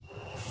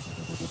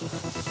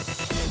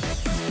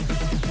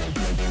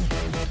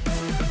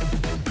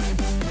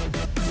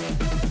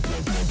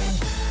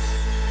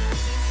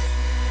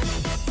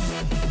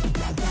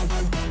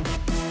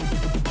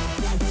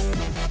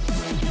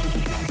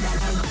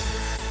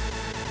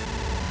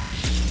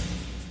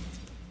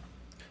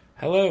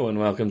Hello and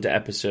welcome to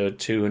episode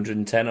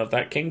 210 of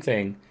That King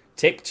Thing.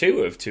 Take 2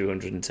 of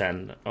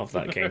 210 of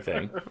That King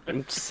Thing.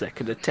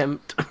 Second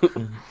attempt.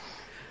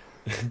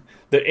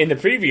 In the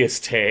previous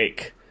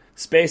take,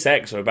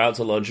 SpaceX were about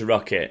to launch a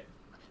rocket.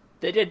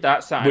 They did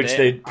that Saturday. Which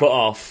they put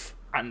off.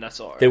 And I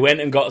saw it. They went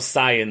and got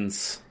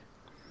science.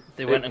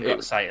 They went and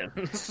got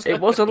science. It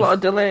was a lot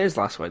of delays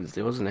last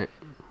Wednesday, wasn't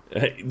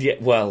it? Yeah,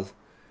 well,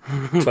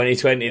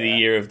 2020, the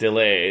year of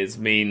delays,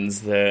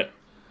 means that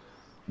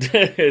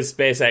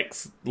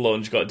SpaceX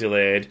launch got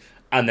delayed,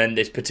 and then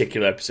this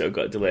particular episode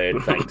got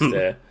delayed thanks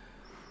to,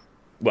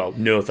 well,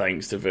 no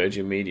thanks to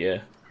Virgin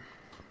Media,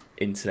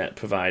 internet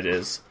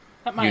providers,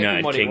 That might United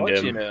be what Kingdom, it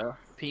was, you know.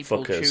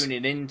 People fuckers.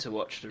 tuning in to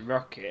watch the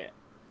rocket.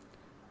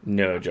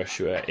 No,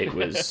 Joshua, it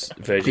was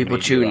Virgin People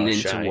Media tuning are in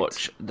shite. to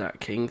watch That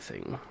King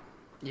Thing.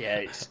 Yeah,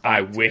 it's...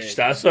 I wish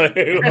that's what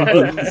it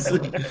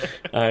was.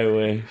 I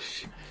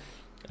wish.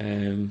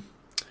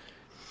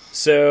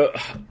 So,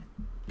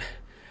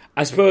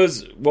 I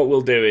suppose what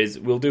we'll do is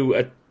we'll do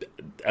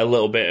a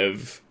little bit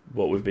of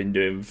what we've been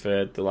doing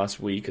for the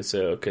last week or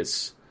so,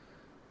 because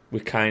we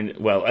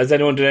has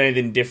anyone done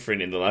anything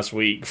different in the last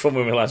week from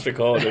when we last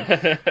recorded?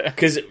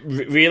 Because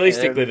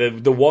realistically,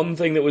 the one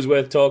thing that was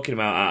worth talking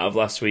about out of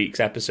last week's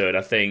episode,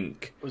 I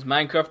think, was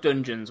Minecraft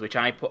Dungeons, which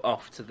I put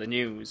off to the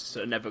news,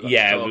 so never got to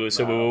talk we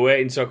about. were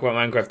waiting to talk about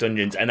Minecraft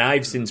Dungeons, and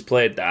I've since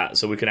played that,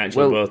 so we can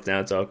actually both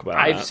now talk about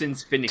I've that.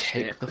 since finished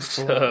Take it, the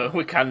so floor.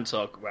 we can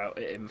talk about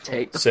it in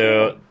full.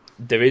 So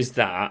there is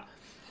that.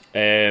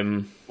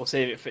 We'll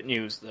save it for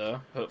news, though.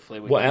 Hopefully,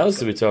 What else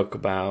did we talk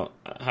about?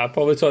 I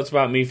probably talked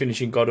about me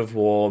finishing God of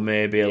War,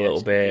 maybe a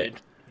little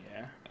bit.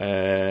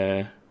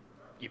 Yeah.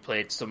 You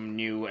played some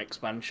new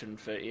expansion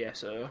for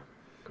ESO.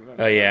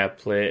 Oh yeah,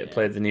 played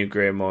the new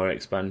Greymore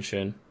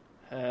expansion.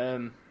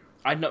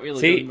 I'd not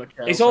really See, done much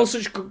else.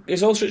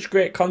 it's all such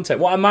great content.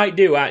 What I might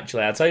do,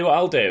 actually, I'll tell you what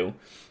I'll do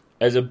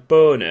as a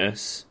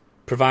bonus,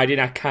 providing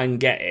I can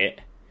get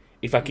it.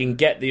 If I can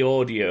get the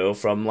audio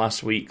from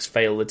last week's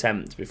failed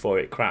attempt before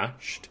it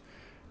crashed,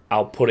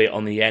 I'll put it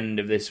on the end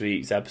of this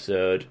week's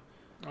episode.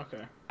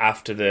 Okay.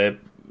 After the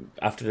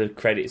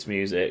credits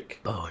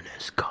music.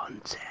 Bonus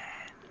content.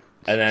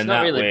 And then It's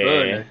not that really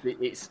way,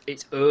 bonus.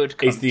 It's owed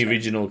content. it's the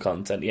original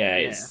content. Yeah,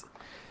 it's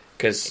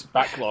because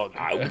backlog.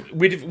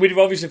 we'd have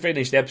obviously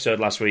finished the episode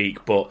last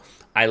week, but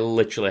I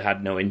literally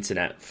had no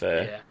internet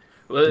for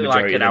Well, the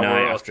like majority an of the night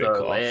hour or after it so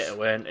cut off. later,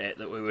 weren't it?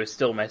 That we were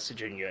still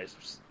messaging you,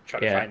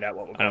 trying to find out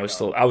what we're and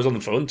going I was on the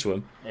phone to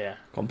him, Yeah.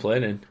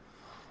 complaining.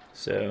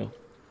 So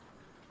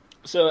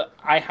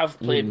I have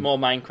played more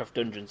Minecraft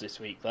Dungeons this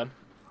week. Then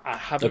I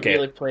haven't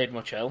really played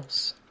much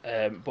else,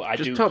 but I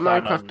Just do talk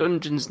plan Minecraft on...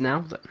 Dungeons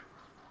now, then.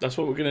 that's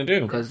what we're gonna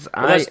do. Because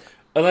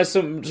Unless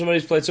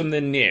somebody's played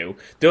something new.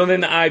 The only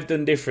thing that I've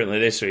done differently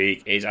this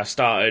week is I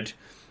started.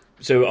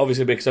 So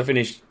obviously because I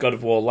finished God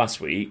of War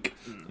last week,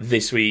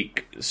 this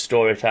week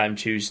Storytime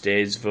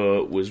Tuesday's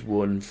vote was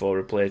won for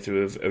a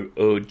playthrough of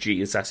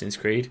OG Assassin's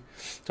Creed.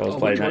 So I was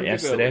playing that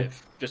yesterday.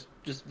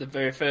 Just the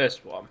very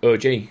first one.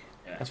 OG. Yeah.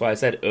 That's why I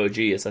said OG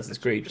Assassin's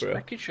Creed, Just bro.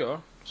 making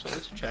sure. So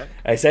let's check.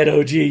 I said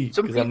OG.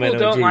 Some 'cause people I meant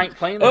don't OG. like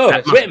playing the Oh,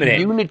 first wait a minute.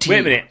 Unity. Wait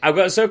a minute. I've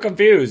got so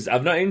confused.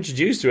 I've not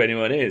introduced who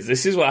anyone is.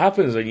 This is what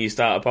happens when you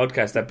start a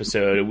podcast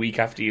episode a week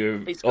after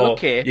you... It's or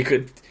okay. You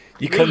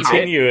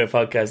continue a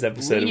podcast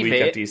episode a Leave week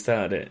it. after you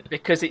start it.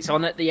 Because it's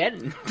on at the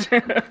end.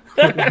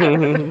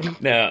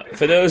 Now,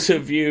 for those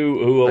of you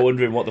who are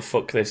wondering what the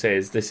fuck this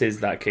is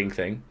That King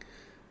Thing.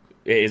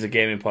 It is a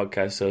gaming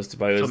podcast hosted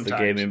by us, the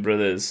Sometimes. Gaming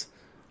Brothers.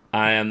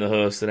 I am the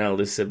host and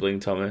eldest sibling,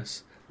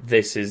 Thomas.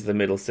 This is the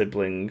middle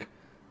sibling,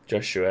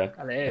 Joshua.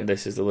 Hello. And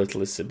this is the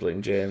littlest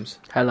sibling, James.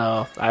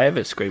 Hello, I have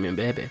a screaming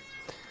baby.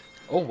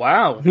 Oh,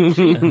 wow.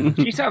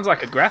 She sounds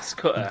like a grass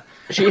cutter.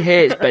 She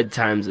hates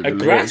bedtimes at A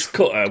the grass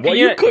cutter? What are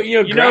you cutting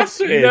your grass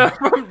with? You know,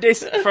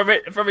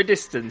 from a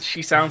distance,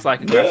 she sounds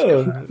like a grass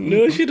cutter.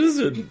 No, she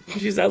doesn't.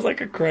 She sounds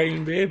like a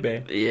crying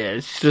baby. Yeah,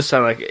 it just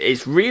sounds like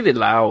it's really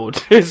loud.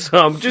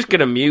 So I'm just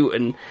gonna mute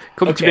and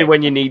come to me Okay.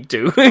 when you need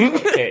to.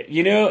 Okay,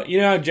 you know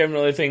how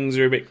generally things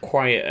are a bit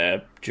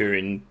quieter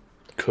during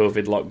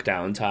COVID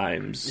lockdown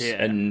times,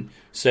 Yeah. and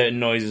certain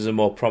noises are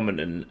more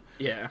prominent.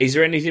 Yeah. Is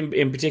there anything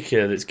in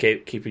particular that's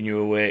keeping you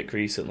awake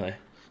recently?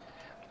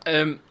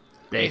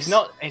 It's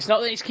not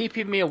that it's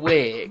keeping me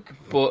awake,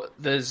 but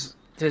there's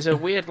a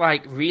weird,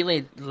 like,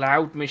 really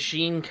loud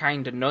machine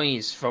kind of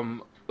noise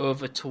from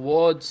over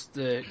towards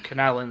the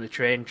canal and the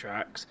train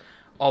tracks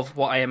of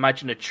what I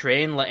imagine a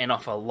train letting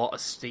off a lot of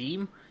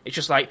steam. It's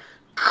just like...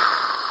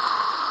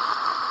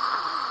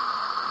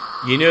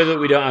 You know that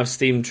we don't have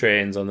steam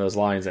trains on those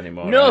lines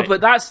anymore, No, right?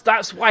 but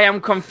that's why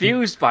I'm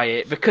confused by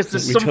it, because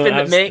there's We don't something that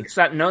have makes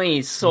that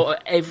noise sort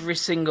of every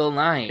single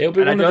night. It'll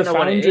be and I one don't of the know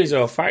what it foundries is.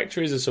 or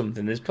factories or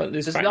something. There's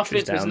There's factories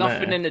nothing. down There's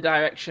nothing there. in the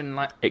direction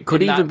like It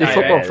could in even that be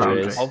football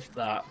direction foundries. of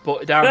that,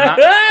 but down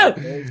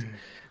that.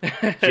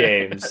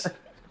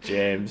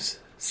 James,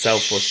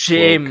 selfless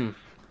Shame,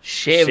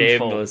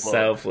 shameful. shameless, plug.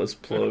 selfless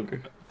plug.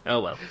 Oh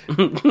well.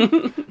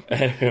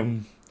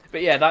 Um,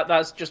 But yeah,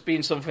 that's just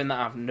been something that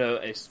I've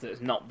noticed that's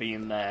not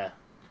been there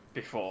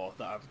before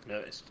that I've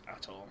noticed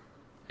at all.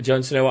 you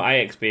want to know what I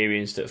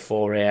experienced at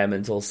 4 a.m.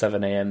 until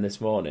 7 a.m. this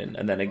morning,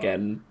 and then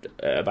again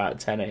at about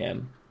 10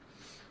 a.m.?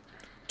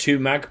 2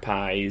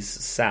 magpies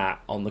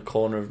sat on the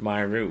corner of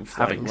my roof,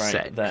 having right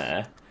sex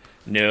there.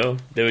 No,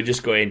 they were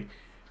just going.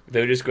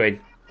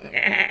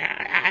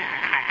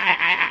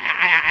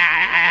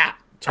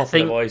 Top of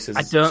their voices.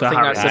 I don't think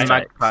that's a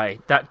magpie.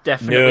 That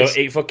definitely. No,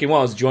 it fucking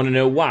was. Do you want to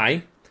know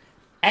why?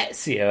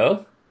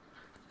 Ezio,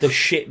 the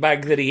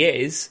shitbag that he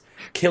is,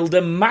 killed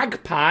a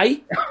magpie.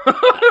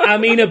 I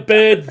mean, a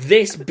bird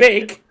this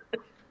big.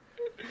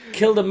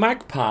 Killed a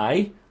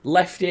magpie,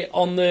 left it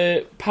on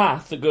the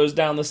path that goes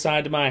down the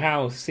side of my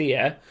house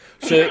here.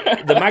 So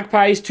the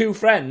magpie's 2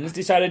 friends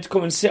decided to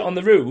come and sit on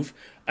the roof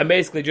and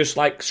basically just,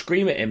 like,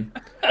 scream at him.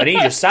 And he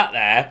just sat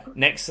there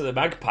next to the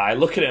magpie,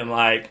 looking at him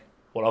like,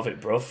 what of it,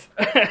 bruv?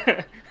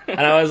 And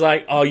I was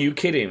like, oh, you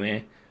kidding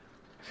me?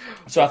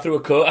 So I threw a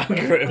coat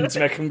anchor at them to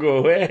make them go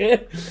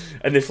away.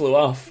 And they flew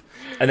off.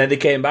 And then they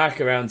came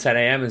back around 10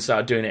 a.m. and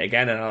started doing it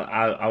again. And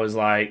I was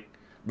like,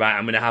 right,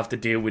 I'm going to have to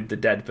deal with the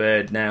dead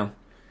bird now.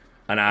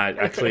 And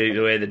I cleared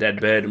away the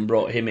dead bird and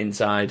brought him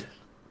inside.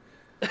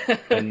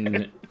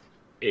 And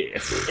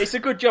it's a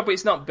good job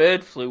it's not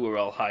bird flu we're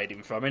all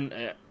hiding from, isn't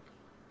it?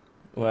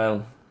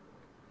 Well,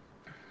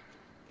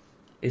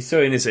 he's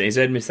so innocent. He's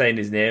heard me saying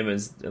his name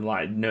and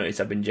like noticed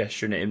I've been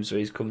gesturing at him, so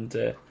he's come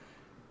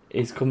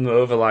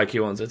over like he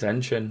wants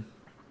attention.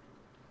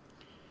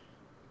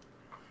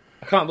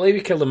 I can't believe he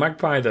killed a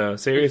magpie though.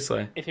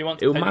 Seriously, if he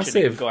wants it was attention,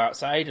 massive. he can go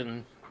outside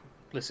and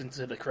listen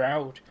to the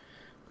crowd.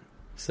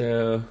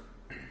 So,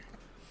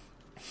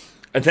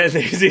 and then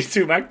there's these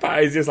 2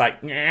 magpies just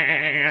like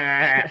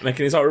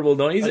making this horrible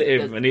noise at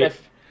him, and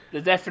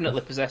they're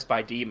definitely possessed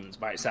by demons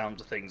by the sound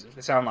of things. If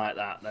they sound like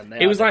that, then they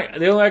it was like,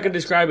 the only way I could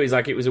describe it is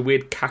like it was a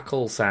weird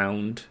cackle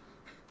sound.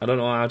 I don't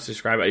know how to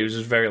describe it. It was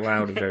just very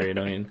loud and very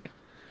annoying.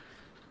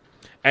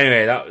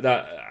 Anyway,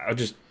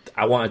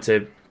 I wanted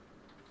to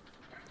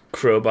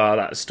crowbar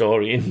that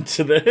story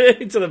into the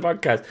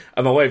podcast,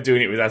 and my way of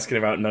doing it was asking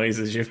about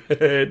noises you've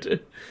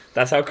heard.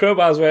 That's how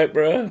crowbars work,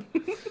 bro.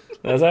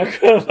 That's how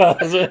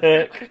crowbars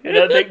work. You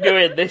don't think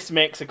doing this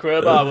makes a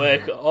crowbar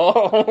work at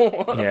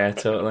all? Yeah,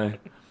 totally.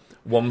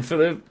 One for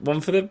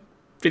the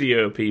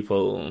video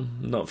people,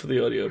 not for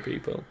the audio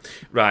people.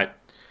 Right.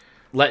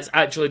 Let's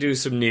actually do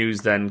some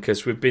news then,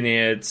 because we've been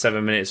here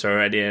 7 minutes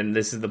already, and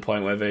this is the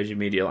point where Virgin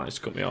Media likes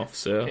to cut me off.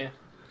 So okay,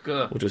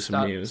 go. We'll do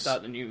some news.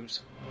 Start the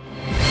news.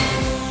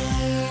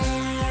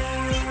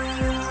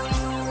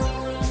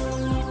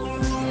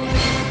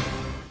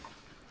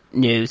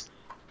 news.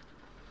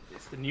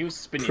 It's the news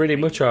spinny. Pretty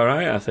thing. much all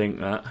right, I think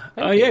that.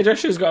 Yeah,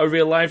 Joshua's got a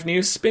real live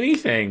news spinny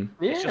thing.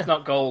 It's just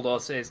not gold or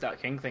says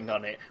that king thing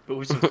on it, but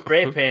with some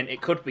spray paint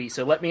it could be.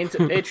 So let me into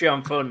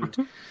Patreon fund.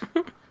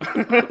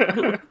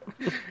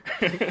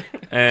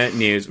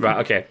 News, right?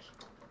 Okay,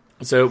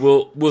 so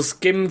we'll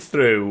skim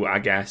through, I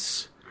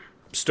guess,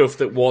 stuff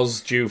that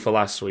was due for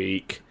last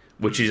week,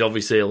 which is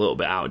obviously a little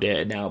bit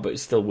outdated now, but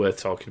it's still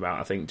worth talking about,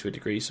 I think, to a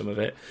degree, some of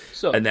it.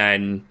 So, and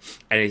then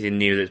anything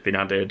new that's been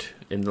added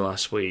in the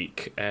last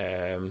week.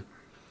 And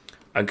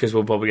because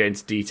we'll probably get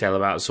into detail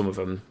about some of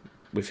them,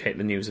 we've hit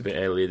the news a bit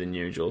earlier than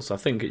usual, so I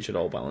think it should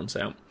all balance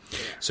out.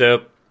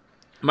 So,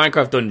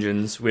 Minecraft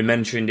Dungeons, we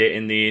mentioned it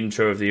in the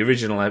intro of the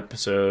original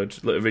episode,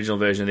 the original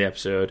version of the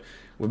episode.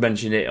 We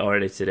mentioned it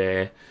already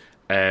today.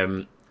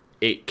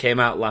 It came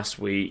out last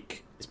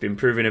week. It's been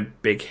proving a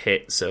big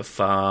hit so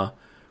far,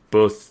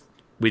 both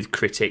with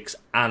critics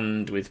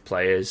and with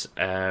players.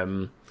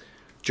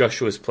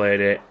 Joshua's played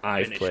it.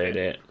 I've played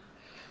it.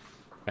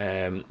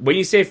 When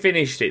you say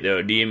finished it,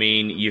 though, do you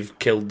mean you've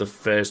killed the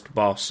first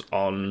boss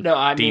on No,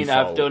 I mean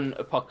default? I've done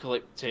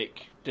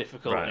apocalyptic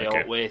difficulty Right, all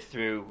okay. the way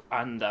through,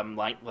 and I'm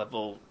like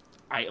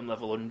item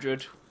level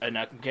 100, and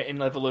I can get in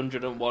level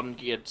 101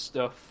 geared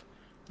stuff,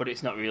 but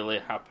it's not really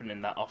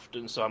happening that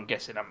often, so I'm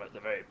guessing I'm at the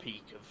very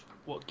peak of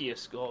what gear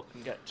score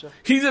can get to.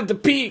 He's at the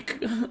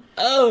peak!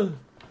 Oh!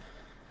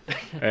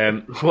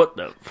 What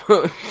the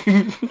fuck?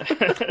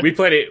 We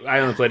played it. I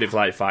only played it for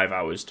like 5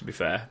 hours, to be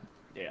fair.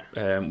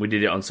 Yeah. We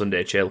did it on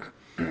Sunday Chill.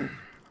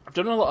 I've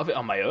done a lot of it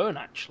on my own,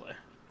 actually.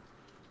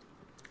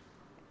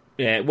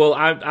 Yeah, well,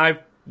 I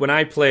when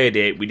I played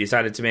it, we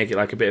decided to make it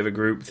like a bit of a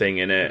group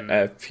thing, and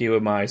a few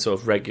of my sort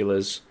of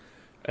regulars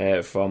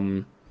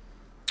from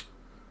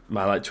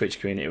my like Twitch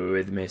community were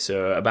with me.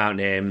 So About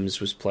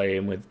Names was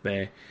playing with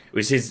me. It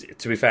was his.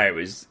 To be fair, it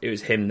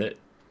was him that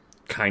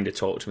kind of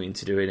talked me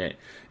into doing it.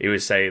 He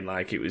was saying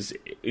like he's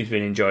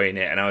been enjoying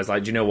it, and I was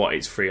like, do you know what?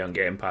 It's free on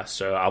Game Pass,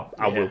 so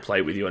I will play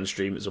it with you on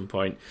stream at some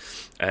point.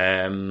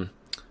 And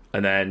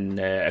then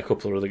a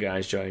couple of other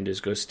guys joined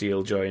us. Ghost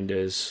Steel joined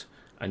us,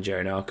 and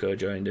Jerry Narco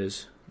joined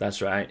us. That's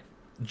right,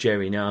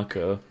 Jerry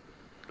Narco.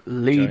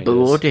 Lee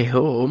Bloody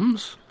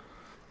Holmes.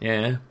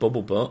 Yeah,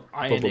 Bubble Butt.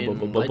 Iron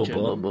in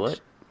Legend. Butt.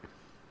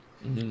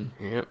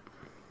 Mm-hmm.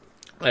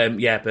 Yep.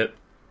 Yeah, but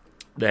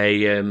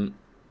they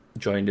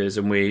joined us,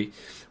 and we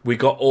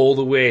got all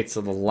the way to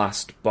the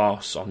last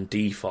boss on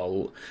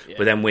default,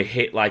 but then we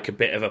hit like a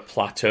bit of a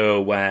plateau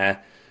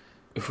where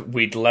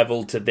we'd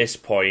leveled to this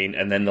point,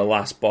 and then the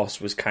last boss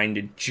was kind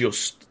of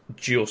just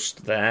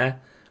there.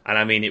 And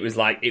I mean, it was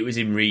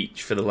in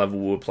reach for the level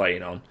we were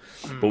playing on,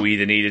 but we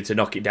either needed to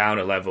knock it down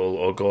a level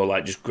or go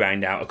like just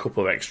grind out a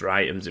couple of extra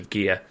items of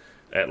gear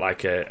at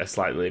like a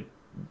slightly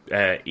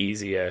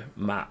easier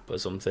map or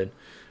something.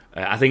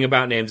 I think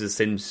About Names has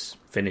since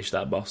finished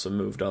that boss and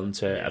moved on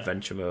to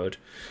adventure mode.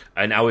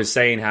 And I was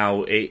saying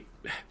how it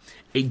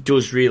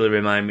does really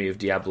remind me of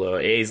Diablo.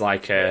 It is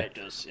like a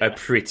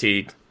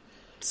pretty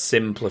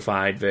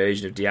simplified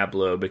version of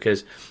Diablo,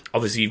 because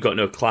obviously you've got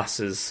no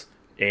classes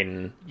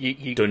in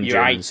dungeons.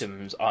 Your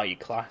items are your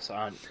class,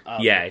 aren't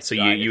so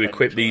you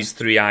equip these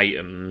 3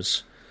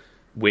 items,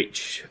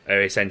 which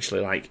are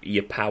essentially like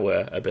your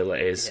power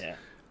abilities,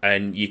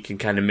 and you can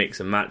kind of mix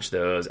and match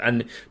those.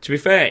 And to be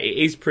fair, it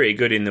is pretty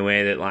good in the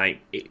way that, like,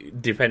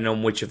 depending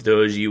on which of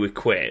those you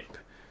equip,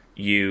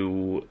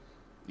 you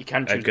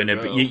can are going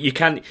to be... You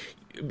can...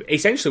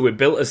 Essentially, we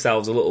built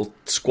ourselves a little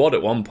squad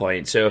at one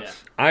point. So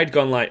I'd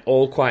gone like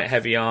all quite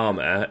heavy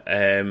armor,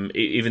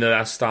 even though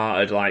I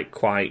started like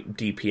quite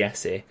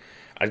DPS-y.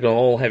 I'd gone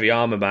all heavy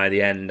armor by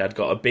the end. I'd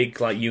got a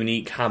big like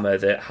unique hammer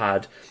that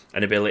had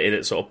an ability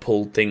that sort of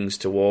pulled things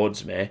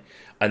towards me,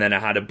 and then I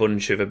had a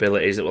bunch of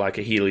abilities that were like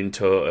a healing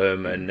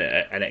totem and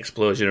an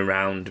explosion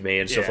around me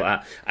and stuff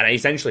like that. And I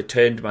essentially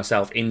turned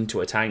myself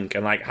into a tank,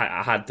 and like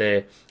I had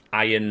the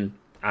iron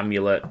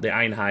amulet, the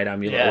Ironhide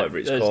amulet, whatever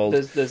it's called.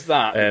 There's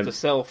that, the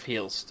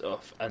self-heal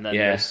stuff, and then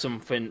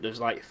there's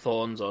like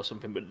thorns or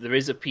something, but there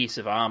is a piece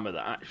of armour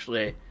that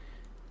actually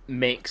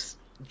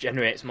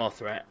generates more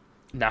threat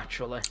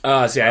naturally.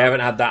 Oh, see, I haven't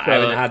had that. I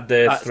haven't had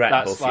the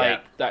threat buff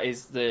yet. That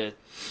is the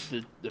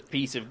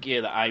piece of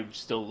gear that I'm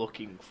still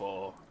looking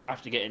for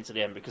after getting to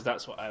the end, because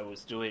that's what I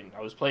was doing.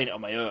 I was playing it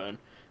on my own,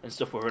 and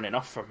stuff were running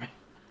off from me.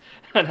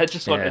 And I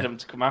just wanted them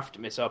to come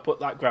after me, so I put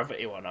that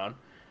gravity one on,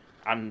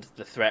 and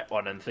the threat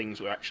one, and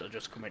things were actually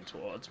just coming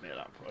towards me at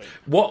that point.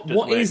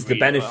 What is the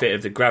benefit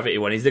of the gravity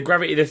one? Is the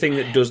gravity the thing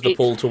that does the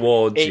pull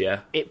towards you?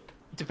 It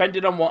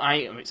depending on what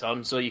item it's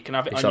on, so you can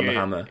have it on the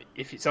hammer.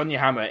 If it's on your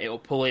hammer, it'll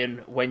pull in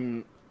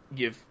when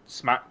you've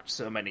smacked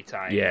so many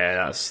times.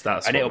 Yeah, that's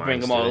and it'll bring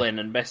them all in.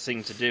 And best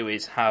thing to do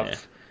is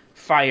have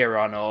fire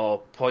on or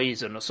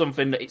poison or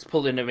something that it's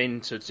pulling them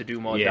in to do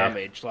more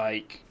damage.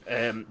 Like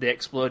the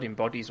exploding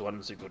bodies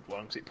one's a good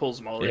one, because it pulls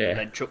them all in and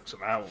then chucks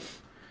them out.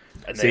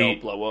 And they all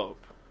blow up.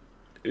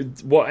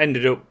 What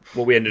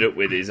we ended up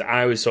with is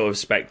I was sort of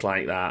spec'd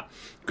like that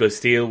because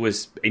Steel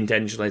was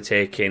intentionally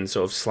taking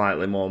sort of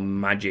slightly more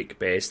magic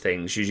based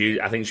things.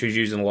 I think she was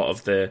using a lot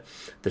of the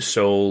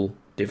soul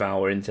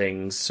devouring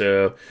things.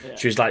 So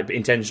she was like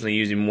intentionally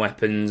using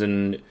weapons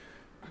and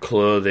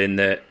clothing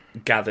that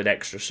gathered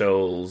extra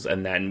souls,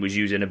 and then was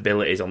using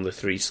abilities on the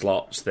 3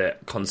 slots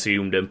that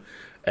consumed them,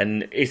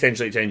 and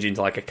essentially it turned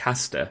into like a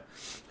caster.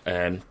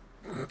 And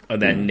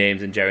then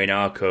Names and Jerry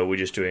Narco were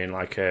just doing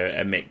like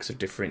a mix of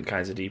different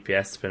kinds of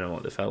DPS depending on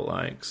what they felt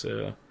like.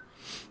 So,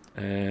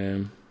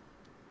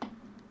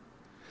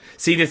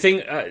 see, the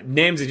thing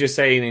Names are just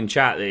saying in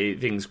chat that he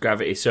thinks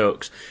gravity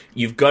sucks.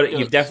 You've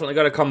definitely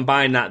got to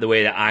combine that the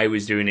way that I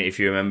was doing it. If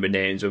you remember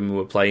Names when we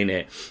were playing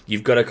it,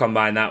 you've got to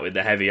combine that with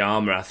the heavy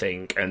armor, I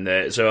think.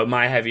 And so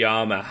my heavy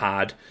armor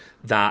had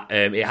that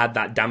it had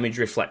that damage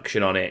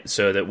reflection on it,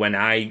 so that when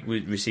I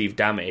receive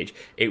damage,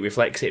 it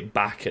reflects it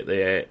back at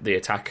the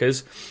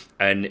attackers.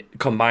 And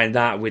combine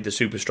that with the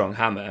super strong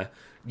hammer,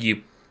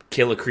 you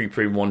kill a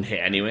creeper in one hit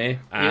anyway.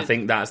 And I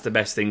think that's the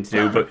best thing to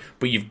do.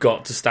 But you've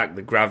got to stack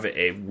the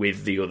gravity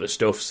with the other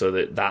stuff so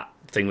that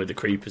thing with the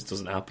creepers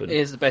doesn't happen.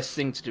 Here's the best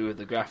thing to do with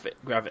the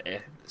gravity.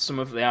 Some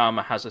of the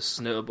armour has a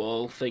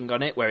snowball thing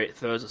on it where it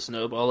throws a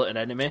snowball at an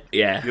enemy.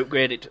 Yeah. You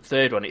upgrade it to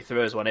third one, it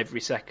throws one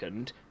every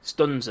second,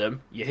 stuns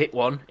them, you hit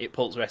one, it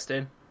pulls rest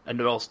in, and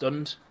they're all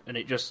stunned, and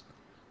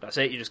that's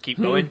it, you just keep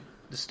going.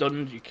 They're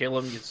stunned, you kill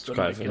them, you stun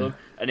them, you kill them,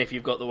 and if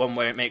you've got the one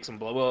where it makes them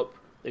blow up,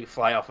 they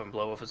fly off and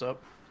blow others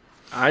up.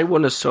 I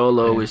won a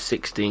solo with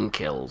 16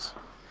 kills.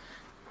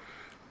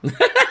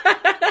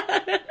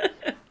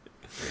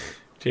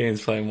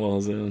 James playing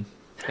Warzone.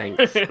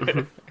 Thanks.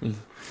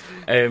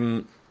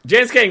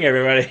 James King,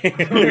 everybody.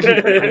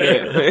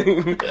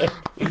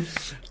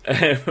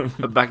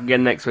 Back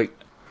again next week.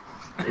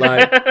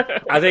 Like,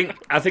 I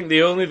think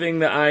the only thing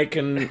that I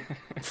can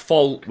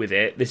fault with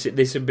it,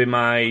 this would be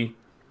my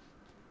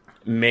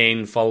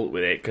main fault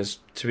with it, because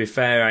to be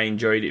fair, I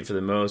enjoyed it for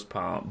the most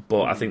part,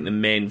 but I think the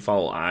main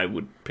fault I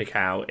would pick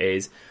out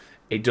is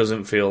it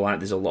doesn't feel like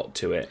there's a lot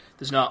to it.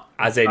 There's not.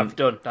 As in, I've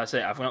done. That's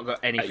it. I've not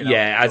got anything.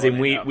 As in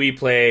we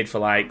played for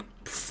like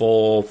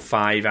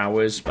 4-5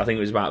 hours. I think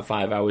it was about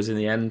 5 hours in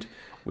the end.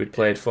 We'd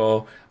played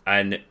for,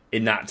 and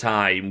in that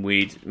time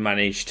we'd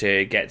managed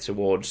to get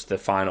towards the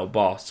final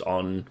boss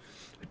on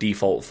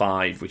default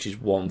 5, which is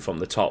one from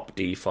the top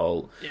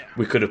default. Yeah.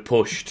 We could have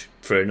pushed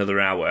for another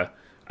hour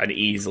and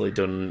easily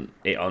done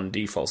it on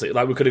default 6.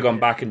 Like we could have gone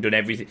back and done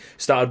everything.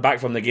 Started back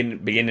from the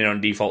beginning on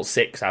default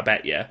 6, I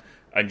bet you.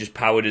 And just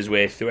powered his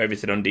way through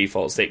everything on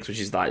default 6, which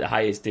is like the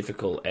highest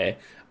difficulty,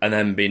 and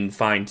then been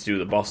fine to do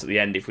the boss at the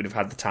end if we'd have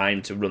had the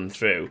time to run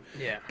through.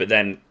 Yeah. But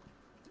then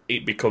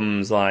it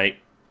becomes like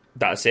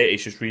that's it.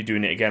 It's just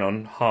redoing it again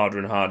on harder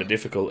and harder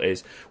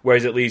difficulties.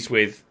 Whereas at least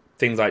with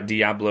things like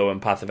Diablo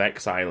and Path of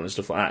Exile and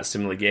stuff like that,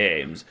 similar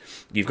games,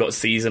 you've got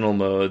seasonal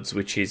modes,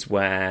 which is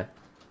where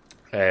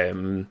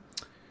you're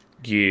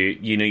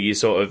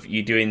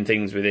doing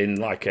things within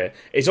like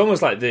it's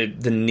almost like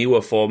the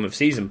newer form of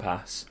season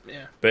pass.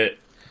 Yeah. But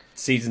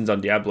seasons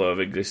on Diablo have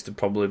existed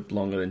probably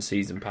longer than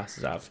season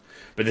passes have.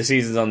 But the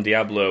seasons on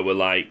Diablo were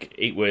like,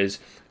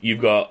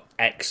 you've got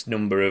X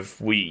number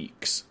of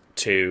weeks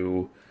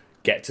to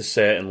get to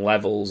certain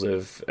levels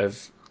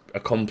of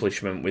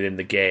accomplishment within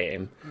the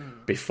game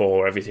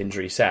before everything's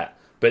reset.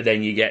 But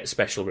then you get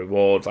special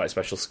rewards, like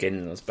special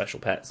skins and special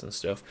pets and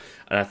stuff.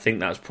 And I think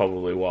that's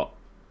probably what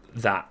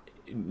that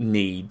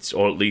needs,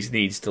 or at least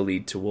needs to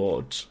lead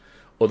towards.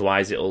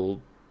 Otherwise,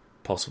 it'll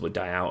possibly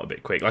die out a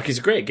bit quick. Like, it's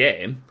a great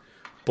game,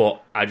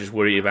 but I just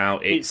worry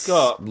about its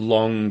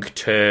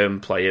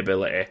long-term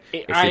playability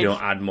if they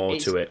don't add more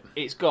to it.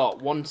 It's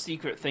got one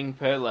secret thing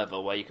per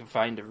level where you can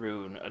find a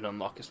rune and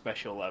unlock a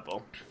special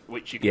level,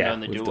 which you can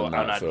only do on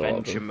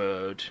adventure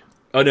mode.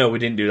 Oh no, we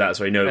didn't do that.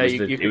 Sorry, no, it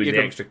was the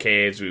extra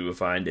caves we were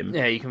finding.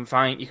 Yeah, you can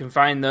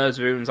find those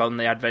runes on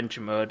the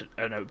adventure mode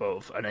and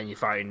above, and then you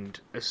find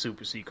a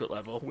super secret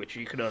level, which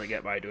you can only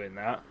get by doing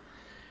that.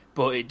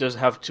 But it does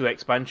have 2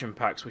 expansion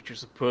packs, which are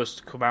supposed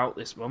to come out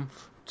this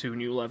month. 2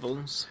 new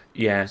levels.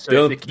 Yeah,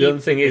 so the other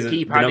thing is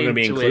they're not going to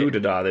be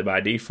included, are they, by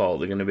default?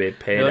 They're going to be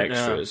paid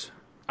extras.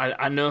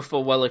 I know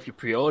full well if you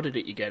pre-ordered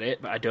it, you get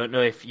it, but I don't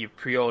know if you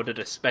pre-ordered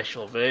a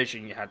special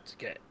version you had to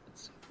get.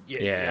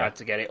 You had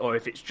to get it, or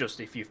if it's just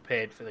if you've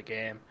paid for the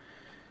game.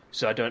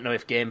 So I don't know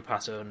if Game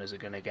Pass owners are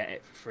going to get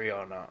it for free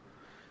or not.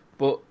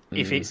 But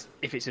if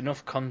it's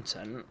enough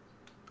content,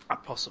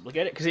 I'd possibly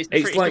get it because it's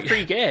a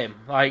free game.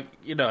 Like,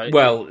 you know.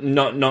 Well,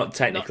 not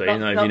technically, if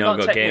you've not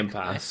got Game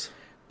Pass.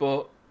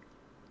 But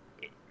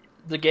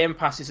the Game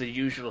Pass is a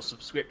usual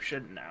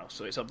subscription now,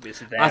 so it's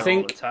obviously there all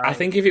the time. I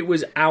think if it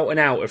was out and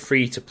out a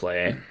free to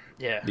play,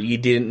 that you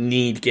didn't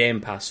need Game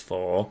Pass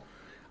for,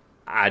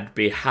 I'd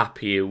be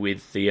happier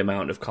with the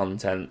amount of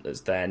content that's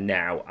there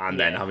now and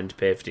then having to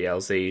pay for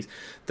DLCs.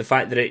 The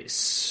fact that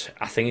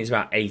I think it's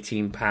about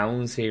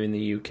 £18 here in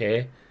the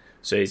UK,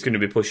 so it's going to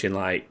be pushing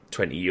like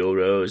 €20,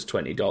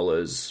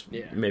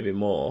 $20, maybe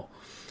more.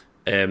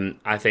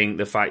 I think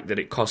the fact that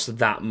it costs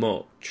that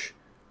much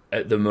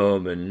at the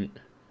moment,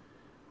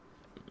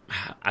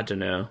 I don't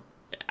know.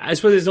 I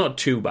suppose it's not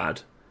too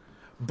bad,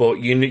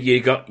 but you're not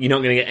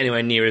going to get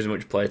anywhere near as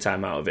much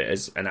playtime out of it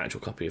as an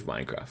actual copy of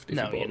Minecraft if you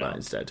bought that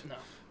instead. No.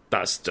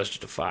 That's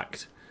just a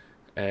fact.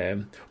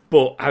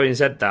 But having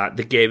said that,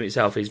 the game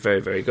itself is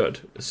very, very good.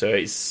 So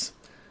it's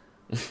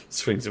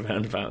swings and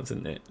roundabouts,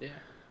 isn't it? Yeah.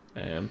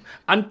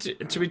 And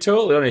to be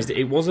totally honest,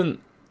 it wasn't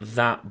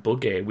that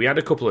buggy. We had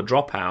a couple of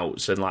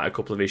dropouts and like a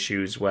couple of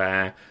issues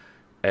where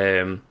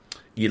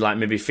you'd like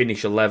maybe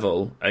finish a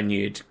level and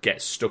you'd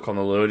get stuck on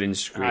the loading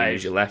screen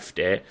as you left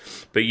it,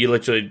 but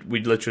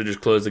we'd literally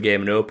just closed the game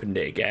and opened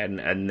it again,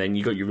 and then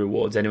you got your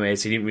rewards anyway,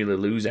 so you didn't really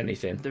lose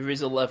anything. There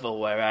is a level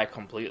where I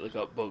completely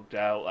got bugged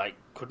out, like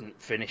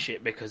couldn't finish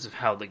it because of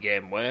how the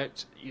game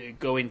worked. You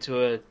go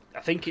into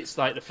I think it's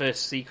like the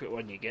first secret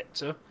one you get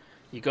to.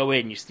 You go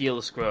in, you steal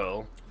a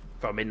scroll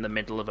from in the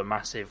middle of a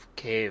massive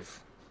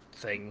cave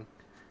thing,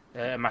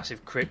 a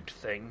massive crypt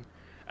thing,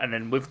 and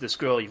then with the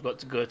scroll you've got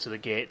to go to the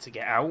gate to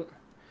get out.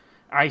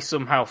 I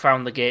somehow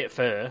found the gate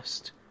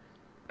first.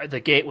 The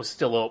gate was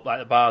still up, like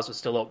the bars were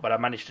still up, but I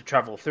managed to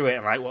travel through it.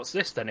 I'm like, what's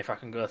this then if I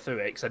can go through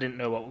it? Because I didn't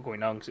know what was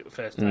going on because it was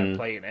the first time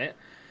playing it.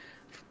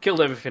 Killed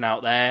everything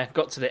out there,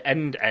 got to the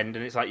end, and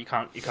it's like you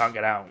can't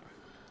get out.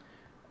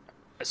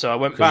 So I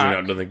went back. Because you've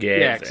not done the gate.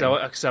 Yeah,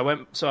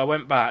 so I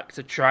went back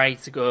to try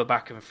to go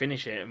back and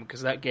finish it, and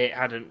because that gate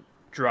hadn't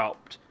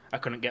dropped, I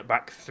couldn't get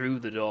back through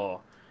the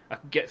door. I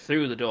could get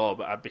through the door,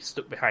 but I'd be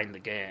stuck behind the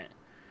gate.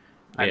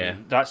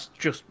 And that's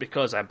just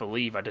because I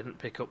believe I didn't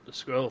pick up the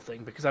scroll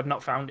thing because I'd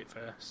not found it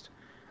first,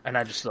 and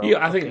I just thought.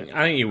 Yeah, I think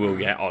you will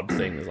get odd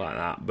things like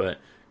that, but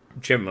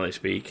generally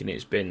speaking,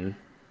 it's been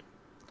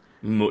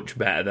much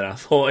better than I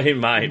thought it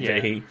might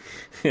be.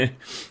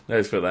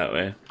 Let's put it that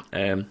way.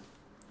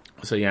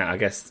 So yeah, I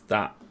guess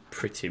that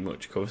pretty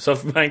much covers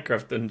off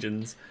Minecraft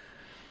Dungeons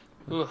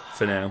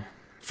for now.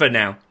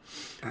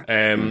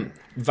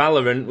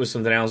 Valorant was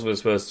something else we were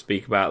supposed to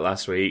speak about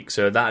last week,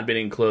 so that had been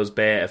in closed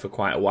beta for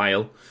quite a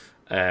while.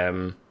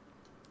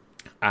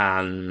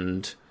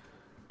 And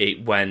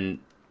it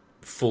went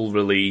full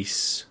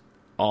release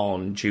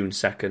on June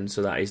 2nd,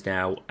 so that is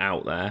now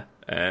out there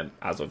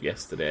as of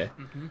yesterday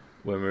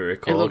when we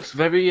record. It looks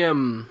very, I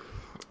don't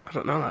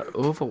know, like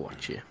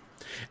Overwatchy.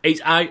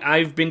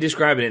 I've been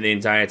describing it the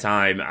entire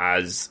time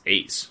as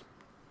it's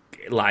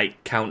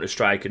like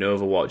Counter-Strike and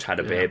Overwatch had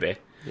a baby.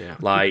 Yeah.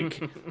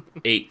 Like,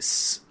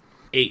 it's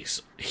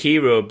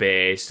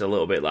hero-based, a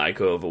little bit like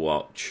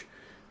Overwatch.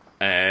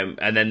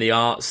 And then the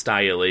art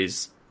style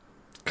is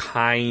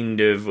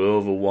kind of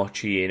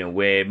Overwatchy in a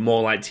way,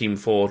 more like Team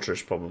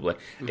Fortress probably.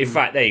 In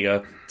fact, there you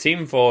go,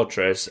 Team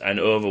Fortress and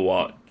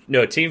Overwatch.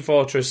 No, Team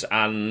Fortress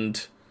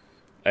and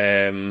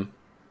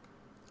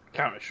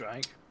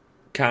Counter-Strike.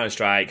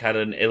 Counter-Strike had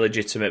an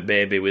illegitimate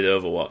baby with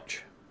Overwatch.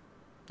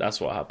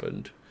 That's what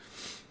happened.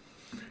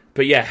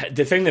 But yeah,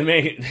 the thing that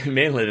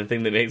mainly the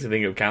thing that makes me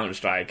think of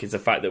Counter-Strike is the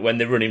fact that when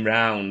they're running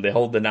round, they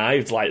hold the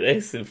knives like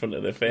this in front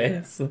of their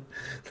face. Yeah.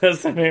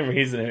 That's the main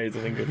reason it makes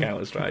me think of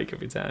Counter-Strike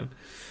every time.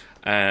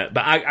 But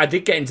I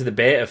did get into the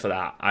beta for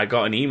that. I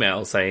got an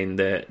email saying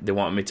that they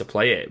wanted me to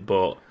play it,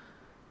 but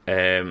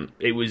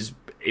it was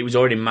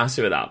already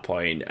massive at that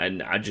point,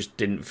 and I just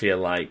didn't feel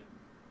like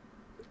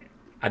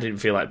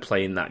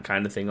playing that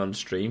kind of thing on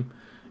stream,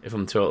 if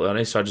I'm totally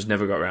honest. So I just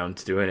never got around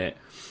to doing it.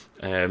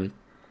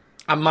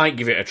 I might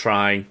give it a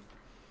try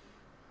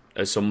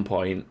at some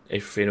point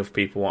if enough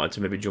people wanted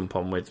to maybe jump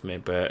on with me,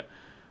 but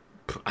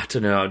I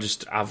don't know.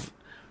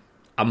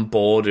 I'm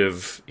bored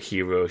of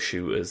hero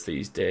shooters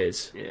these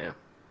days. Yeah.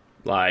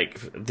 Like,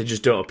 they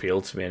just don't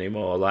appeal to me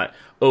anymore. Like,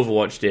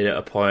 Overwatch did at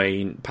a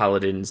point,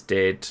 Paladins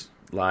did.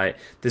 Like,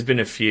 there's been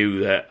a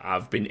few that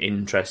I've been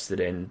interested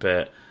in,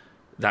 but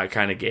that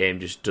kind of game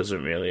just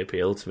doesn't really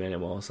appeal to me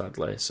anymore,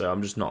 sadly. So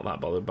I'm just not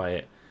that bothered by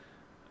it.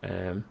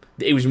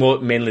 It was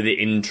mainly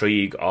the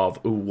intrigue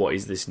of, what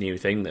is this new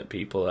thing that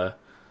people are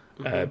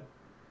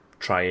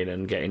trying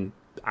and getting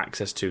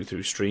access to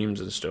through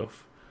streams and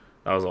stuff.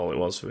 That was all it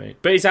was for me.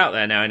 But it's out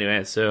there now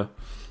anyway, so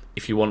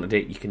if you wanted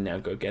it, you can now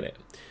go get it.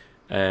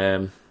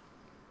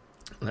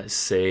 Let's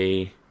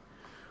see.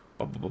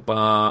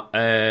 No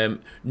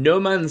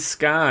Man's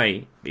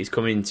Sky is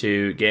coming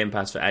to Game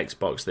Pass for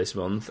Xbox this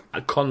month,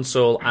 a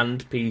console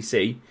and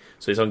PC.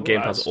 So it's on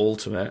Game Pass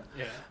Ultimate.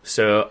 Yeah.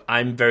 So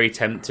I'm very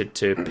tempted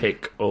to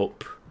pick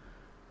up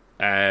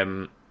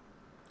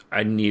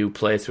a new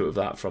playthrough of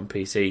that from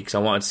PC, because I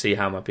wanted to see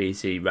how my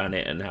PC ran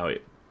it and how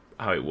it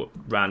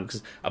ran,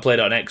 because I played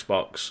it on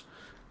Xbox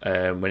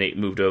when it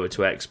moved over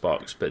to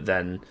Xbox, but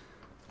then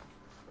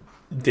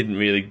didn't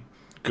really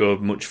go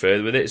much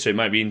further with it, so it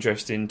might be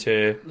interesting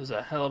to... There's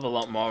a hell of a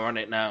lot more on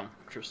it now.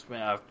 Trust me,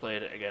 I've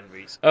played it again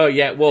recently. Oh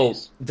yeah, well,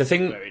 the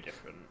thing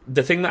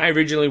that I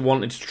originally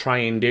wanted to try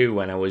and do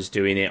when I was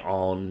doing it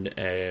on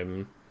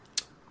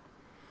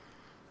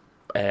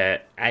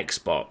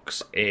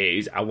Xbox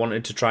is I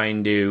wanted to try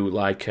and do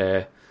like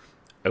a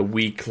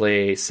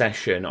weekly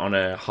session on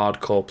a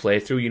hardcore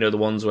playthrough, you know, the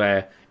ones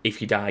where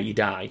if you die, you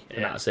die,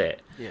 and that's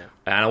it. Yeah.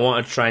 And I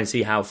wanted to try and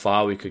see how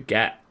far we could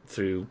get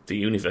through the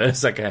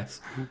universe, I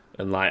guess,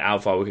 and like how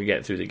far we could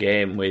get through the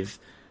game with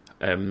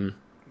a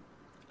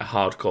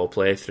hardcore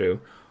playthrough.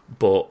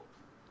 But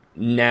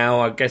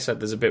now I guess that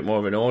there's a bit more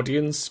of an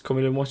audience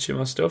coming and watching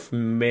my stuff.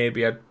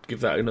 Maybe I'd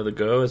give that another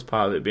go as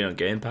part of it being on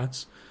Game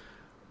Pass.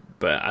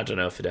 But I don't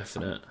know for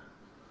definite.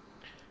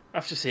 I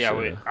have to see how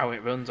it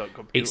runs on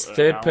computer. It's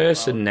third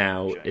person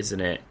now, isn't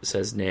it? It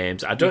says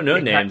names. I don't know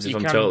names, if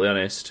I'm totally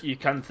honest. You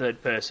can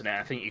third person it.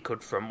 I think you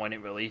could from when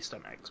it released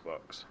on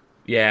Xbox.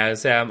 Yeah,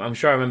 I'm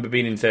sure I remember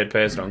being in third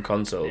person on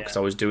console, because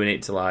I was doing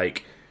it to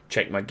like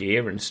check my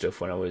gear and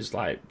stuff when I was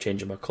like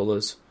changing my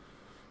colours.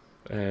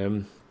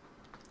 But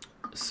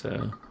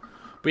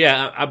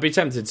yeah, I'd be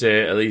tempted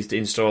to at least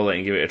install it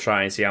and give it a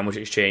try and see how much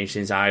it's changed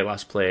since I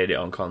last played it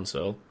on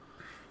console.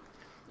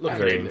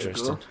 Very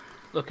interesting.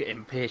 Look at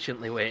him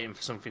patiently waiting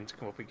for something to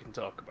come up we can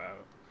talk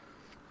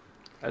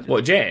about.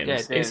 What,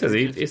 James? Yeah,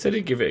 he said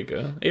he'd give it a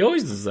go. He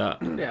always does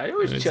that. Yeah, he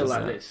always chill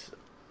like this.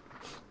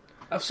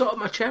 I've sorted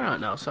my chair out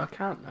now, so I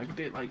can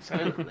do it like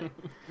silently.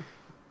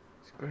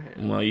 It's great.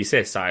 Well, you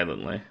say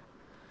silently.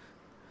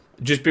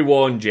 Just be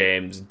warned,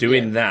 James.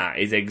 Doing that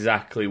is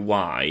exactly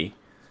why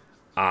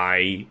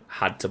I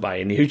had to buy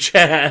a new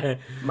chair,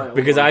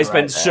 because I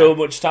spent so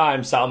much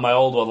time sat on my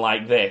old one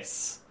like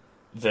this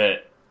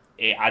that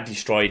I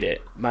destroyed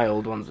it. My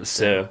old one's the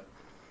same. So,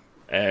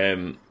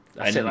 and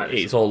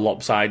it's all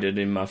lopsided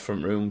in my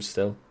front room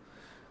still.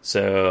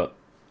 So,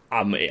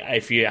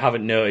 if you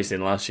haven't noticed in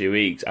the last few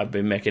weeks, I've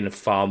been making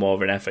far more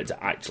of an effort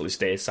to actually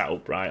stay sat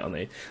upright on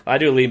it. I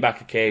do lean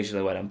back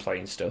occasionally when I'm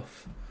playing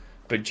stuff,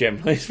 but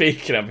generally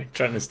speaking, I've been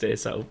trying to stay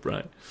sat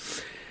upright.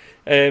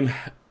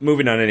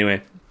 Moving on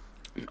anyway.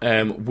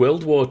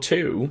 World War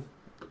II,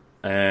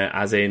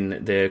 as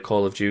in the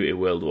Call of Duty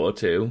World War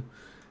II,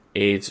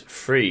 is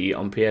free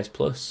on PS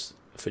Plus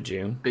for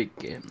June. Big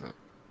game, though.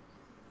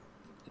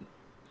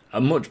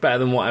 Much better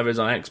than whatever's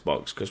on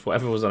Xbox, because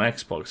whatever was on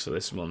Xbox for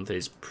this month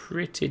is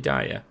pretty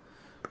dire.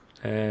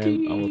 I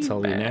will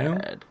tell you now.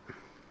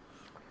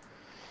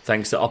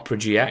 Thanks to Opera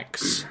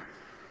GX.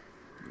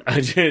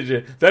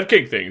 That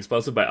King thing,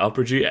 sponsored by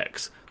Opera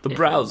GX, the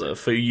browser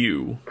for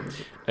you.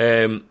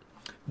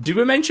 Did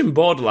we mention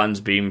Borderlands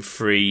being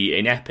free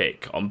in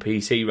Epic on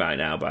PC right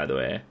now, by the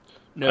way?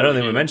 No, I don't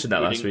think we mentioned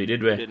that last week,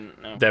 did we?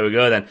 Didn't, no. There we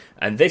go then.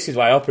 And this is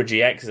why Opera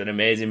GX is an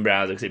amazing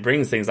browser, because it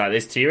brings things like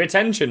this to your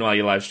attention while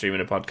you're live streaming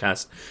a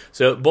podcast.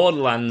 So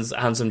Borderlands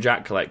Handsome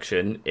Jack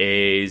Collection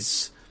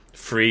is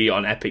free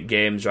on Epic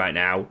Games right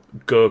now.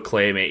 Go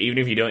claim it. Even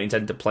if you don't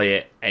intend to play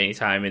it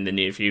anytime in the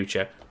near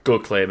future, go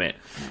claim it,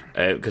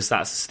 because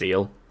that's a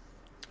steal.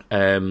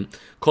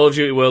 Call of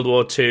Duty World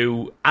War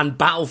II and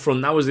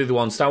Battlefront, that was the other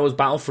one, Star Wars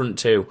Battlefront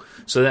 2.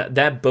 So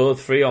they're both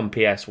free on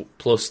PS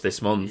Plus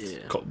this month.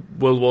 Yeah.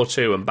 World War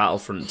II and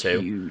Battlefront 2.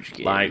 Huge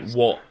games. Like,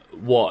 what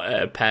what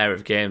a pair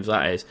of games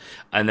that is.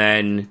 And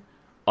then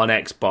on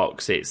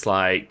Xbox, it's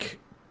like,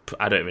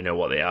 I don't even know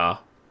what they are.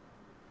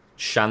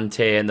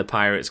 Shantae and the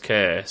Pirate's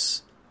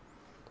Curse.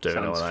 Don't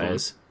know what that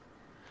is.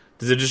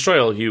 There's a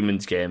Destroy All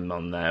Humans game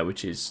on there,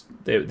 which is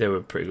they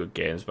were pretty good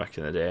games back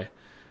in the day,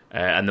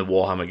 and the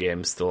Warhammer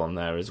game's still on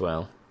there as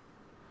well.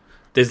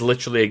 There's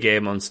literally a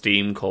game on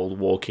Steam called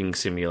Walking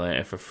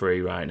Simulator for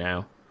free right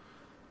now.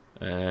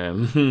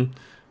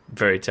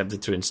 Very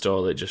tempted to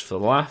install it just for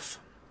the laugh.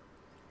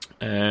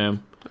 Oh,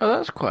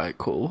 that's quite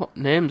cool. What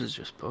names has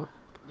just put?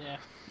 Yeah.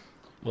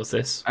 What's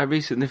this? I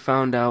recently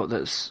found out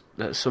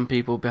that some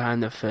people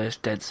behind the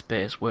first Dead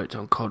Space worked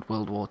on COD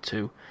World War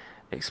II.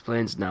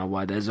 Explains now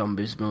why their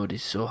zombies mode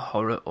is so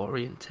horror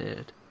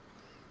oriented.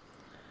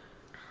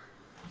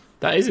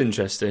 That is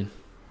interesting.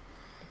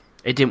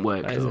 It didn't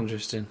work. That is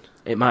interesting.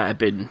 It might have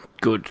been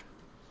good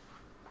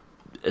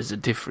as a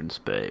difference,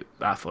 but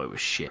I thought it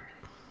was shit.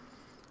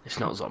 It's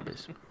not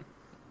zombies.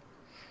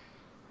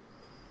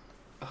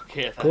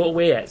 Okay. Go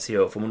away,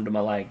 Ezio, from under my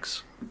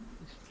legs.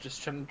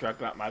 Just trying to drag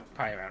that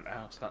magpie around the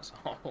house, that's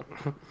all.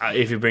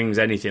 If he brings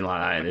anything like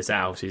that in this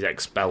house, he's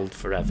expelled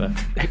forever.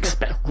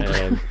 Expelled.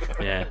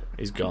 Yeah,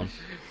 he's gone.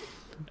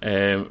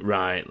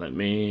 Right, let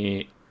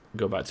me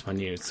go back to my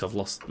news, because I've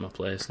lost my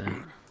place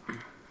now.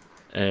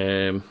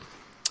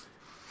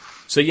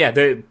 So yeah,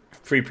 the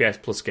free PS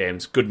Plus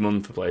games. Good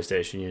month for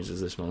PlayStation users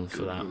this month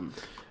for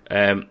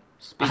that.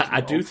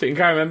 I do think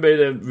I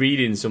remember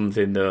reading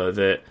something, though,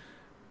 that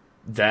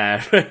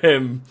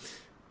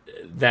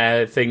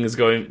their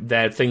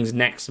things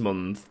next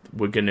month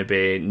were going to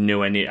be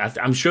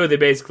I'm sure they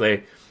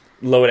basically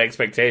lowered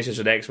expectations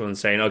for next month,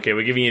 saying, okay,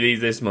 we're giving you these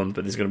this month,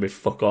 but there's going to be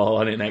fuck all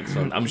on it next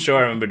month. I'm sure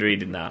I remembered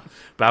reading that,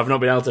 but I've not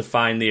been able to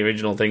find the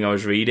original thing I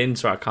was reading,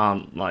 so I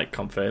can't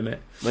confirm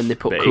it. When they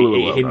put Cooler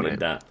World on it,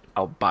 that.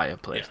 I'll buy a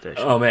PlayStation.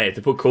 Oh mate, if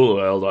they put Cooler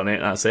World on it,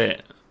 that's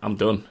it. I'm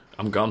done.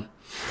 I'm gone.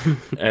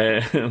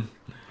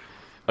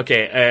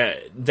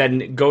 Okay,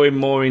 then going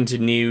more into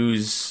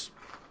news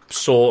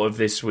sort of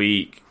this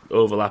week,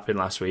 overlapping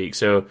last week.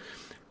 So,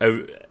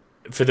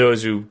 for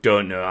those who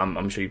don't know,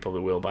 I'm sure you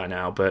probably will by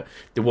now, but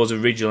there was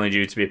originally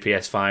due to be a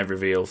PS5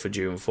 reveal for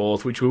June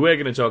 4th, which we were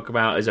going to talk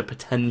about as a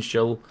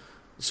potential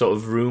sort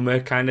of rumour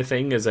kind of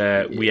thing, as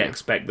we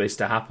expect this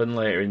to happen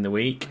later in the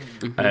week.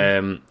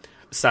 Mm-hmm.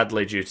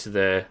 Sadly, due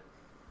to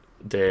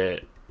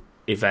the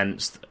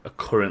events that are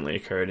currently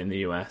occurring in the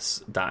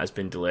US, that has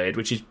been delayed,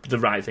 which is the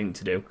right thing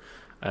to do.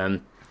 A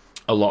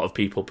lot of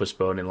people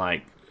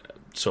postponing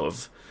sort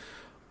of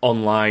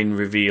online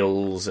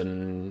reveals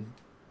and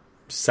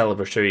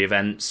celebratory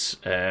events,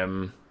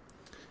 and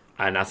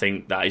I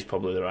think that is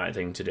probably the right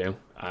thing to do.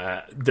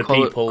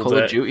 People Call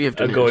that of Duty have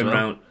done are going it as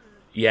well.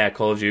 around,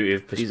 Call of Duty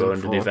have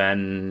postponed an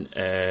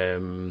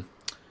event.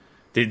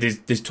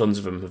 There's tons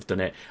of them have done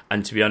it,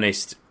 and to be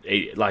honest,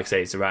 like I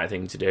say, it's the right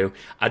thing to do.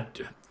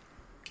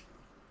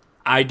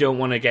 I don't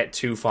want to get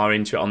too far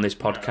into it on this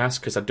podcast,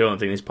 because I don't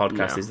think this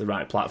podcast is the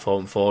right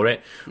platform for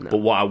it. No. But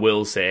what I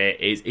will say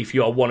is, if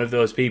you are one of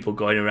those people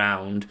going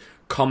around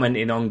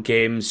commenting on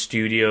game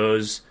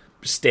studios'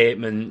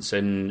 statements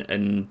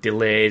and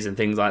delays and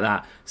things like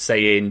that,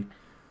 saying,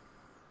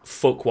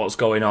 fuck what's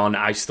going on,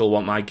 I still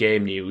want my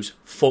game news,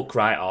 fuck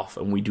right off,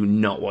 and we do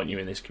not want you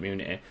in this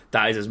community.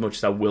 That is as much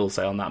as I will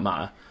say on that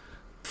matter.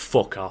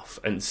 Fuck off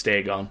and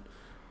stay gone.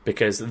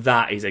 Because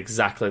that is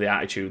exactly the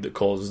attitude that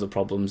causes the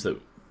problems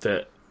that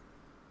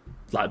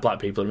like black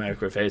people in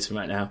America are facing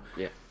right now.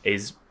 It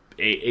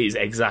is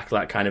exactly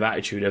that kind of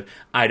attitude of,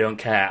 I don't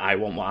care, I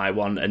want what I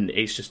want. And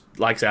it's just,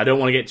 like I say, I don't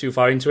want to get too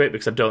far into it,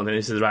 because I don't think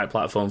this is the right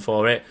platform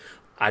for it.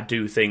 I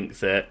do think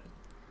that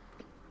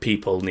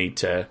people need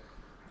to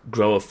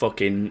grow a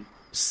fucking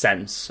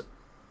sense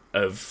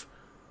of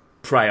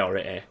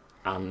priority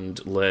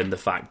and learn the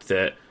fact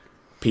that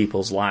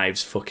people's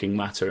lives fucking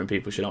matter, and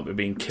people should not be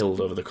being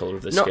killed over the colour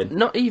of their skin.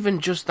 Not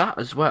even just that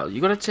as well.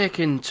 You've got to take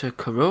into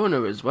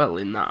Corona as well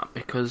in that,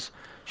 because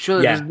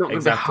surely there's not going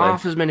to be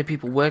half as many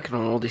people working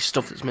on all this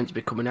stuff that's meant to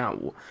be coming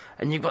out,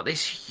 and you've got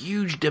this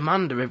huge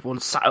demand of everyone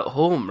sat at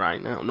home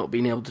right now, not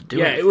being able to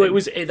do anything.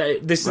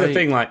 This is the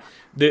thing, like,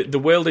 the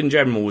world in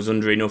general was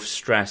under enough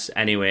stress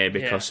anyway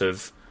because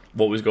of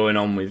what was going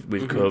on with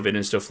COVID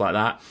and stuff like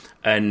that,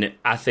 and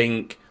I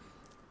think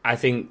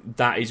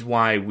that is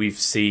why we've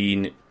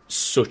seen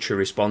such a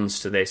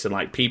response to this, and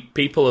like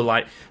people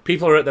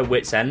are at their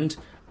wits' end,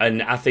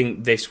 and I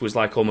think this was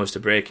like almost a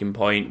breaking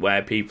point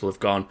where people have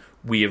gone,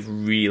 we have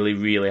really,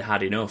 really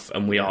had enough,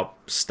 and we are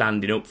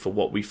standing up for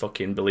what we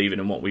fucking believe in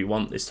and what we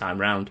want this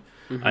time round.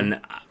 And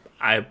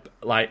I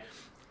like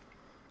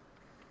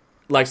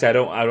I said,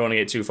 I don't want to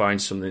get too far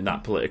into something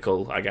that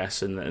political, I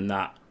guess, and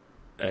that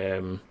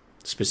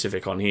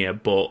specific on here,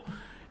 but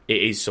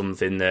it is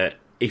something that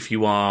if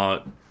you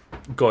are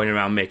going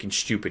around making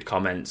stupid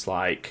comments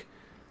like,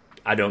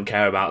 I don't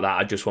care about that,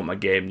 I just want my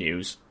game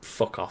news,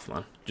 fuck off,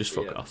 man. Just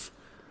fuck off.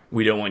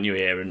 We don't want you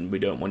here, and we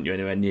don't want you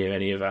anywhere near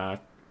any of our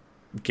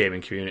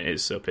gaming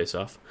communities, so piss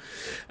off.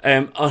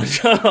 On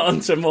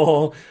to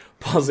more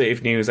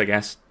positive news, I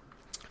guess.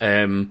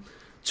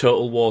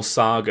 Total War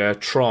Saga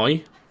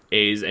Troy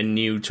is a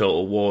new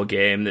Total War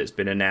game that's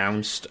been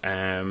announced,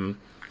 and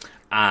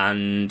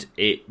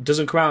it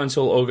doesn't come out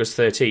until August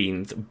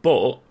 13th,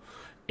 but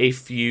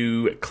if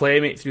you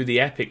claim it through the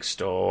Epic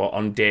Store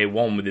on day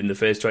one within the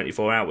first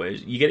 24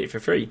 hours, you get it for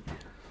free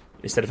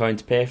instead of having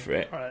to pay for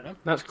it.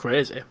 That's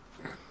crazy.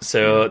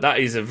 So that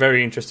is a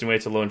very interesting way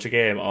to launch a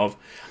game.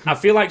 I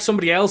feel like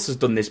somebody else has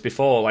done this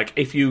before. Like,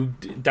 if you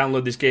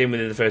download this game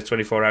within the first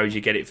 24 hours,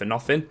 you get it for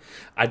nothing.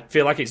 I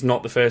feel like it's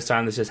not the first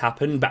time this has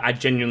happened, but I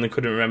genuinely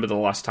couldn't remember the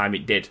last time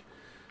it did.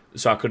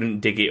 So I couldn't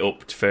dig it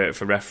up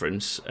for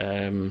reference.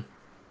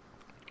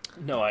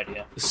 No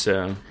idea.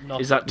 So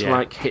is that to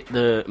like hit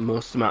the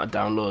most amount of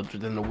downloads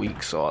within a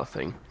week, sort of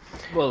thing?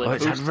 Well,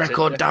 it's had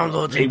record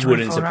downloads. It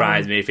wouldn't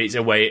surprise me if it's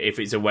a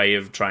way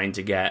of trying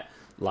to get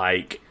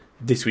like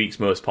this week's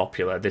most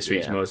popular, this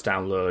week's most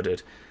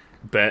downloaded.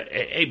 But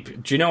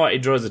do you know what?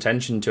 It draws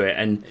attention to it,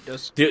 and it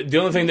does. The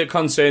only thing that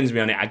concerns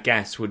me on it, I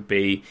guess, would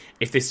be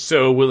if they're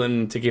so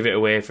willing to give it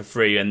away for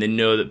free, and they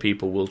know that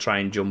people will try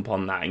and jump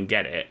on that and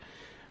get it.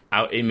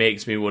 It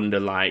makes me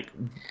wonder, like,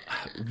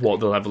 what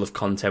the level of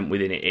content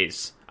within it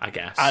is, I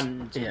guess.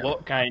 And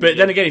what kind But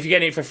then again, if you're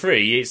getting it for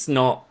free, it's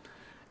not...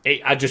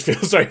 I just feel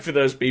sorry for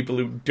those people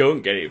who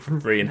don't get it for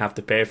free and have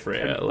to pay for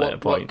it at a later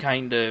point. What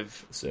kind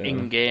of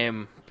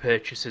in-game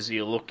purchases are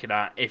you looking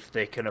at if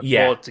they can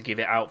afford to give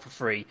it out for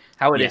free?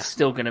 How it is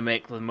still going to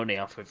make the money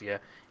off of you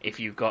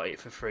if you got it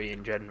for free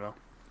in general?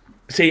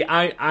 See,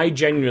 I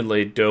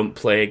genuinely don't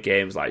play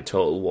games like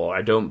Total War.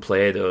 I don't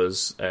play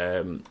those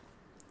kind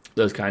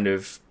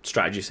of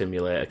strategy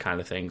simulator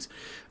kind of things.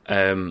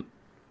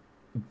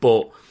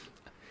 But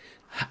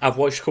I've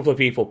watched a couple of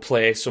people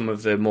play some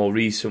of the more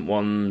recent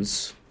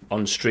ones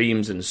on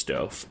streams and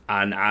stuff,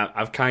 and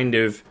I've kind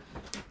of...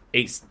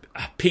 It's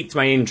piqued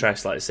my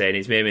interest, let's say, and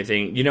it's made me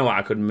think, you know what,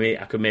 I could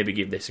maybe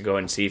give this a go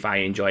and see if I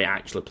enjoy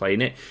actually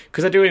playing it.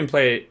 Because I do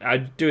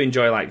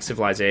enjoy like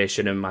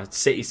Civilization and my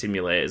city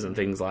simulators and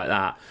things like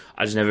that.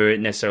 I just never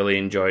necessarily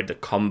enjoyed the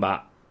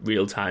combat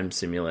real-time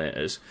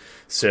simulators.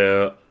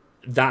 So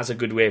that's a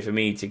good way for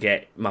me to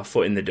get my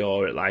foot in the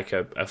door at like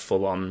a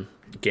full-on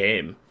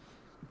game,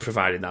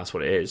 provided that's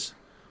what it is.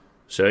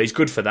 So it's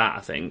good for that, I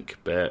think,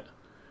 but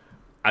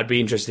I'd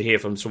be interested to hear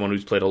from someone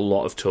who's played a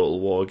lot of Total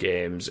War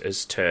games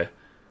as to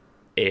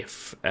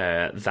if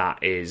that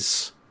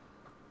is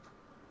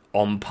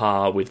on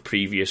par with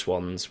previous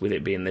ones, with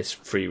it being this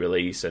free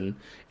release, and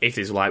if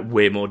there's like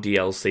way more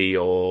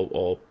DLC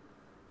or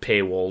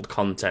paywalled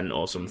content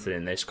or something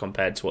in this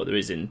compared to what there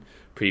is in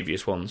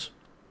previous ones.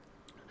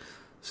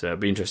 So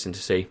it'd be interesting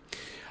to see.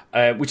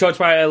 We talked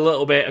about it a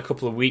little bit a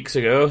couple of weeks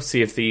ago.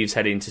 Sea of Thieves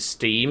heading to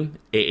Steam.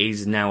 It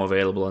is now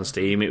available on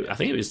Steam. I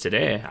think it was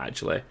today,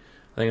 actually.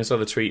 I think I saw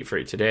the tweet for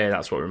it today.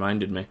 That's what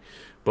reminded me.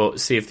 But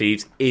Sea of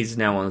Thieves is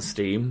now on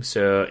Steam.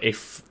 So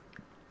if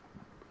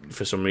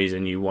for some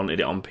reason you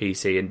wanted it on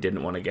PC and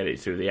didn't want to get it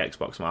through the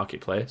Xbox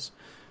Marketplace,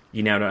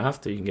 you now don't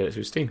have to. You can get it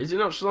through Steam. Is it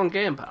not just on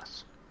Game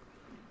Pass?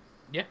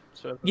 Yeah.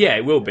 Yeah,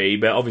 it will be.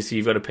 But obviously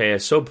you've got to pay a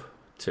sub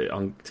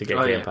to get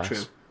Game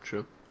Pass.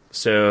 True.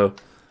 So,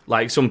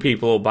 like, some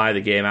people will buy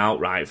the game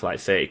outright for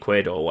like 30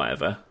 quid or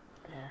whatever,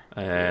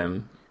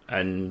 and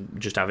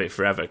just have it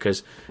forever,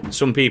 because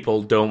some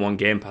people don't want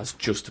Game Pass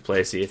just to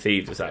play Sea of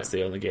Thieves if that's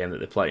the only game that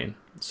they're playing.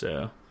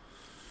 So,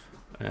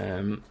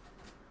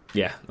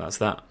 that's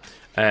that.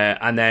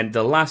 And then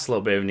the last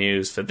little bit of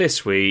news for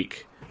this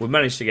week, we've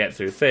managed to get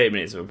through 30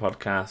 minutes of a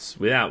podcast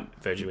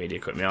without Virgin Media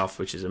cutting me off,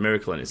 which is a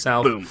miracle in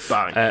itself. Boom,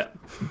 bang.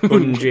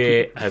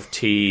 Bungie have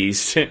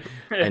teased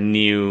a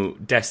new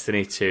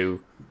Destiny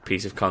 2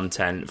 piece of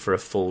content for a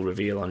full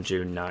reveal on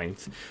June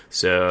 9th.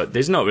 So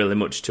there's not really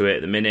much to it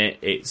at the minute.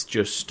 It's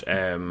just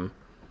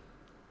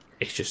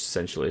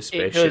essentially a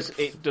spaceship.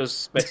 It does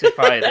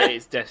specify that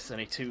it's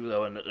Destiny 2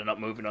 though, and that they're not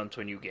moving on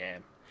to a new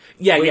game.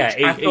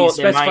 It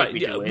specifies,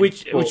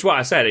 which what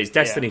I said, it's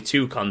Destiny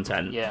 2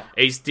 content. Yeah.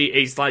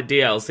 It's like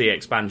DLC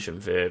expansion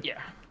for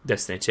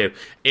Destiny 2.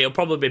 It'll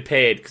probably be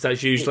paid, because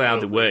that's usually how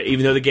they work.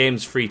 Even though the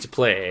game's free to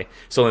play,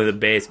 it's only the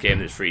base game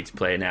that's free to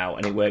play now,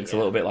 and it works a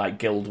little bit like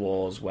Guild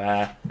Wars,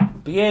 where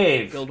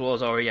Guild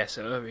Wars or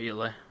ESO,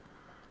 really.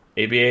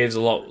 It behaves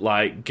a lot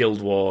like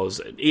Guild Wars.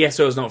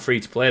 ESO's not free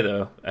to play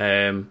though,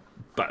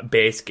 but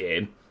base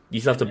game.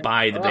 You still have to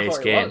buy the base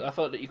game. I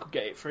thought that you could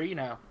get it free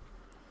now.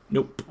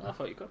 Nope. I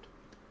thought you could.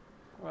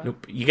 Right.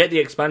 Nope. You get the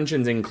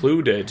expansions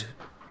included.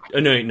 Oh,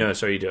 no,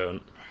 sorry, you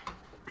don't.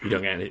 You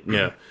don't get it.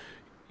 No.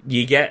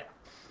 You get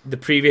the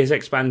previous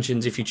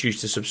expansions if you choose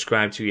to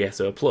subscribe to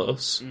ESO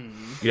Plus.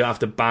 You don't have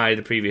to buy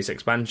the previous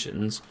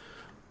expansions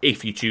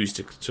if you choose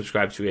to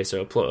subscribe to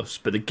ESO Plus,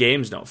 but the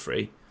game's not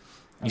free.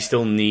 You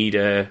still need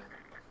a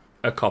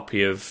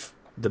copy of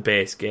the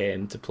base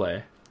game to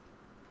play.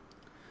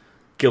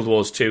 Guild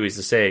Wars 2 is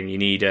the same. You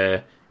need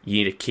a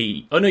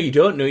key. Oh no, you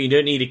don't. No, you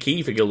don't need a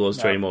key for Guild Wars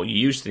 2 anymore. You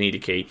used to need a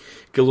key.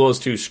 Guild Wars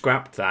 2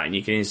 scrapped that, and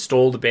you can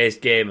install the base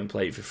game and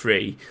play it for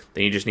free.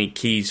 Then you just need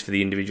keys for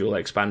the individual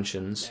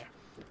expansions.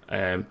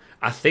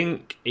 I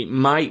think it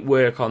might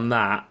work on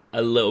that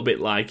a little bit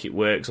like it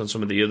works on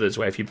some of the others,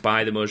 where if you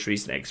buy the most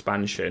recent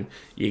expansion,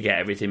 you get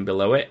everything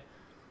below it.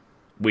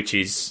 which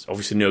is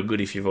obviously no good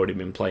if you've already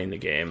been playing the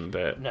game,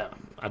 but no.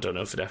 I don't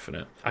know for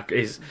definite. But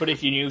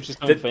if you're new to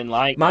something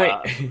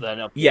that, then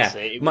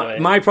obviously...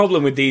 My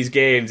problem with these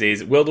games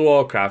is World of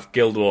Warcraft,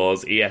 Guild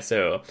Wars,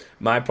 ESO.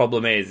 My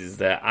problem is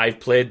that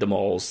I've played them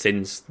all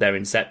since their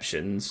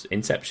inceptions.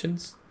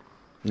 Inceptions?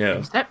 No.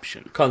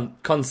 Inception?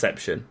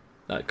 Conception.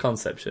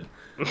 Conception.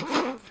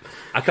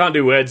 I can't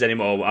do words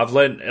anymore. I've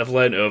learned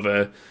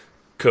over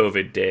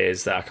COVID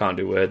days that I can't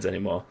do words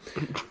anymore.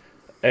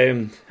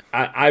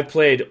 I've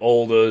played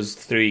all those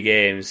 3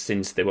 games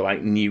since they were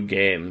like new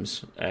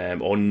games,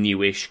 or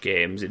newish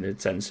games in the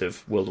sense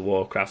of World of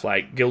Warcraft.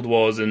 Like Guild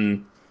Wars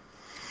and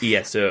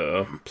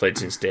ESO played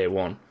since day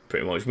one,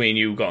 pretty much. Me and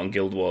you got on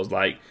Guild Wars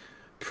like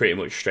pretty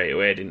much straight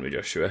away, didn't we,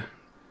 Joshua?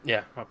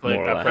 Yeah, I played.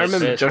 I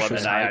remember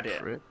Joshua's hype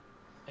for it.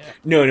 Yeah.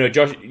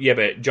 No,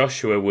 but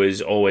Joshua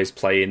was always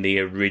playing the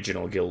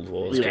original Guild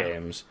Wars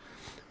games.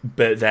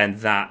 But then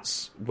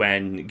that's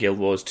when Guild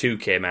Wars 2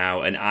 came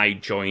out, and I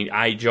joined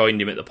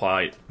him at the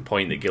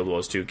point that Guild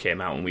Wars 2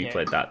 came out, and we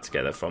played that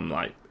together from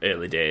like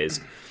early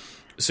days.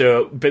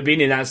 So, but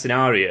being in that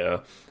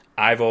scenario,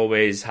 I've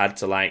always had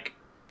to like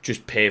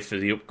just pay for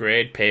the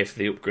upgrade,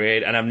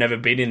 and I've never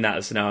been in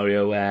that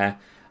scenario where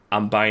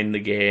I'm buying the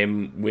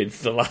game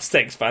with the last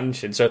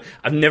expansion. So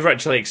I've never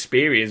actually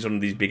experienced one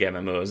of these big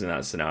MMOs in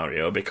that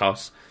scenario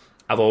because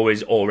I've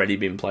always already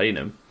been playing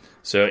them.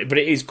 So, but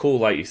it is cool,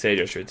 like you say,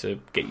 Joshua, to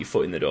get your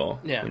foot in the door.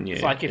 Yeah, when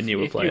it's like if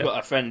you've got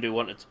a friend who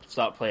wanted to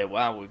start playing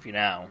WoW with you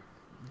now,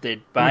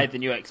 they'd buy the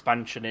new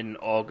expansion in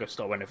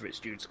August or whenever it's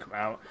due to come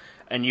out,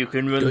 and you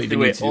can run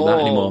through it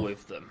all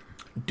with them.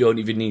 Don't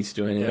even need to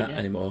do any of that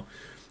anymore.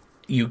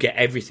 You get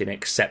everything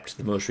except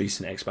the most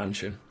recent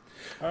expansion.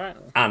 All right.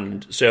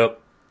 And so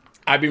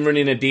I've been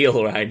running a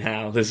deal right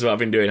now. This is what I've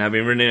been doing. I've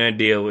been running a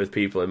deal with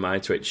people in my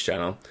Twitch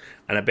channel,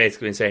 and I've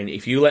basically been saying,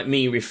 if you let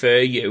me refer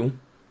you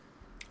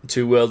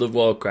to World of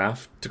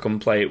Warcraft to come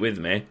play it with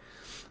me,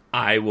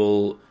 I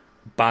will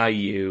buy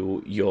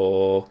you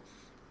your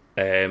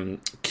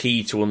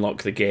key to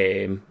unlock the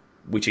game,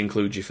 which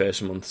includes your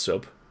first month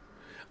sub.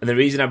 And the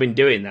reason I've been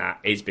doing that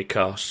is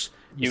because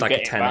it's like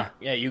a tenner.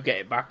 Yeah, you get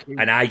it back.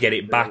 And I get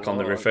it back on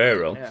the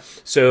referral. Yeah.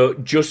 So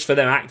just for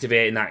them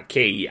activating that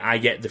key, I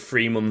get the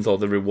free month or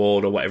the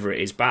reward or whatever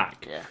it is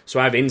back. Yeah. So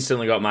I've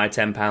instantly got my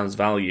 £10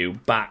 value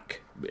back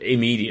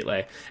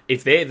immediately.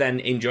 If they then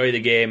enjoy the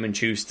game and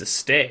choose to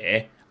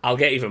stay, I'll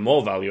get even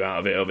more value out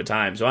of it over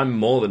time. So I'm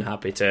more than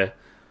happy to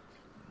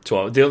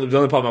the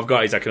only problem I've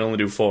got is I can only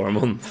do 4 a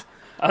month.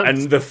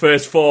 And the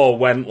first 4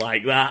 went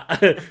like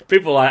that.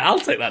 People are like, I'll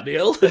take that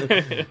deal.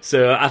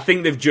 So I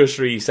think they've just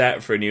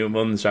reset for a new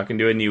month, so I can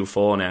do a new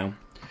 4 now.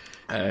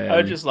 I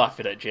was just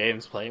laughing at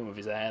James playing with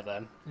his hair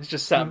then. He's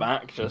just sat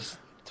back, just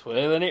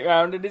twirling it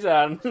round in his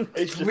hand.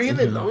 It's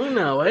really long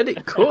now. I had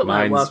it cut.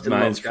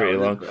 Mine's pretty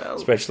long,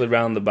 especially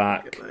round the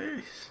back.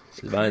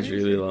 Mine's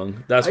really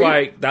long. That's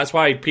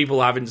why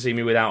people haven't seen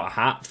me without a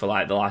hat for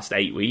like the last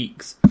 8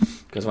 weeks.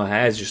 Because my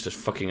hair's just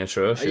fucking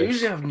atrocious. I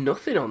usually have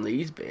nothing on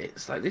these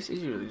bits. Like this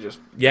is usually just...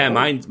 Yeah,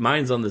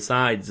 mine's on the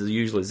sides. There's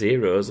usually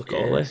zeros. Look at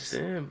all this.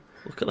 Same.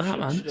 Look at that,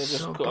 man.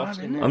 So bad,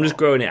 I'm just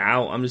growing it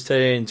out. I'm just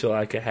turning it into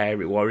like a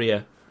hairy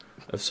warrior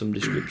of some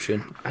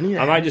description. I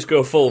might just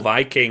go full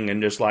Viking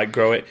and just like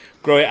grow it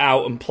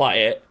out and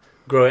plait it.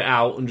 Grow it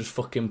out and just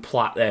fucking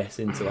plait this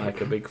into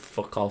like a big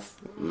fuck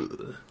off.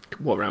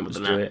 Walk around with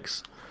an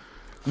axe.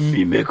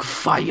 Me make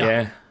fire.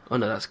 Yeah. Oh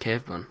no, that's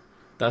caveman.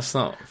 That's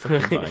not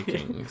fucking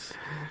Vikings.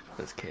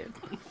 That's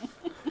caveman.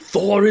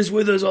 Thor is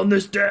with us on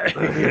this day.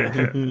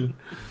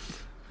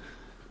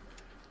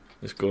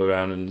 Just go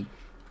around and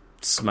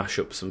smash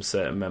up some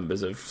certain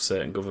members of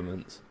certain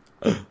governments.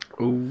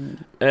 Moving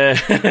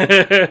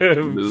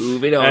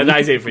on.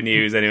 That is it for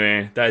news,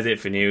 anyway. That is it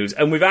for news.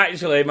 And we've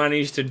actually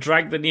managed to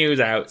drag the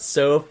news out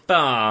so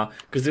far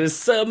because there was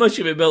so much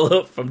of it built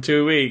up from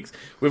 2 weeks.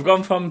 We've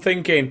gone from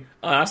thinking,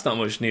 oh, that's not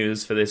much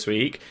news for this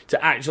week,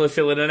 to actually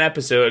filling an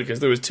episode because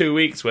there was 2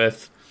 weeks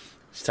worth.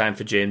 It's time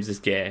for James's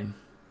game.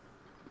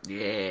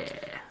 Yeah.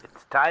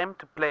 It's time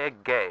to play a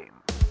game.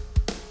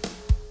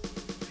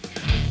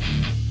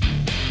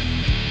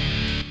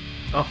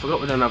 Oh, I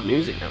forgot we don't have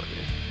music nowadays.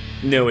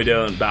 No, we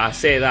don't, but I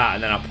say that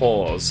and then I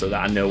pause so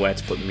that I know where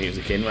to put the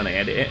music in when I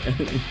edit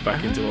it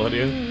back into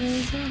audio.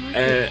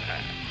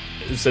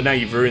 So now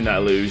you've ruined that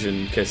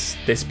illusion because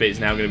this bit's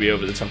now going to be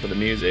over the top of the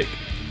music.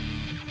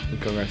 And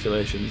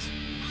congratulations.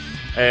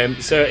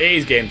 So it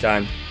is game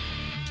time.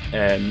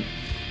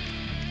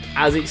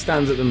 As it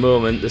stands at the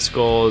moment, the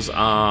scores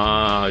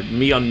are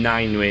me on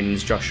 9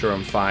 wins, Joshua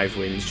on 5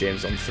 wins,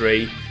 James on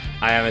 3.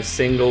 I am a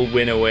single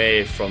win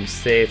away from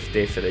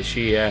safety for this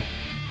year.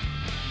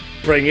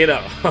 Bring it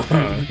up.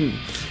 I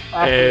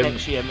think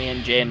next year me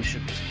and James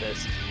should just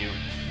versus you.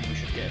 We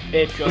should get a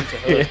Patreon to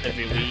host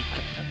every week,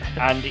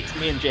 and it's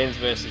me and James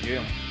versus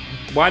you.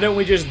 Why don't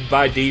we just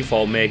by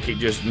default make it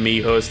just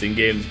me hosting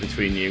games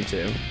between you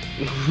two?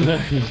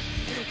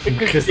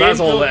 Because that's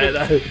all there.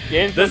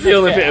 That's the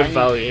only bit of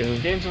value.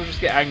 James will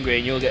just get angry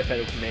and you'll get fed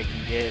up with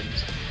making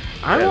games.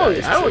 I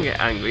won't get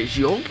angry. It's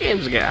your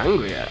games that get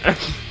angry at.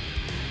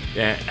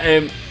 Yeah.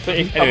 But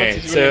if anyway,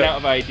 Thomas is running out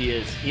of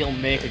ideas, he'll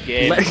make a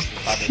game.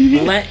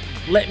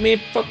 Let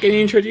me fucking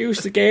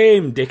introduce the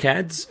game,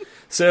 dickheads.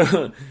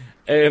 So,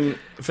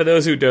 for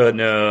those who don't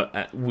know,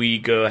 we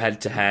go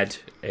head to head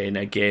in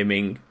a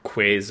gaming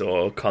quiz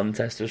or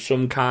contest of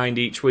some kind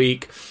each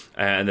week,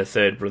 and the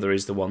third brother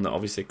is the one that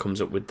obviously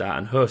comes up with that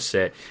and hosts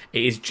it.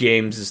 It is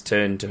James's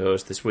turn to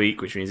host this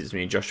week, which means it's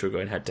me and Joshua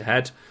going head to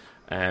head.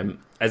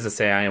 As I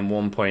say, I am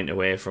 1 point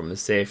away from the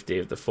safety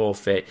of the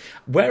forfeit.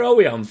 Where are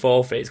we on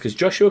forfeits? Because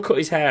Joshua cut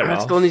his hair off.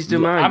 I still need to do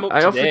mine.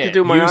 I offered to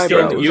do my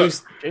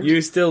eyebrows.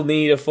 You still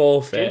need a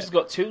forfeit. James has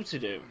got 2 to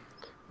do.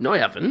 No, I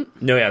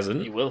haven't. No, he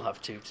hasn't. You will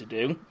have 2 to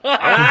do.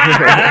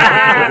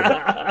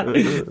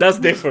 That's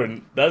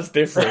different.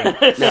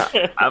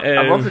 Yeah,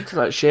 I've offered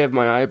to shave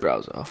my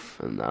eyebrows off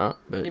and that,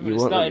 but you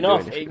it's won't not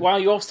enough. Do While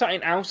you're sat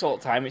in house all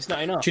the time, it's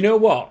not enough. Do you know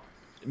what?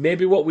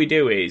 Maybe what we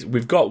do is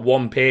we've got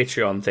one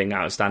Patreon thing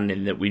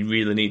outstanding that we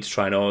really need to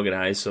try and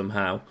organise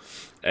somehow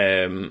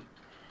for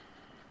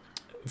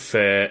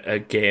a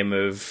game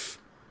of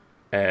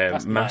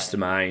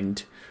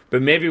Mastermind.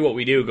 But maybe what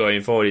we do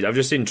going forward is, I've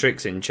just seen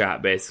Tricks in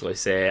chat basically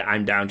say,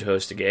 I'm down to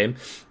host a game.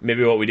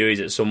 Maybe what we do is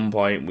at some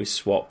point we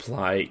swap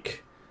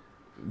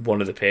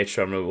one of the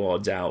Patreon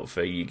rewards out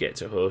for you get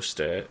to host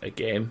a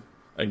game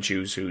and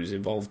choose who's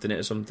involved in it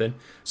or something.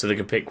 So they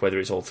can pick whether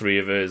it's all 3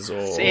 of us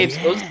or... Saves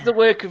us the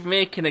work of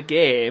making a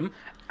game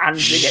and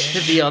they get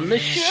to be on the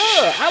show.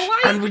 I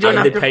like and we don't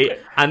have to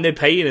and they're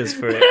paying us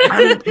for it.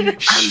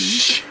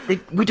 and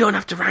we don't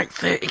have to write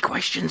 30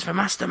 questions for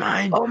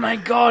Mastermind. Oh my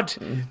god,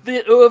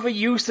 the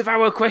overuse of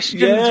our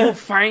questions will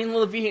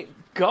finally be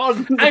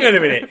gone. Hang on a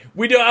minute.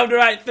 We don't have to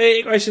write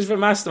 30 questions for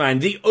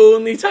Mastermind. The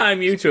only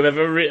time you two have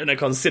ever written a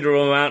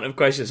considerable amount of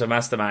questions for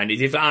Mastermind is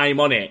if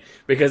I'm on it,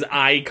 because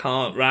I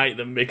can't write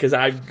them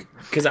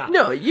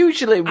No,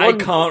 usually I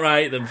can't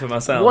write them for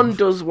myself. One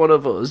does one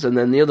of us, and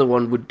then the other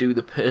one would do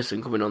the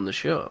person coming on the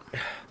show.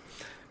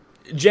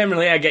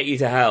 Generally, I get you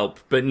to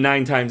help, but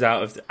 9 times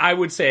out of... I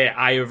would say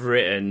I have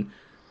written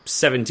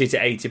 70 to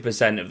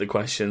 80% of the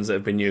questions that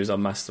have been used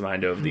on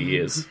Mastermind over the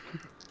years.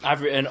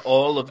 I've written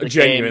all of the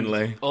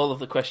genuinely all of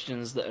the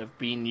questions that have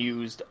been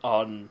used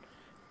on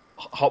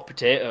Hot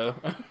Potato.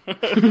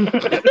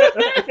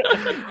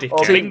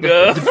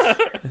 Bingo.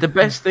 The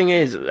best thing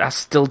is, I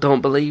still don't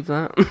believe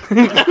that.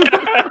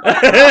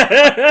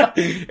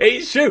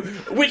 It's true.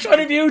 Which one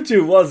of you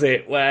two was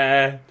it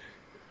where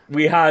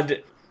we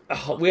had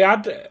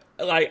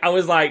I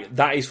was like,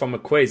 that is from a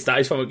quiz. That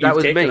is from that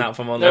was taken me. that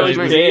from online. That was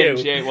me. I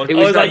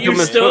was like, you've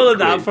stolen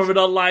that from an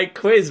online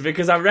quiz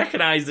because I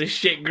recognise the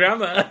shit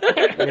grammar.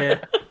 Yeah.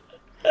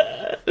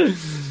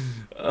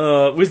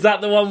 Was that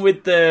the one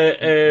with the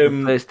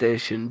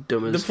PlayStation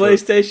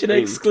PlayStation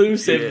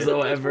exclusives or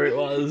whatever it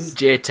was?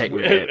 JTech.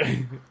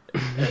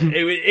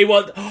 It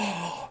was.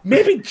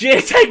 Maybe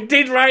JTech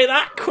did write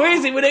that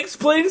quiz. It would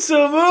explain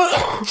so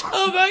much.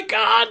 Oh my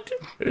god.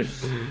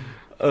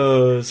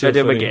 So I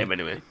do my game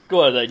anyway.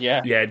 Go on then,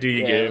 yeah. Yeah, do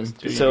your game.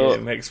 Do your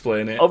game.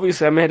 Explain it.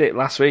 Obviously, I made it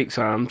last week,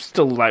 so I'm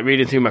still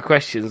reading through my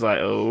questions,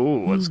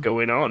 what's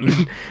going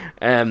on?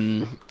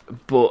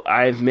 But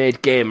I've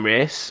made Game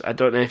Race. I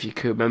don't know if you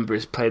can remember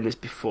us playing this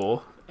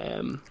before.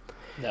 No,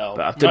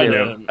 but I've done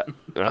it.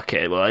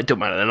 Okay, well, it don't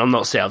matter then. I'm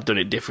not saying I've done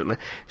it differently.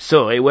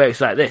 So it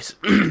works like this.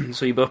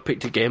 So you both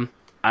picked a game.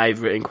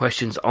 I've written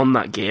questions on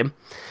that game.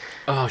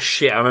 Oh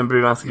shit! I remember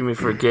him asking me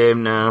for a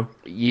game now.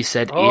 You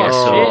said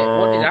ESO.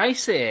 What did I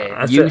say?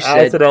 I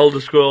said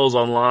Elder Scrolls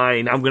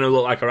Online. I'm going to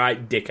look like a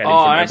right dickhead.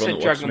 I said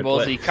Dragon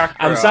Ball Z Kakarot.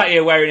 I'm sat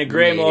here wearing a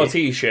Greymore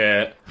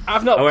t-shirt.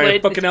 I'm wearing a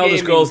fucking Elder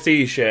Scrolls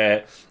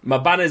t-shirt. My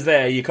banner's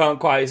there. You can't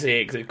quite see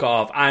it because it's cut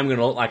off. I'm going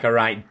to look like a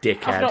right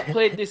dickhead. I've not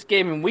played this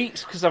game in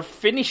weeks because I've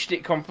finished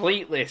it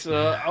completely.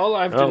 So all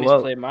I've done is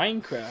play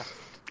Minecraft.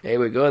 Here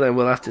we go then.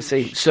 We'll have to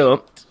see.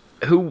 So...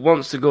 who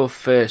wants to go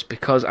first?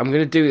 Because I'm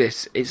going to do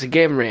this. It's a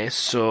game race,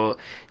 so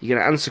you're going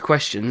to answer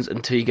questions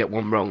until you get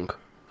one wrong.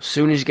 As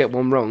soon as you get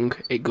one wrong,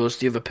 it goes to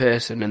the other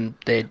person, and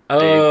they.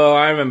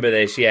 I remember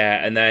this.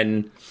 Yeah, and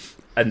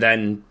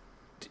then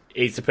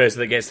it's the person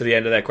that gets to the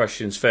end of their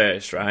questions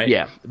first, right?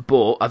 Yeah,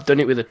 but I've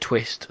done it with a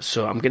twist.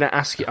 So I'm going to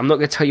ask you. I'm not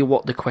going to tell you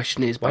what the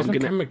question is, but I'm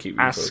going to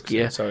ask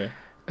you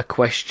a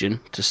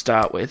question to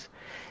start with.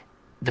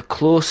 The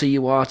closer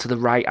you are to the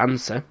right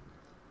answer,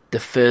 the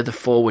further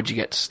forward you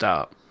get to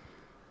start.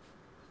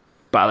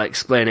 But I'll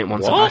explain it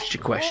once I've asked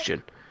your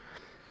question.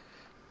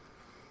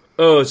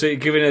 Oh, so you're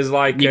giving us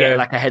you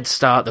get a head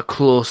start the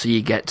closer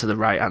you get to the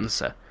right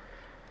answer.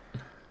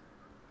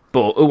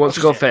 But who wants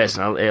to go first?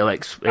 And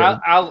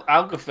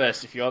I'll go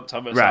first if you want,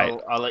 Thomas. Right.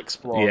 I'll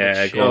explore.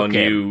 Yeah, go on.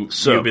 You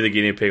be the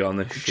guinea pig on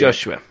this.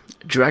 Joshua,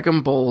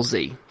 Dragon Ball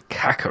Z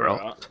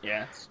Kakarot.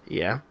 Yes.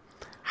 Yeah.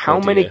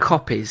 How many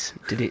copies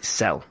did it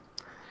sell?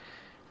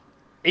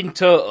 In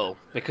total,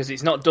 because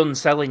it's not done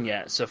selling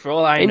yet. So for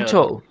all I know, in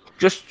total.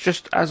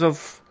 Just as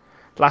of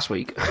last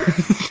week.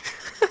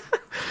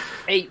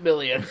 8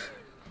 million.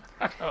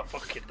 I don't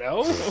fucking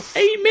know.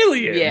 8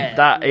 million? Yeah.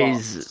 That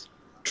is...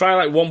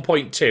 Try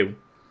 1.2.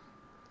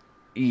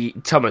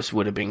 Thomas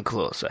would have been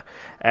closer.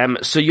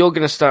 So you're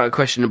going to start at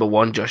question number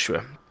 1,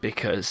 Joshua,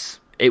 because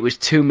it was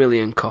 2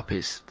 million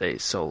copies that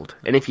it sold.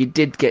 And if you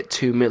did get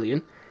 2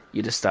 million,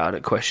 you'd have started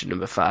at question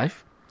number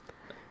 5.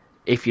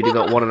 If you'd have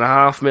got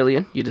 1.5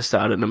 million, you'd have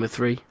started at number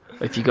 3.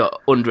 If you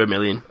got under 1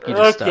 million, you'd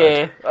have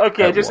started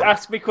Okay, just 1.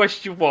 ask me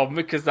question 1,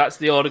 because that's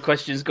the order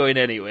questions going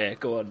anyway.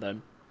 Go on,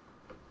 then.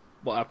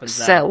 What happens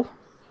now? Cell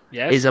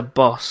Yes? is a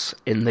boss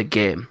in the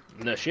game.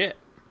 No shit.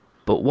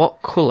 But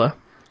what colour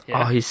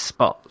are his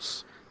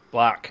spots?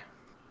 Black.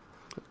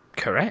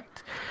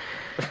 Correct.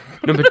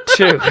 Number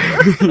 2.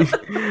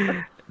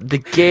 The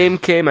game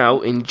came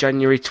out in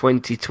January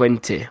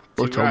 2020,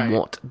 but on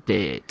what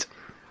date?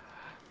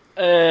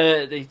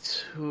 The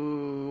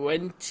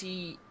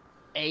 28th.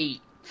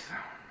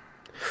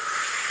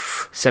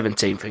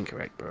 17th,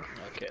 incorrect, bro.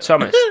 Okay.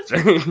 Thomas,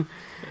 it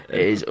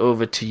is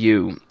over to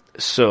you.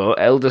 So,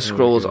 Elder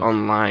Scrolls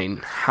Online,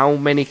 how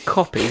many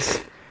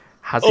copies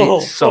has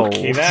it sold?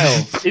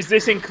 Is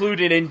this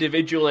including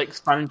individual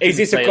expansion? Is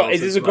this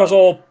across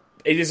all?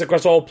 Is this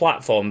across all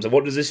platforms? And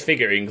what does this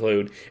figure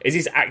include? Is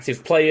this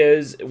active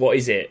players? What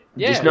is it?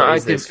 Yeah, it's not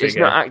active. It's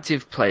not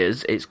active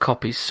players. It's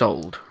copies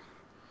sold.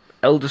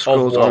 Elder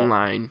Scrolls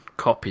Online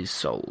copies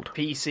sold.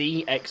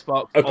 PC,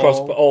 Xbox, across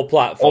all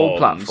platforms. All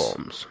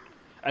platforms.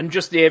 And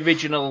just the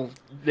original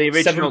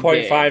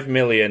 7.5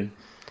 million.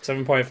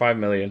 7.5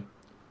 million.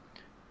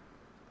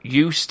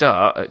 You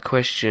start at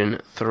question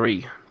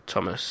 3,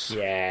 Thomas.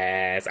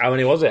 Yes. How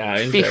many was it?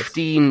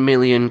 15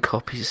 million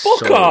copies sold.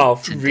 Fuck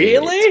off!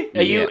 Really?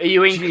 Are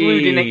you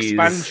including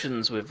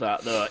expansions with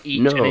that though?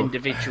 Each an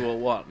individual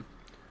one.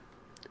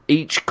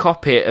 Each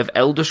copy of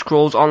Elder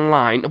Scrolls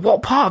Online.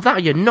 What part of that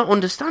are you not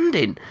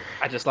understanding?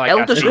 I just like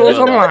Elder Scrolls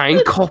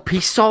Online copy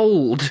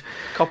sold.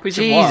 Copies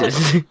Jesus.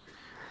 of what?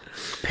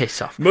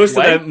 Piss off. Most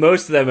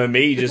of them are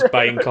me just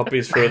buying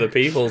copies for other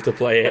people to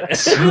play it.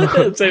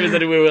 Same as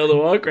any World of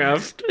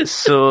Warcraft.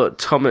 So,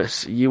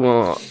 Thomas, you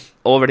are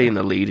already in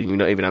the lead and you've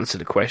not even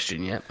answered the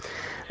question yet.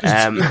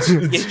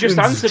 You've just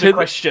answered the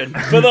question.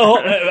 For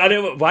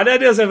the why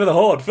did I say for the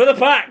Horde? For the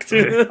Pact!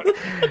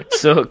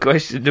 So,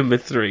 question number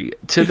 3.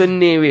 To the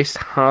nearest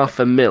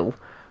 500,000,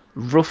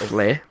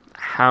 roughly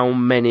how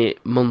many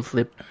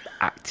monthly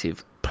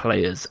active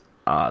players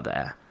are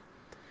there?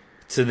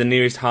 To the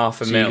nearest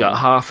 500,000. So you got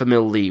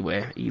 500,000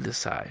 leeway either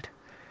side.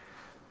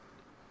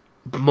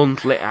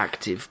 Monthly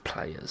active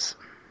players.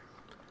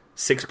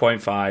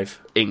 6.5.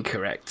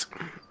 Incorrect.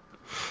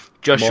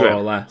 Joshua. More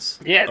or less.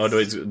 Yes. Or do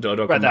I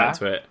come back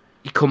to it?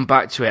 You come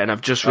back to it, and I've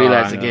just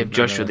realised I gave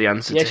Joshua the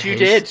answer to Yes, you his.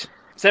 did.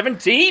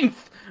 17th.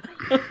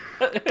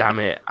 Damn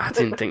it. I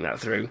didn't think that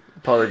through.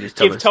 Apologies,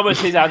 Thomas. Give Thomas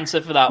his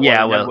answer for that one.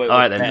 Yeah, well,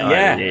 alright then.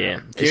 Yeah.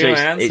 So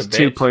it's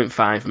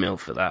 2.5 mil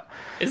for that.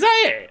 Is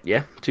that it?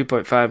 Yeah,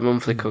 2.5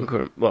 monthly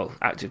concurrent,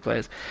 active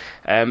players.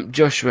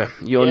 Joshua,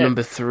 your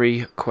number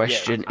 3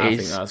 question I is...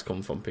 think that's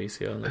come from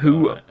PC only.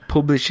 Who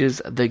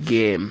publishes the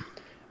game?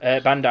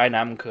 Bandai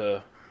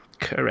Namco.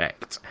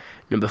 Correct.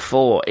 Number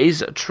 4,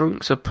 is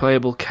Trunks a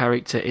playable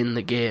character in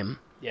the game?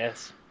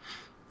 Yes.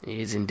 He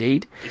is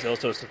indeed. He's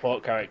also a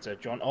support character. Do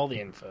you want all the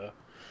info?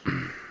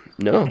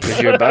 No,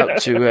 because you're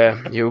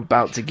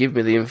about to give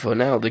me the info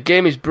now. The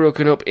game is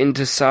broken up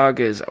into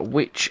sagas.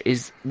 What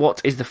is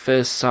the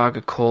first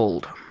saga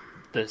called?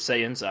 The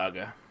Saiyan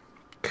Saga.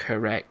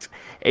 Correct.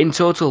 In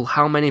total,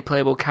 how many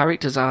playable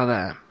characters are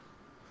there?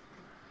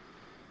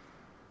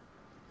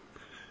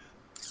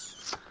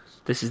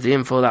 This is the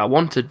info that I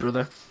wanted,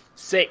 brother.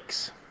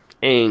 6.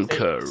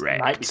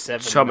 Incorrect. Might be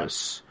 7.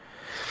 Thomas.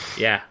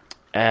 Yeah.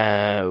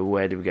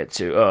 Where did we get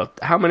to? Oh,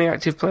 how many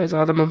active players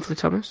are there monthly,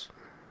 Thomas?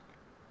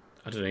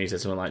 I don't know, you said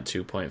something like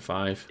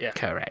 2.5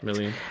 Correct.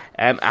 million.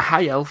 A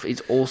high elf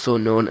is also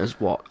known as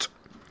what?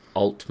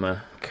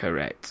 Altmer.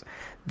 Correct.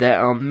 There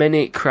are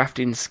many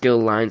crafting skill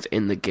lines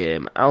in the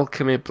game.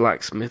 Alchemy,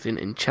 blacksmithing,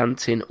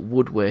 enchanting,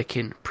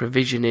 woodworking,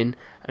 provisioning,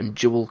 and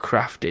jewel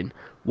crafting.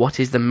 What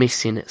is the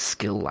missing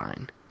skill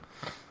line?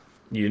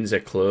 You didn't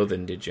say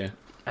clothing, did you?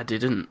 I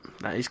didn't.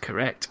 That is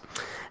correct.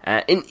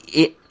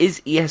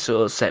 Is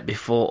ESO set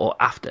before or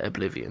after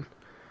Oblivion?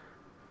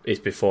 It's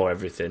before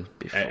everything.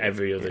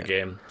 Every other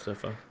game so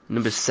far.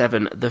 Number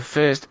 7. The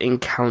first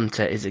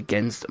encounter is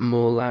against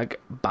Molag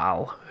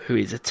Bal, who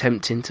is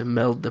attempting to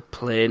meld the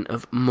plane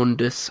of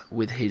Mundus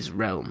with his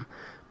realm.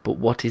 But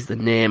what is the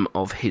name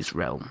of his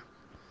realm?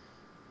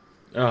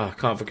 Oh, I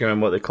can't fucking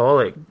remember what they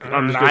call it.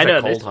 I'm just going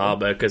to say Cold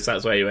Harbour, because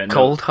that's where you end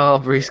Cold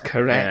Harbour is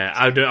correct.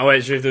 I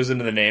wasn't sure if there was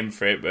another name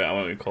for it, but I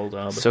went with Cold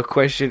Harbour. So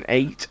question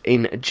 8.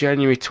 In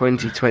January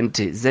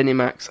 2020,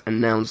 ZeniMax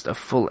announced a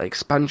full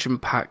expansion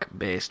pack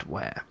based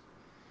where?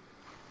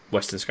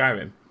 Western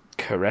Skyrim.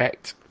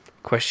 Correct.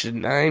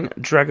 Question 9.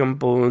 Dragon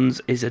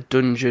Bones is a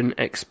dungeon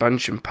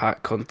expansion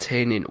pack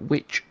containing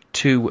which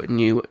 2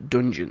 new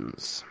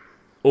dungeons?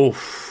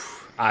 Oof.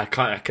 I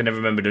can never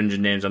remember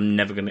dungeon names.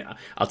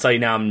 I'll tell you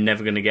now, I'm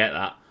never gonna get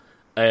that.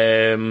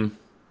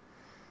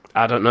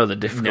 I don't know the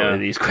difficulty of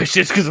these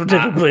questions because I've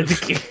never played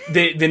the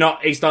game. They're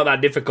not. It's not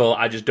that difficult.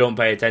 I just don't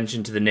pay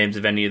attention to the names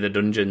of any of the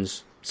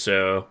dungeons.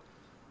 So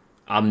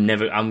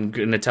I'm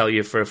going to tell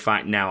you for a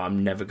fact now,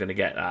 I'm never going to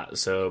get that.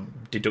 So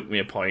deduct me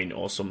a point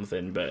or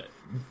something, but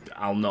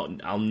I'll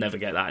never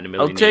get that in a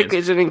million years. I'll take it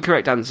as an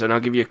incorrect answer, and I'll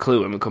give you a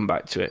clue when we come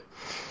back to it.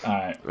 All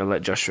right. I'll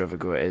let Joshua have a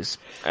go at his.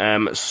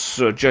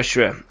 So,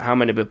 Joshua, how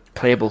many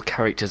playable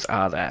characters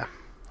are there?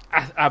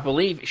 I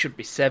believe it should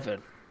be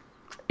 7.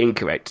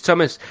 Incorrect.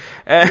 Thomas.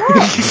 What?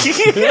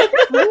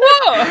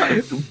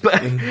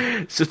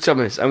 So,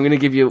 Thomas, I'm going to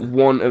give you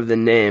one of the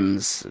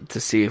names to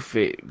see if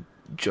it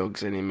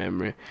jogs any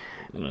memory.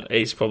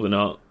 It's probably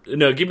not.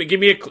 No, give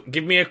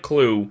me a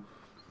clue.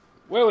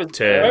 Where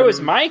was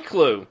my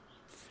clue?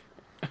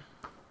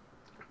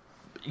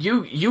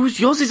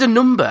 Yours is a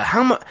number.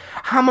 How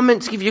am I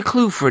meant to give you a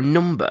clue for a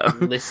number?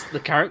 List the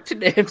character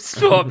names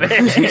for me.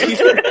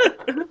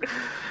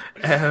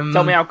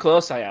 Tell me how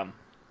close I am.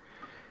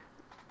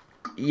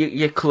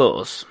 You're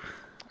close.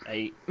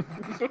 8.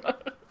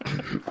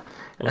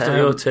 What's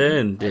your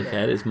turn,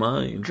 dickhead? It's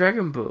mine.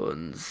 Dragon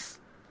Bones.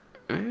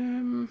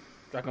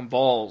 Dragon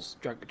Balls.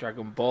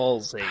 Dragon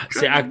Balls.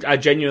 See, I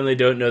genuinely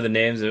don't know the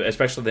names,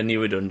 especially the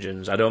newer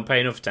dungeons. I don't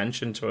pay enough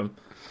attention to them.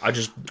 I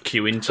just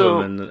queue into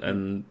them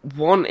and...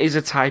 One is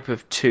a type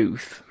of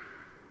tooth.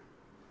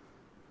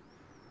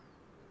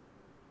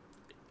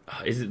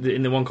 Is it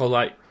in the one called,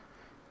 like...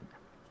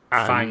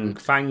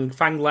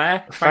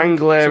 Fanglair?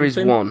 Fanglair is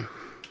one.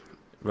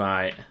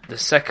 Right. The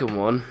second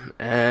one...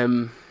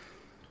 Fanglair.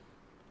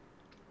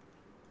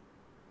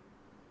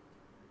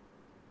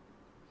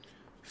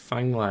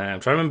 I'm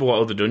trying to remember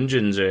what other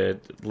dungeons are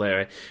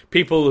later.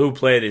 People who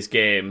play this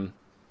game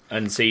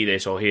and see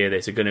this or hear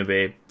this are going to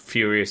be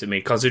furious at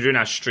me, considering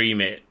I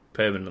stream it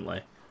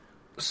permanently.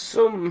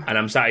 And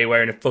I'm sat here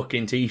wearing a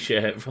fucking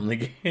t-shirt from the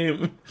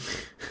game.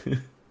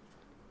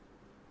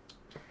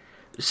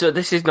 So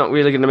this is not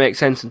really going to make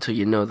sense until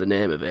you know the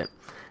name of it.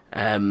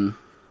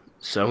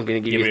 So I'm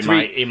going to give you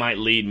three... It might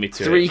lead me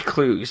to three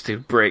clues to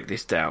break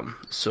this down.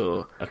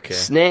 So,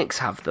 snakes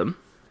have them.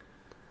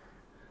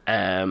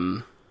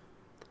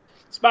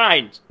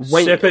 Spines.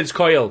 Serpent's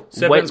coil.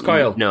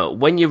 Coil. No,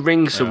 when you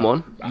ring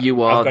someone,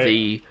 you are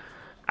the...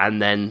 And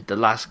then the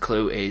last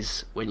clue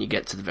is when you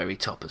get to the very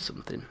top of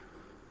something.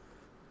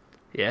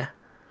 Yeah?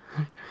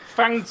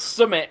 Fanged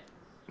Summit.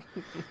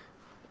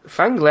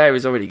 Fanglair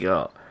is already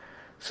got.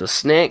 So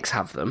snakes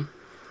have them.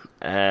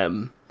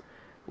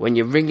 When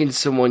you're ringing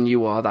someone,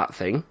 you are that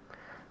thing.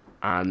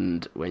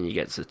 And when you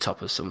get to the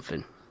top of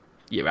something,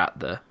 you're at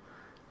the...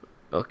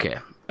 Okay.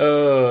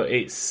 Oh,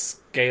 it's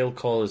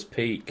Scalecaller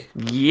Peak.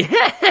 Yeah!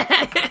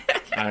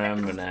 I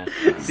remember now.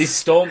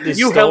 This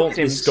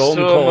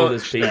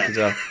Stormcaller's Peak as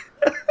well.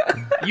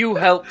 You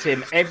helped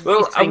him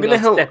every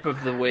single step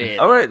of the way.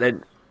 Alright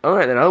then, I'll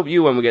help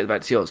you when we get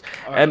back to yours.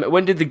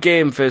 When did the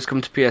game first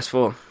come to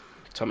PS4,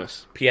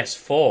 Thomas?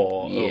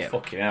 PS4? Yeah. Oh,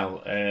 fucking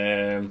hell.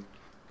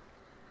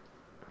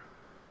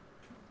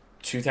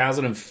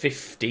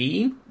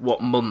 2015?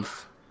 What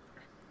month?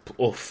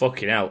 Oh,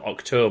 fucking hell.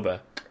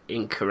 October.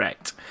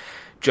 Incorrect.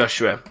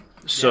 Joshua,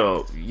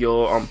 so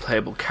you're on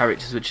playable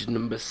characters, which is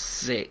number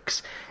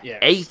 6. Yes.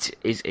 8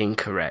 is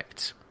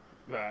incorrect.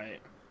 Right.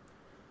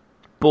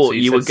 But so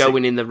you were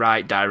going in the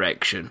right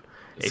direction.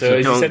 So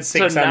you said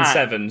 6 and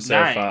 7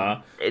 so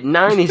far.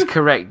 9 is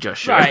correct,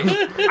 Joshua. Right.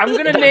 I'm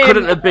going to name...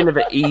 Couldn't have been a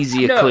bit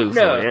easier clue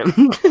for you.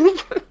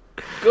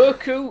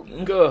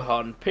 Goku,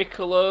 Gohan,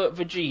 Piccolo,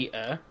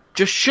 Vegeta.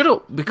 Just shut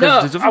up,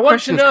 because there's other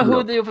questions. I want to know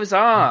who the others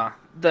are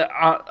that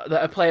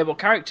are playable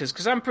characters,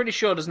 because I'm pretty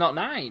sure there's not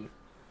 9.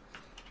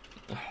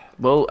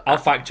 Well, I'll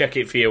fact check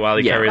it for you while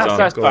he carries on.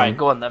 That's fine.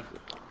 Go on then.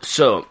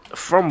 So,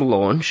 from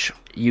launch,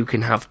 you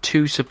can have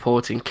 2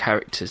 supporting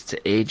characters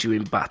to aid you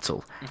in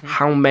battle. Mm-hmm.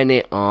 How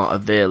many are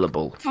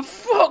available? For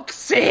fuck's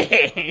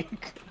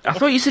sake! I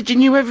thought you said you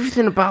knew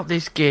everything about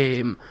this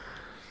game.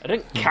 I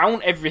didn't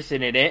count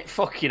everything in it.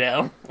 Fucking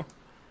hell.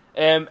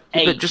 8.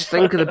 But just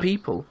think of the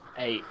people.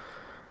 8.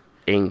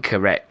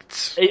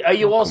 Incorrect. Are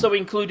you also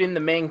including the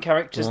main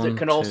characters that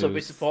can also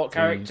be support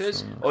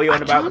characters? Or are you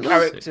on about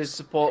characters,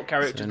 support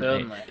characters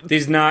only?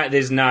 There's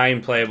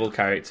 9 playable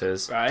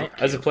characters. Right.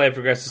 As the player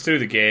progresses through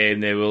the game,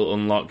 they will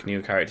unlock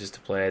new characters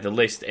to play. The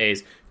list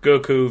is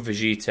Goku,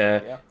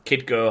 Vegeta,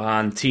 Kid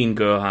Gohan, Teen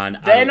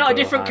Gohan. They're not a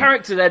different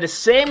character, they're the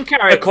same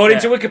character. According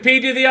to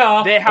Wikipedia, they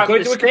are.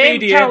 According to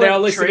Wikipedia, they are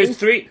listed as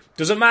 3.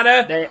 Doesn't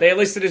matter. They are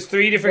listed as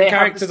 3 different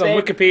characters on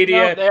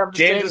Wikipedia. No,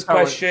 James's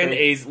question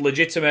is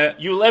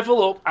legitimate. You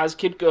level up as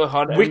Kid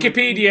Gohan.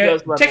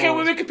 Wikipedia. Take it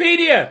with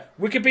Wikipedia.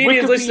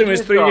 Wikipedia is listed them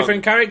as 3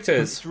 different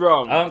characters. It's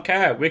wrong. I don't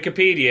care.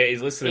 Wikipedia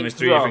is listed them as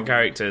 3 different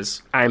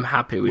characters. I'm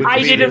happy with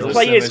I didn't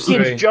play as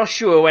Kid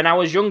Joshua when I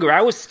was younger. I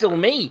was still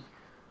me.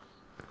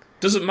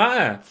 Doesn't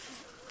matter.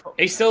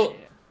 It still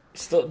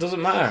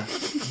doesn't matter.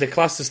 They're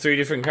classed as 3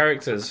 different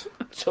characters.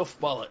 Tough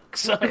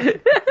bollocks.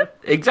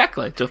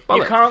 Exactly, tough bollocks.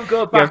 You can't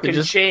go back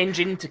and change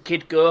into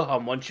Kid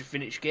Gohan once you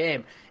finish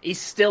game. He's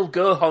still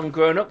Gohan,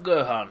 grown-up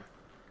Gohan.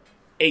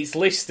 It's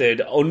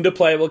listed under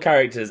playable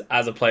characters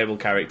as a playable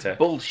character.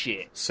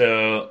 Bullshit.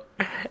 So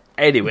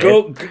Anyway.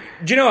 Do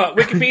you know what?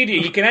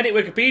 Wikipedia, you can edit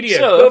Wikipedia.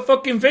 Go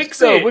fucking fix it.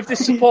 So, with the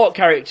support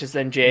characters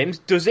then, James,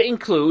 does it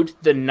include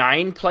the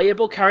 9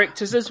 playable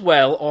characters as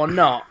well, or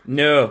not?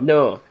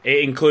 No.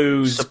 It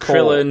includes support.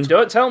 Krillin.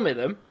 Don't tell me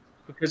them.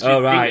 Because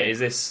Is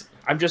this...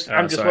 I'm just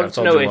wanting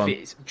to know if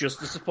it's just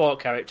the support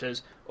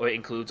characters or it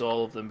includes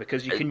all of them,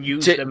 because you can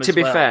use them as well. To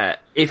be fair,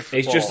 if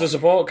it's just the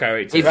support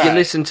characters. If you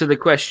listen to the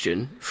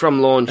question,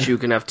 from launch you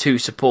can have 2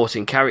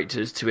 supporting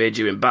characters to aid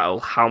you in battle.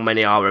 How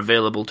many are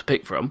available to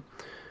pick from?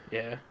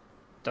 Yeah,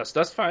 that's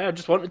fine. I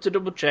just wanted to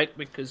double check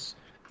because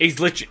he's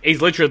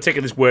literally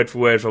taking this word for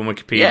word from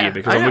Wikipedia,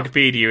 because on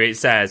Wikipedia it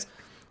says,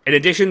 in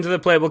addition to the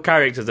playable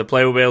characters, the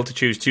player will be able to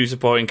choose 2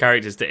 supporting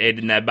characters to aid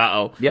in their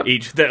battle,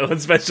 each with their own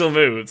special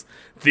moves.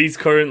 These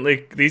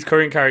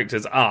current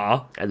characters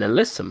are... And then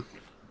list them.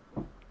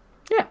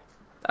 Yeah.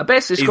 I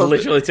basically He's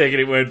literally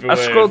taking it word for word.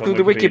 I scrolled through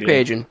the wiki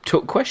page and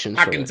took questions.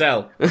 I can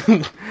tell.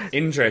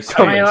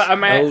 Interesting.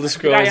 Elder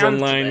Scrolls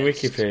Online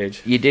wiki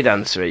page. You did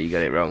answer it, you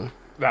got it wrong.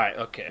 Right,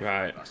 okay.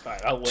 Right. That's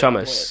fine.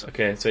 Thomas.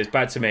 Okay, so it's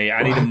back to me.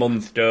 I need a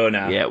month, don't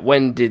I? Yeah,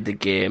 when did the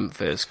game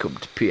first come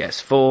to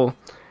PS4?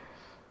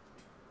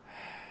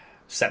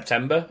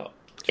 September?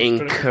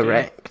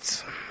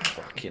 Incorrect.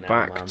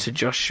 Back to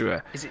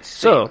Joshua. Is it 6?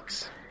 So,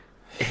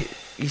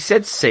 he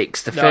said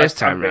 6 the first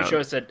time round. I'm pretty sure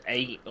I said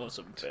 8 or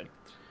something.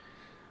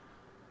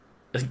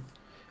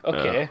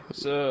 Okay,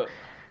 so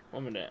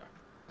 1 minute.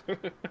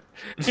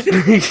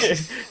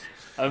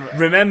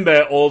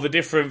 Remember all the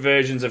different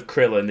versions of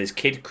Krillin. There's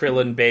Kid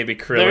Krillin, Baby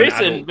Krillin, There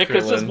isn't,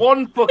 because Krillin. there's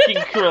one fucking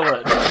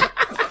Krillin.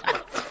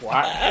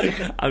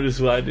 What? I'm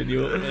just winding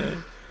you up there.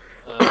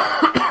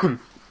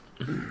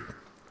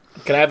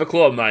 Can I have a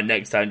claw on mine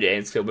next time,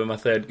 James? It'll be my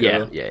third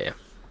go. Yeah.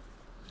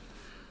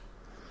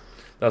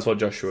 That's what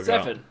Joshua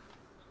got. 7.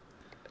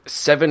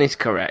 7 is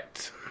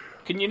correct.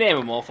 Can you name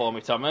them all for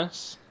me,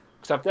 Thomas?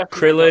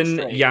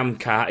 Krillin,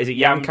 Yamcha. Is it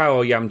Yamcha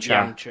or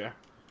Yamcha?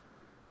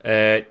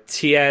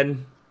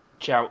 Tien.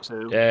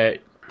 Chaozu.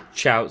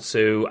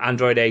 Chaozu.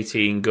 Android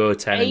 18,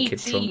 Goten, and Kid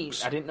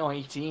Trunks. I didn't know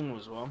 18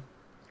 was one.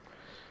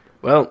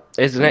 Well,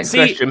 here's the next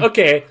question.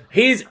 Okay,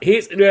 here's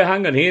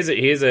hang on. Here's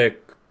a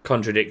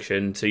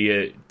contradiction to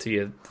your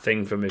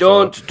thing from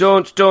before.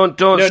 Don't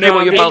say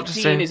what you're about to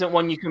say. 18 isn't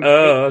one you can.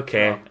 Oh,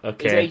 okay.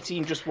 Is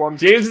 18 just one?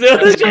 James,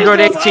 is Android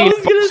 18 a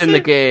boss in the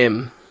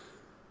game?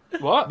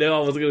 What? No, I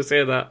wasn't going to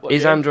say that.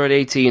 Is Android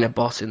 18 a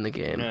boss in the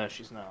game? No,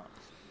 she's not.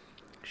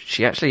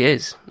 She actually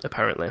is,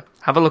 apparently.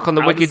 Have a look on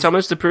the wiki,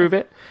 Thomas, to prove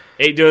it.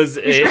 It does.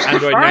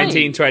 Android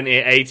 19, 20,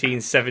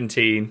 18,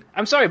 17.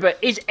 I'm sorry, but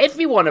is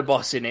everyone a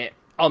boss in it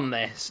on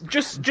this?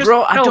 Just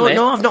Bro, I don't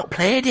know. I've not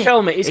played it.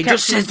 Tell me, is it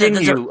Captain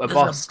Jinyu a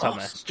boss,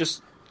 Thomas?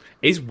 Just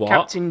is what?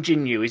 Captain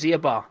Jinyu, is he a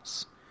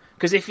boss?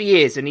 Because if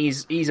he is, and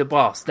he's a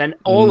boss, then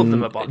all of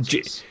them are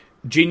bosses.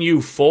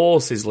 Jinyu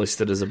Force is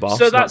listed as a boss.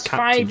 So that's not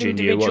Captain 5 Jinyu.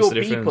 individual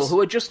people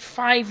who are just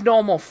 5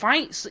 normal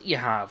fights that you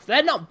have.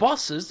 They're not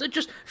bosses. They're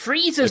just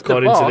Frieza's the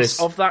boss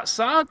of that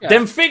saga.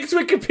 Then fix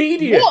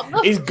Wikipedia.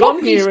 What? He's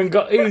gone here and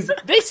got.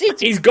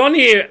 He's gone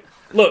here.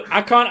 Look,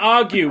 I can't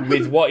argue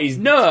with what he's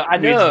I know.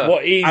 With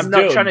what he's I'm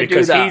not done trying to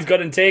because do that. he's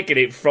gone and taken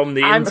it from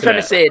the I'm internet. trying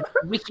to say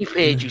the wiki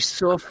page is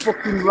so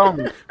fucking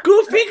wrong.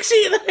 Go fix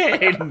it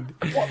then.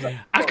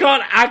 I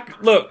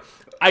can't. Look,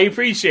 I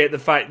appreciate the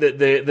fact that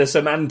the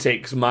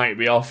semantics might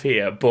be off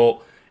here,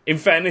 but in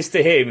fairness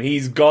to him,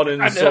 he's gone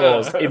and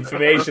sourced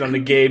information on the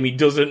game he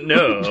doesn't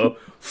know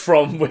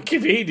from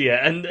Wikipedia,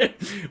 and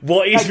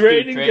what he's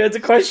written in the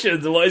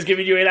questions and what he's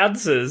giving you in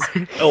answers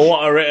are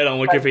what are written on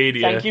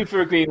Wikipedia. Thank you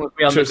for agreeing with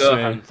me on the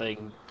Gohan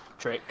thing,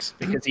 Tricks,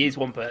 because he is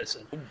one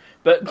person.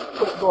 But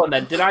go on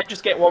then. Did I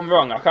just get one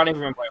wrong? I can't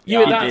even remember.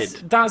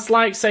 That's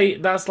like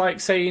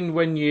saying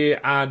when you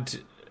add.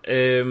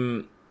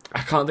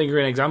 I can't think of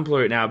an example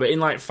of it now, but in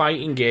like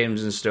fighting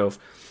games and stuff,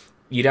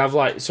 you'd have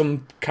like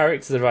some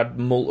characters that have had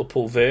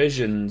multiple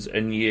versions,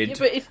 and you'd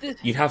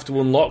have to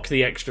unlock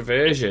the extra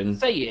version.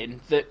 Saying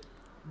that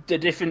the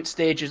different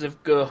stages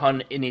of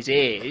Gohan in his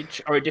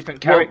age are a different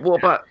character.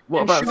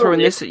 What about throwing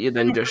this at you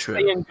then, Joshua?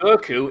 Saiyan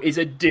Goku is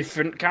a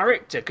different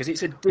character because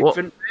it's a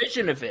different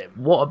version of him.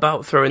 What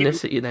about throwing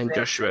this at you then,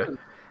 Joshua?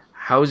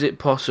 How is it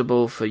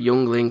possible for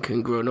young Link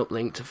and grown-up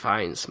Link to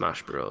fight in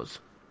Smash Bros?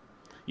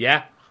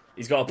 Yeah.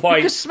 He's got a point.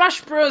 Because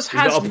Smash Bros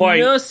has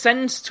no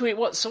sense to it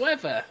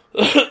whatsoever.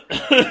 This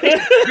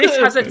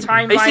has a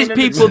timeline. This is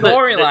people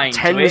that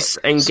tense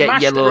and get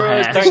Smash yellow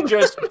Bros hair.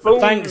 Just boom,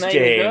 Thanks,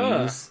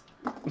 James.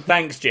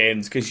 Thanks,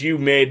 James, because you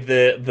made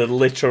the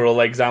literal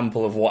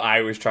example of what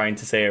I was trying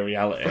to say in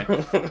reality.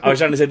 I was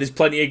trying to say there's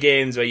plenty of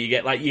games where you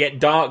get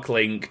Dark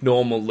Link,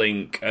 Normal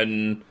Link,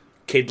 and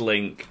Kid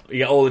Link. You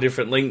get all the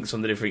different links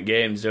from the different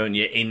games, don't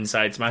you,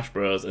 inside Smash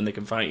Bros, and they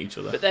can fight each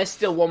other. But they're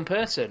still one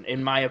person,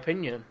 in my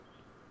opinion.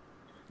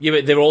 Yeah,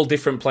 but they're all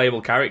different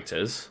playable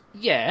characters.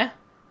 Yeah,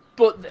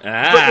 but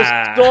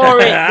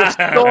the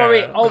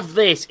story of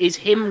this is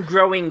him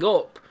growing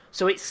up,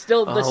 so it's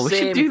still the same character. We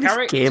should do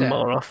this game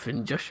more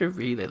often. Joshua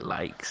really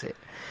likes it.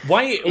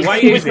 Why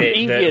is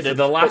it that for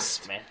the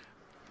last...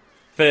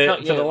 For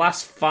the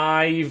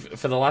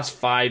last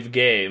 5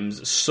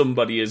 games,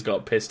 somebody has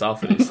got pissed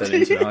off and it's turned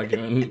into an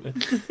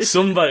argument.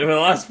 Somebody for the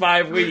last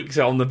 5 weeks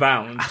on the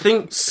bounce, I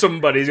think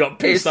somebody's got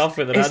pissed off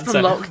with an answer.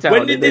 The lockdown,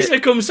 when did this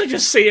become such a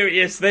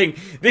serious thing?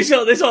 This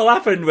all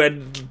happened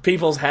when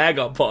people's hair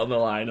got put on the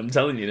line. I'm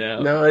telling you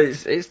now. No,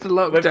 it's the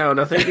lockdown.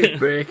 I think it's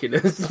breaking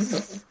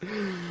us.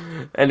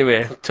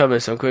 Anyway,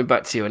 Thomas, I'm coming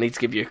back to you. I need to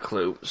give you a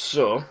clue.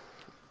 So.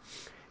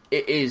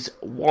 It is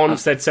one.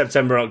 I've said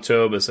September,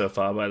 October so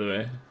far, by the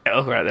way.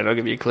 Oh, right, then I'll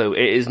give you a clue.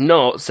 It is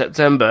not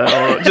September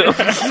or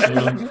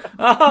October.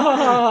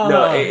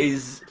 No, it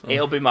is.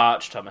 It'll be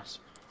March, Thomas.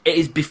 It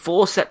is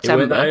before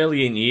September. It went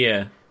early in the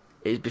year.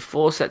 It is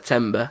before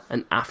September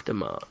and after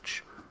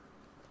March.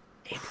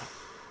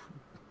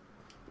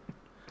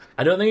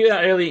 I don't think it was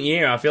that early in the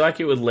year. I feel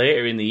like it was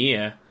later in the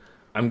year.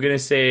 I'm going to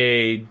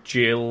say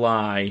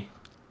July.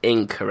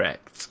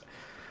 Incorrect.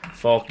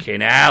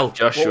 Fucking hell.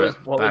 Joshua,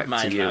 what back was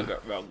mine to you. I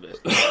got wrong this.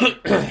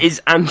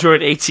 Is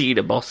Android 18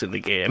 a boss in the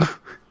game?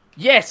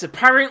 Yes,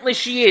 apparently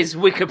she is,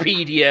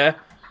 Wikipedia.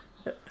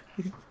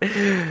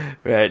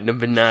 Right,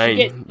 number 9.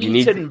 She gets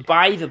eaten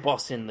by the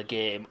boss in the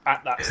game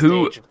at that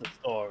stage of the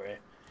story.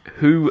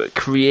 Who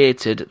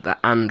created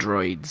the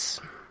androids?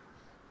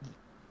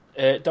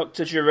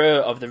 Dr.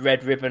 Gero of the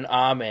Red Ribbon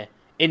Army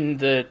in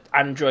the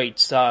Android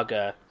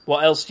saga.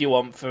 What else do you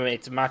want for me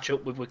to match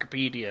up with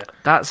Wikipedia?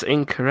 That's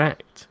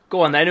incorrect.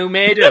 Go on then, who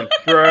made him,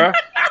 bro?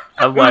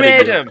 Who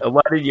made him?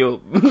 Why did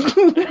you?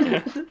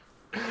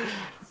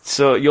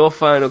 So your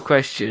final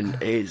question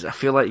is, I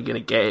feel like you're going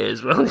to get it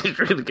as well. It's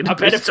really going to I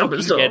better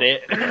fucking get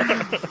it.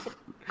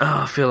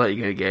 I feel like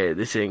you're going to get it.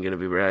 This ain't going to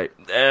be right.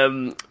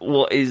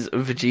 What is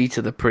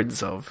Vegeta the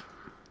prince of?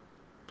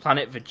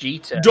 Planet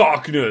Vegeta.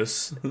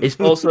 Darkness. It's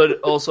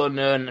also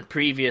known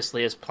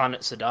previously as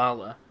Planet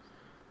Sadala.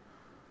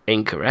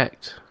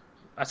 Incorrect.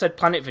 I said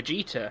Planet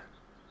Vegeta.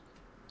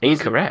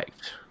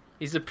 Incorrect.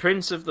 He's the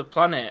prince of the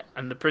planet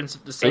and the prince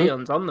of the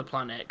Saiyans on the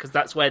planet, because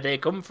that's where they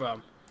come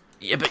from.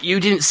 Yeah, but you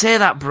didn't say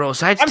that, bro,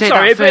 so I had to I'm take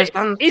sorry, that first but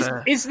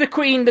answer. is the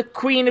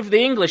queen of the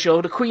English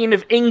or the queen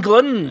of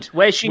England?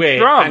 Where's she Wait,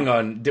 from? hang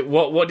on.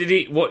 What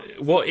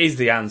is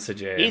the answer,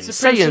 James? He's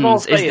the prince of all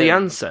Saiyans is the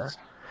answer.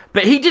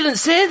 But he didn't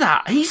say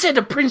that. He said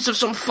a prince of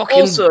some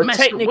fucking Also,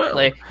 messed up technically,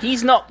 world.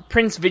 he's not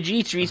Prince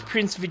Vegeta, he's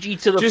Prince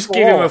Vegeta the Just Fourth.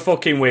 give him a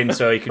fucking win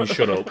so he can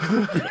shut up.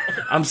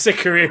 I'm sick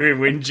of hearing him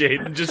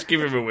whinging. Just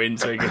give him a win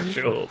so he can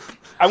shut up.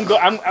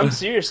 I'm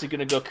seriously going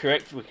to go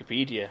correct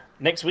Wikipedia.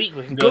 Next week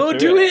we can Go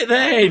do it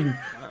then!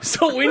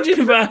 Stop whinging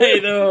about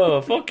it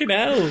though! Fucking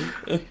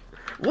hell!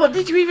 What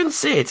did you even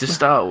say to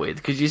start with?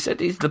 Because you said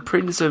he's the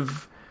prince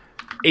of...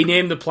 He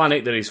named the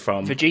planet that he's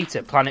from.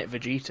 Vegeta, Planet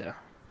Vegeta.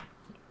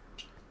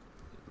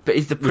 But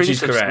he's the prince Which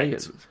is of correct.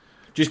 Saiyans.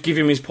 Just give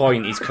him his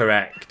point, he's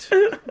correct.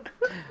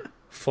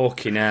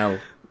 Fucking hell.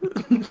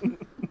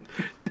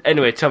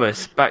 Anyway,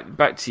 Thomas,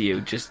 back to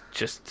you, just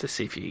to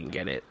see if you can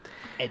get it.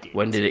 Edit.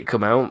 When did it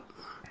come out?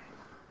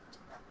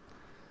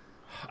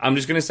 I'm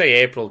just going to say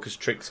April, because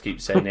Trix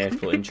keeps saying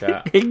April in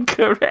chat.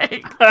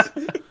 Incorrect.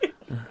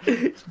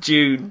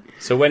 June.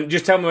 So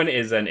just tell me when it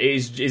is then.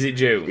 Is it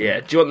June? Yeah,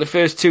 do you want the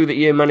first two that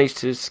you managed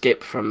to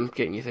skip from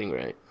getting your thing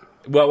right?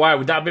 Well, why?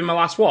 Would that have been my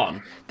last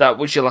one? That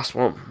was your last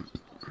one.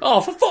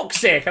 Oh, for fuck's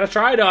sake. I'd have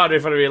tried harder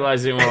if I'd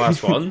realised it was my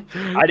last one.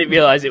 I didn't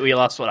realise it was your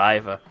last one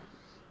either.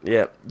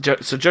 Yeah,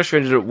 so Joshua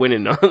ended up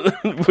winning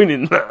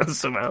that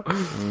somehow.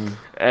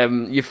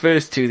 Your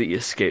first two that you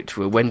skipped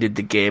were, when did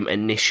the game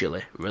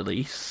initially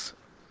release?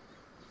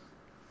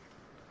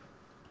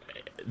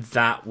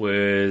 That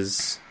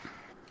was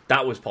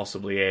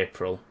possibly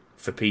April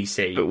for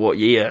PC. But what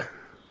year?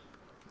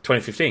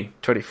 2015.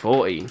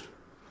 2014.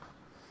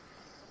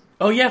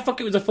 Oh yeah, fuck,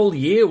 it was a full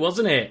year,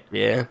 wasn't it?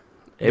 Yeah.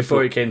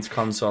 Before it came to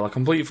console. I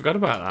completely forgot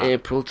about that.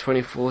 April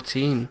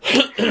 2014.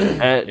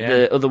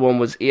 The other one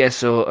was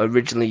ESO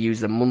originally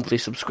used a monthly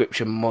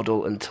subscription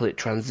model until it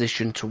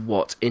transitioned to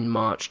what in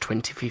March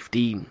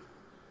 2015?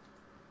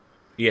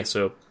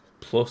 ESO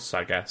Plus,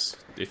 I guess.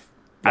 If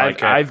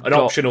I've an got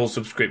optional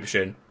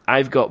subscription.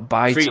 I've got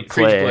buy to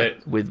play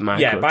with microtransactions.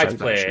 Yeah, buy to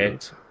play.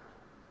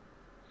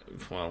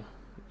 Well,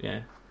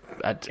 yeah.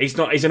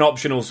 It's an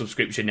optional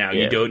subscription now.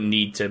 Yeah. You don't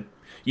need to.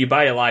 You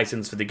buy a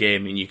license for the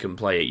game and you can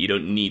play it. You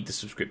don't need the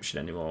subscription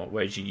anymore,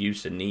 whereas you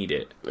used to need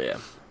it. Yeah.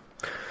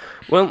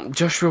 Well,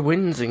 Joshua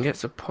wins and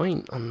gets a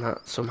point on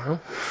that somehow.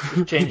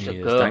 Change the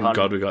Jeez, thank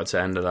God we got to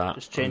the end of that.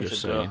 Just change the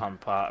Gohan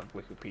part of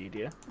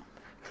Wikipedia.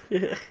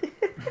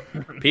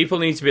 People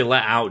need to be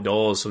let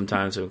outdoors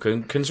sometimes.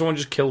 Can someone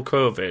just kill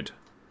COVID?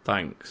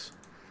 Thanks.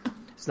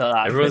 It's not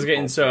that Everyone's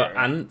getting so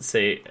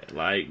antsy,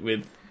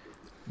 with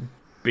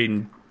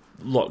being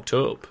locked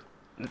up.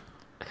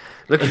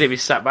 Look at him,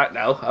 he's sat back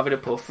now, having a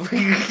puff.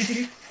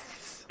 It's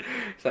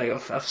like,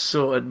 I've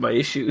sorted my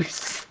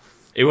issues.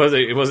 It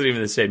wasn't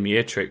even the same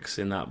year Trix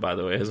in that, by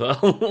the way, as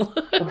well.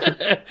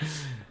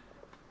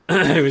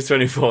 It was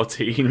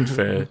 2014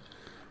 for...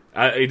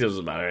 it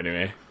doesn't matter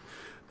anyway.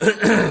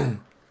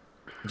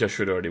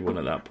 Joshua had already won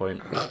at that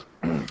point.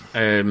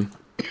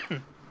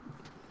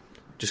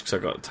 Just because I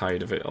got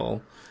tired of it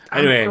all.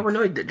 Anyway, I'm so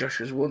annoyed that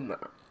Joshua's won that.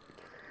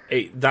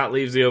 that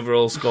leaves the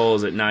overall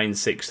scores at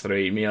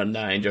 9-6-3. Me on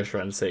 9,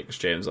 Joshua on 6,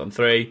 James on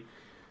 3.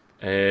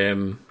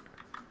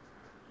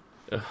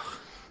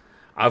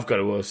 I've got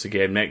to host a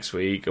game next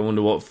week. I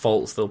wonder what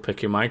faults they'll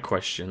pick in my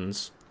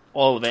questions.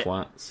 All of it.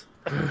 Twats.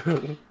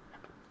 Do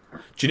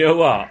you know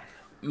what?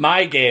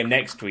 My game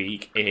next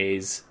week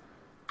is...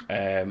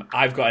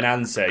 I've got an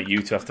answer,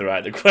 you two have to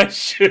write the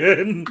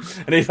question.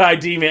 And if I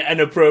deem it an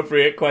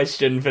appropriate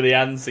question for the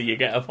answer, you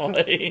get a point.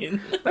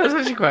 That's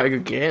actually quite a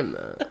good game,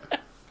 though.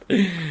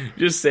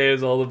 Just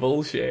saves all the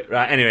bullshit.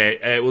 Right,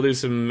 anyway, we'll do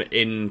some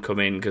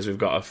incoming, because we've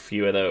got a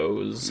few of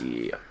those.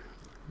 Yeah.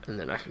 And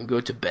then I can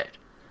go to bed.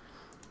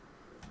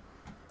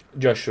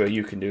 Joshua,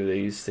 you can do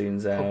these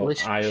things out.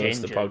 Publish I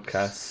host the changes.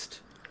 podcast.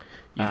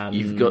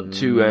 You've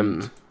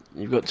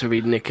got to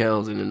read Nick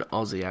Earls in an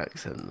Aussie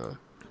accent, though.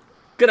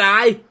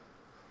 G'day!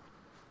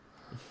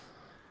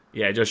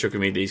 Yeah, Joshua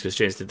can read these because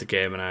James did the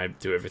game and I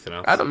do everything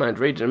else. I don't mind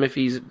reading them if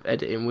he's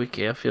editing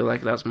Wiki. I feel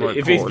like that's more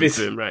important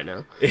to him right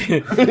now.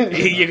 You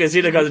can see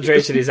the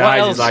concentration in his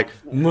eyes. He's like,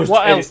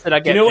 what else did I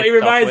get? Do you know what he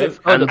reminds of?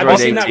 Android Have you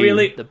seen that 18,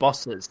 really? The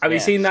bosses. Have you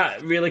seen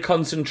that really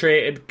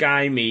concentrated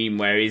guy meme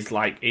where he's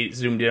like, it's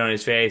zoomed in on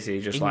his face and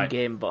he's just like...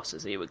 In-game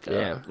bosses, here we go.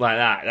 Yeah. Like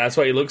that. That's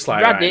what he looks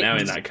like right now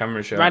in that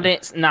camera shot.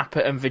 Raditz,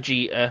 Nappa and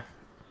Vegeta,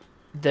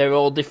 they're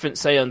all different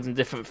Saiyans in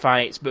different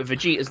fights, but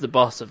Vegeta's the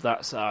boss of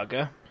that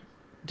saga.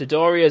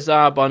 Dodoria,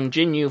 Zarbon,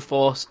 Jinyu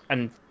Force,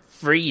 and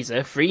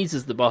Frieza.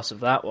 Frieza's the boss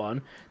of that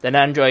one. Then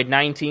Android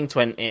 19,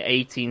 20,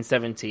 18,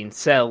 17,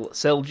 Cell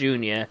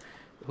Jr.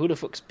 Who the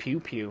fuck's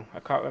Pew Pew? I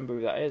can't remember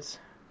who that is.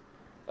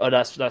 Oh,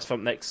 that's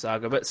from next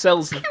saga. But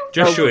Cell's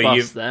Joshua, the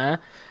boss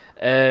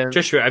there.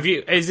 Joshua,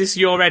 is this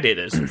your edit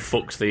that's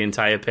fucks the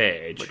entire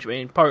page? What do you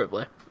mean?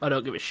 Probably. I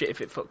don't give a shit if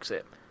it fucks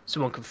it.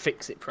 Someone can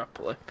fix it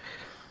properly.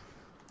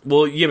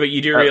 Well, yeah, but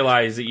you do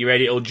realise that your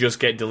edit will just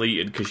get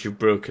deleted because you've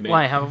broken it.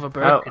 Why? How have I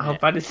broken How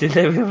it? bad is it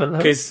ever, though?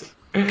 Because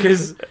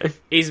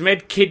he's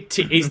made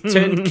he's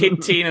turned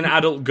Kid Teen and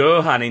Adult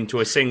Gohan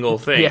into a single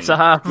thing. Yes, I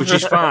have. Which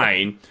is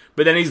fine.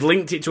 But then he's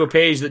linked it to a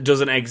page that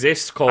doesn't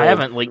exist called I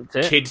haven't linked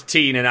it. Kid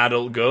Teen and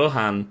Adult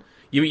Gohan.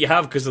 You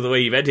have because of the way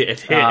you've edited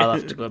it. I'll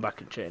have to go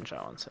back and change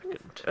that 1 second.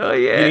 Oh,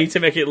 yeah. You need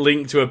to make it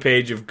link to a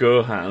page of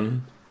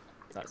Gohan.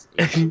 That's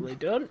easily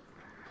done.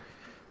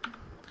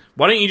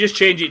 Why don't you just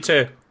change it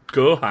to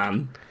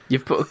Gohan?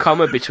 You've put a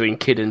comma between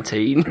kid and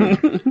teen.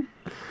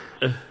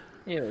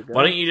 Here we go.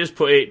 Why don't you just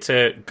put it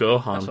to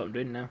Gohan? That's what I'm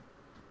doing now.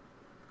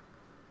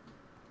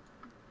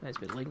 There's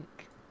my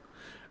link.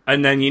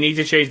 And then you need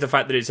to change the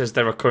fact that it says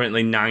there are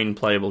currently 9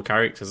 playable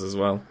characters as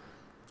well.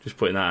 Just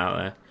putting that out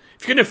there.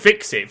 If you're going to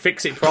fix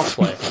it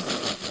properly.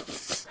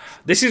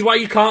 This is why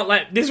you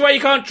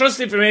can't trust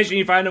information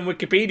you find on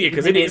Wikipedia,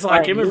 because it's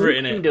like him have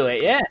written You can it. do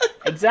it, yeah.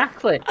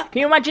 Exactly.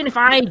 Can you imagine if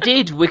I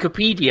did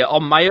Wikipedia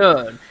on my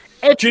own?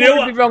 Do you know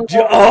what? Would be wrong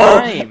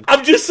all the time.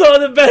 I've just saw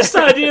the best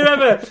idea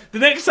ever. The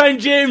next time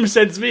James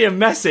sends me a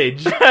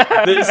message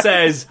that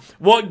says,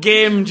 "What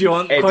game do you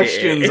want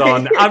questions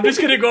on?" I'm just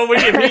going to go on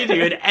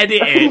Wikipedia and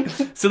edit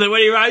it so that when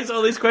he writes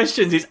all these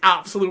questions, it's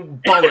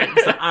absolute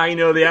bollocks that I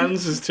know the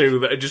answers to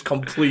that are just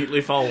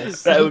completely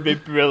false. That would be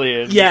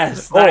brilliant.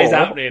 Yes, that is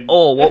happening.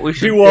 Or what we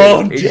should Be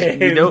warned, do is,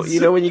 James. you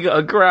know when you got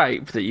a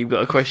gripe that you've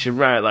got a question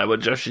right, like what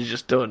Josh has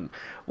just done.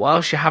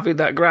 Whilst you're having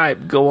that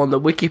gripe, go on the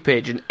wiki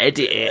page and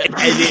edit it.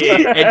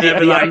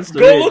 Edit the answer.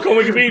 Go look on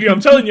Wikipedia. I'm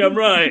telling you, I'm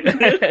right.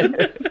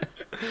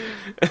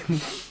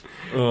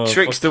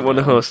 Tricks don't want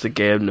to host a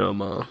game no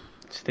more.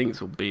 She thinks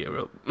we'll beat her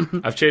up.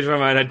 I've changed my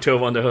mind. I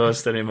don't want to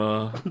host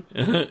anymore.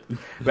 Right,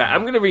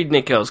 I'm going to read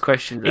Nick Earl's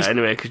questions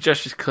anyway, because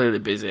Josh is clearly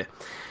busy.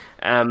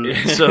 So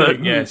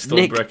still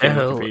Nick breaking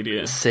Earl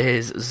Wikipedia.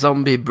 says,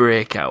 Zombie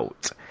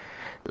Breakout.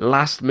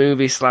 Last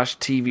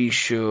movie/TV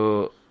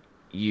show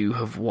you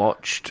have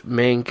watched,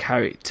 main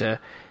character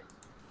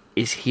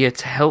is here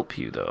to help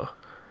you, though.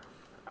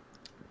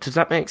 Does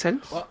that make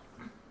sense? What?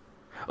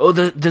 Oh,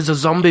 there's a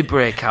Zombie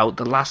Breakout,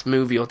 the last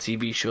movie or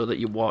TV show that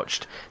you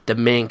watched. The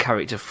main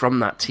character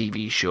from that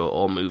TV show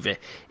or movie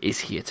is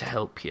here to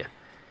help you.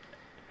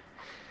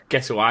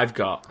 Guess who I've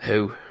got?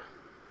 Who?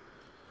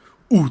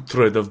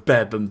 Uhtred of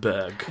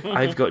Bebenberg.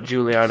 I've got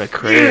Juliana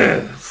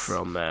Crane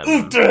from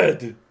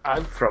Uhtred!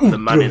 The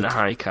Man in the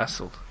High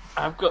Castle.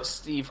 I've got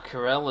Steve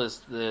Carell as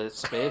the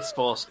Space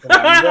Force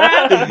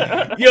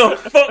commander. You're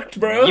fucked,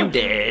 bro. You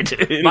did.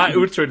 My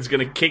Uhtred's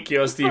going to kick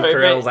your Steve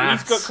Carell's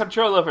ass. He's got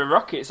control over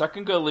rockets. I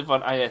can go live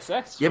on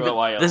ISS for a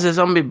while. There's a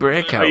Zombie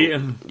Breakout.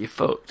 Yeah. You're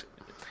fucked.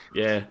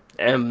 Yeah.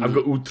 I've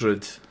got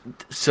Uhtred.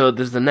 So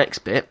there's the next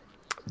bit.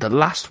 The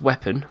last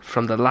weapon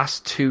from the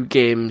last 2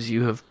 games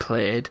you have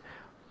played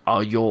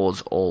are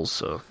yours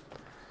also.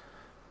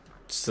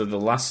 So the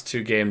last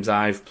 2 games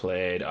I've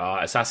played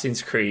are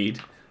Assassin's Creed.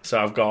 So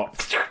I've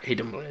got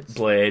Hidden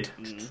Blades.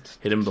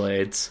 Hidden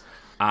Blades.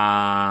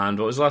 And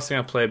what was the last thing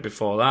I played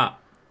before that?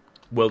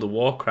 World of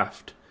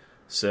Warcraft.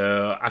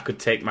 So I could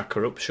take my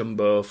corruption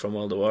bow from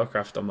World of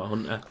Warcraft on my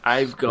hunter.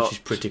 Which is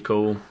pretty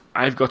cool.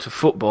 I've got a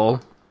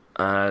football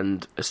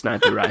and a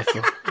sniper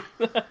rifle.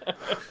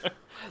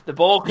 The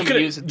ball can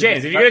be used...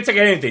 James, if you're going to take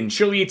anything,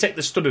 surely you take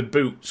the studded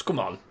boots. Come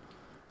on.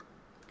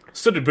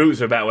 Studded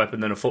boots are a better weapon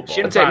than a football.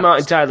 I'll take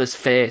Martin Tyler's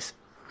face.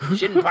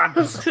 Shin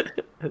pads.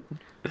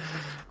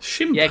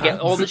 Shin Yeah, pads. get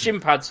all the shin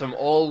pads from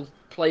all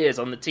players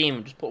on the team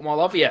and just put them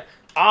all over you.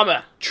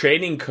 Armour.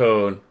 Training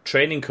cone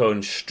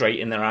straight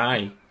in their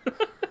eye.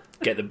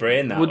 Get the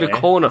brain that Would way. the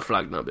corner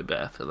flag not be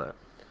better for that?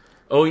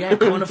 Oh yeah,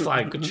 corner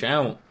flag, good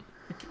shout.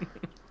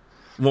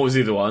 What was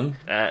the other one?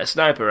 A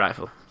sniper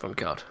rifle from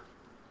COD.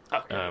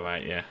 Okay. Oh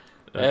right, yeah.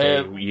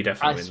 Okay, you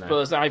definitely I win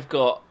suppose I've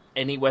got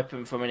any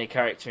weapon from any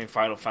character in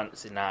Final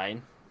Fantasy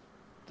IX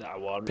that I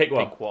want. Pick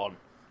one.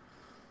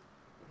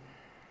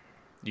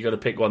 You got to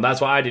pick one.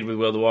 That's what I did with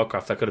World of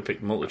Warcraft. I could have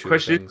picked a multitude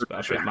of things, but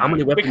I picked How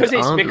many mine.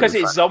 weapons Because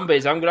it's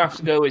zombies, I'm gonna have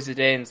to go with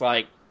Zidane's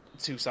like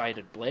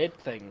two-sided blade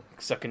thing,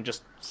 because I can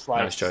just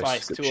Nice choice.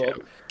 slice Good two shout.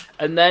 up,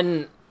 and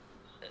then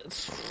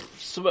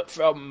something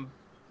from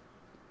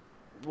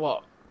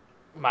what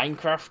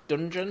Minecraft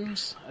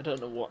dungeons. I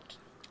don't know what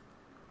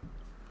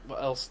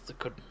else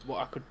what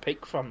I could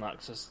pick from that,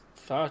 because there's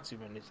far too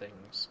many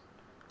things.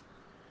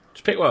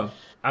 Just pick one.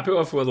 I pick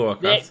one for World of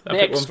Warcraft. The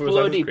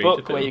explodey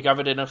book where you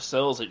gathered enough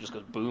souls, it just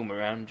goes boom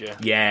around you.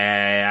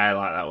 Yeah, I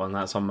like that one.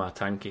 That's on my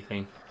tanky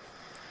thing.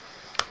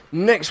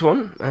 Next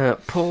one,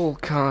 Paul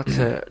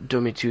Carter,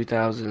 Dummy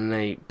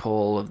 2008,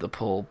 Paul of the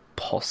Paul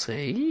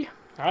Posse.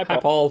 Hi, Hi,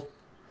 Paul.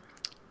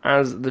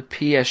 As the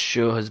PS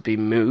show has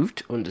been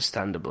moved,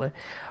 understandably,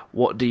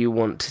 what do you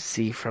want to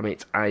see from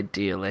it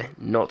ideally,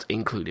 not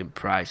including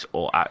price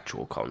or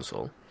actual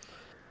console?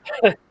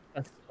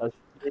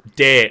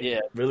 Date. Yeah.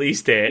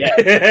 Release date.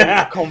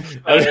 Yeah.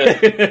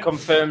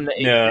 Confirm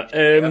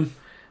that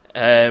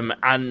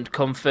and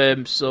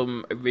confirm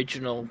some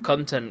original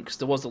content, because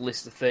there was a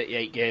list of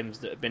 38 games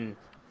that had been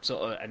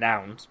sort of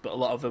announced, but a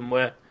lot of them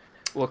were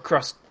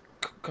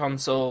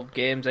cross-console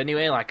games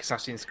anyway, like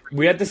Assassin's Creed.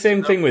 We had the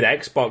same thing with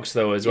Xbox,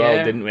 though, as well,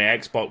 Yeah. didn't we?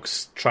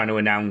 Xbox trying to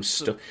announce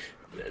stuff.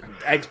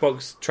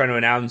 Xbox trying to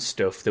announce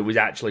stuff that was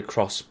actually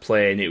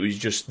cross-play, and it was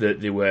just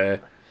that they were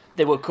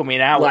coming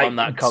out like on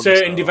that console.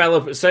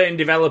 certain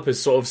developers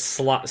sort of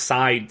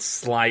side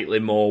slightly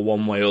more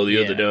one way or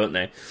the other, don't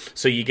they?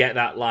 So you get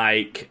that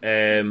like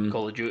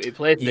Call of Duty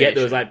PlayStation. you get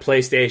those like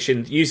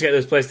PlayStation. You used to get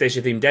those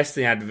PlayStation themed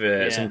Destiny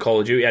adverts and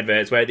Call of Duty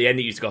adverts, where at the end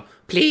it used to go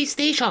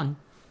PlayStation.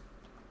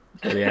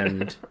 At the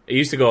end, it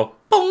used to go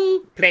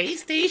boom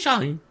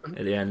PlayStation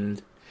at the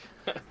end,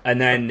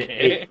 and then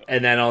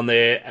and then on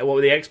the what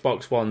were the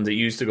Xbox ones? It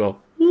used to go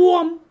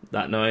whom,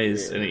 that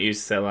noise, and it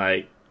used to say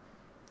like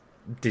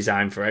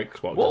designed for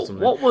Xbox or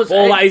something. What was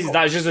all Xbox?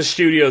 that's just a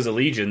studio's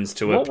allegiance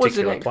to a What was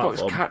an particular Xbox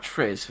platform.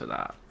 catchphrase for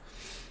that?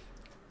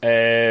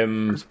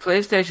 'Cause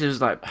PlayStation was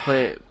like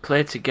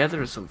play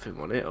together or something,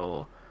 wasn't it?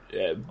 Or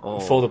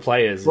For the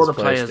players, for the is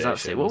players,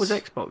 that's it. What was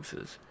PlayStation's.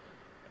 Xbox's?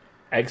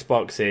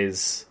 Xbox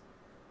is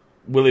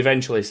will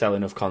eventually sell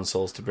enough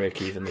consoles to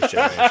break even this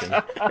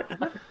generation.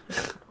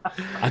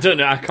 I don't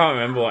know. I can't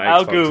remember what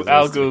Xbox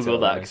I'll Google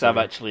that, because I'm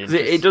actually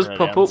It does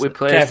pop up with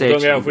PlayStation. Careful,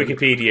 don't get off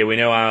Wikipedia. We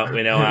know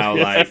how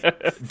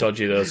like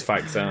dodgy those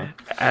facts are.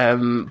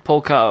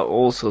 Paul Carter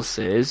also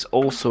says,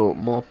 also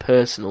more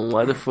personal,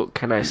 why the fuck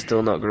can I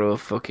still not grow a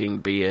fucking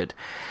beard?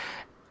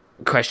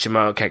 Question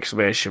mark,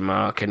 exclamation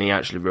mark, and he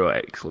actually wrote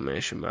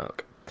exclamation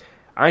mark.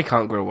 I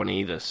can't grow one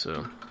either,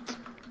 so...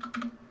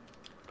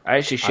 I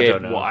actually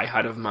shaved what I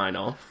had of mine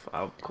off.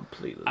 I've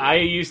completely... I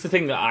used to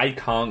think that I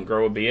can't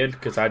grow a beard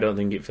because I don't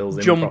think it fills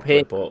in Jump properly,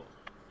 in. but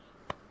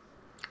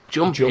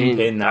Jump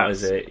in, that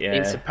was it, yeah.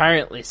 It's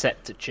apparently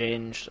set to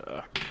change.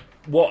 So.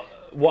 What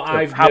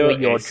I've Power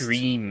noticed... your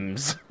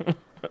dreams.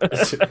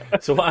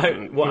 So what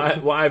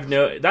I've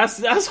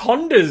noticed... That's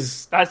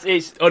Honda's... That's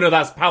it's. Oh no,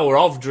 that's Power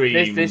of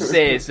Dreams. This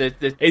says that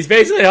the It's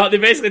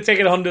basically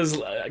taken Honda's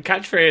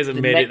catchphrase and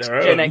made it next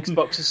their gen own.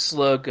 Xbox's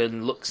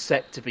slogan looks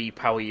set to be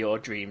 "Power Your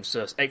Dreams."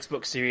 So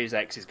Xbox Series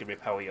X is going to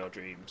be "Power Your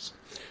Dreams."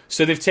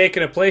 So they've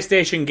taken a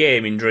PlayStation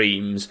game in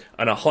Dreams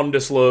and a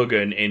Honda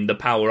slogan in the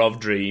Power of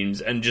Dreams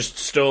and just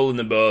stolen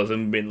them both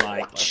and been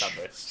like, let's have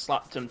this.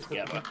 Slapped them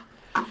together.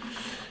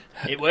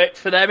 It worked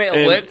for them.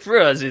 It'll work for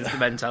us. Is the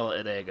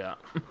mentality they got.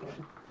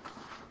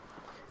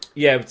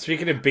 Yeah, but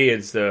speaking of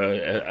beards, though,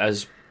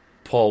 as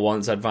Paul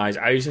once advised,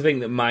 I used to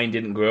think that mine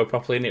didn't grow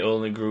properly and it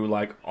only grew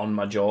like on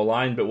my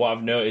jawline. But what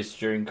I've noticed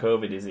during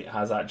COVID is it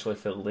has actually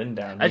filled in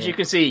down. As you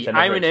can see,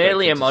 I'm an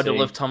earlier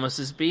model of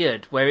Thomas's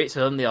beard, where it's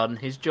only on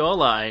his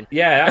jawline.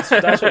 Yeah,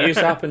 that's what used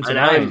to happen to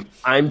And mine.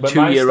 I'm But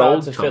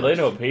 2-year-old to fill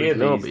in up here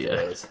these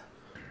days.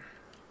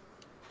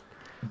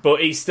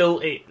 But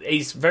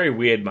it's very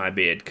weird, my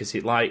beard, because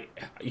it like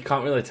you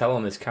can't really tell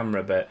on this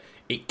camera, but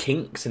it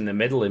kinks in the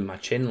middle in my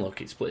chin.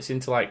 Look, it splits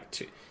into like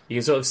two. You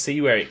can sort of see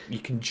where you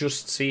can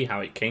just see how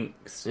it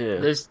kinks. Yeah.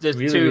 There's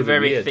Really, two really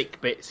very weird. thick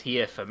bits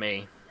here for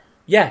me.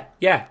 Yeah.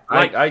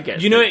 Like, I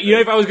get you know, it.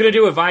 if I was going to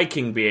do a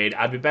Viking beard,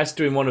 I'd be best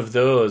doing one of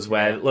those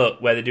where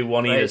they do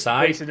one either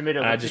side, Place in the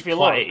middle. and I If just you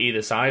plait look, it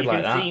either side you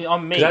like can that. see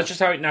on me. 'Cause that's just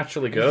how it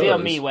naturally You goes. see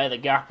on me where the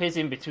gap is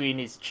in between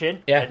his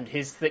chin and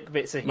his thick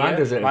bits are here. Mine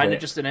does it a Mine bit.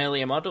 are just an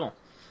earlier model.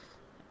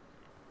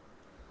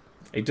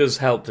 It does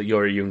help that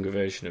you're a younger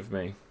version of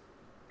me.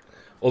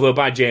 Although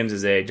by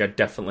James's age, I'd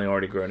definitely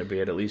already grown a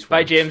beard at least once.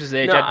 By James's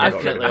age, I'd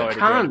definitely already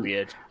grown a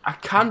beard. I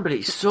can, but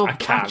it's so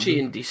patchy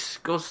and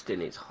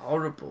disgusting. It's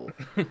horrible.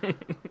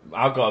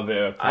 I've got a bit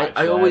of.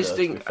 I always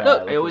think.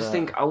 Look, I always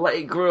think I'll let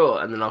it grow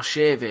and then I'll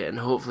shave it and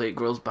hopefully it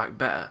grows back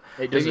better.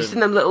 Have you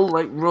seen them little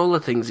like roller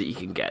things that you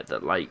can get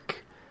that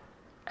like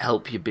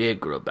help your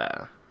beard grow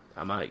better?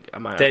 I might.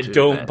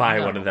 Don't buy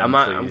one of them.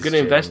 I'm going to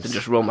invest and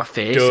just roll my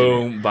face.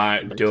 Don't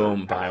buy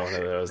one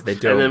of those. They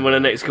don't. And then when I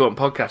next go on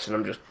podcast and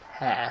I'm just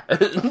hair,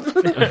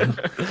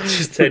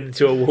 just turn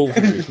into a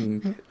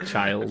Wolverine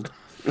child.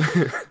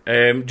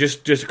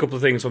 Just a couple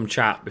of things from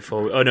chat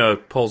before. Oh no,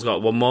 Paul's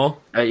got one more.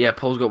 Yeah,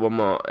 Paul's got one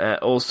more.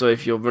 Also,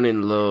 if you're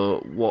running low,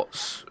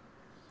 what's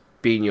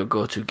been your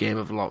go-to game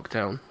of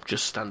lockdown?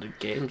 Just standard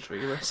games,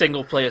 really.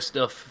 Single player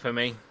stuff for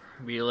me,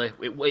 really.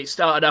 It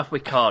started off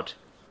with COD.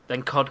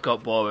 Then COD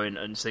got boring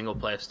and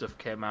single-player stuff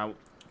came out.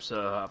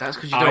 So that's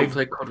because you don't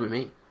play COD with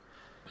me.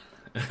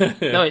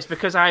 No, it's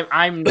because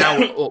I'm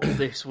now up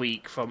this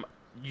week from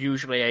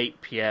usually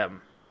 8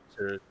 PM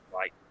to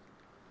like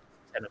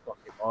 10 o'clock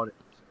in the morning.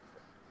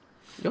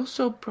 You're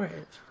so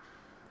brave.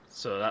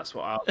 So that's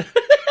what I'll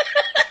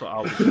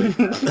be doing.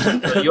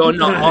 But you're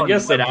not on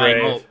when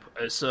I'm up.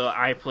 So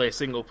I play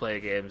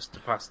single-player games to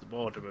pass the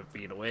boredom of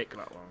being awake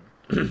that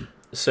long.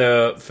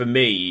 So for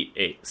me,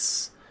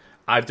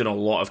 I've done a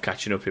lot of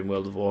catching up in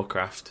World of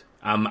Warcraft.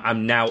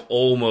 I'm now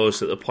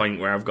almost at the point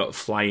where I've got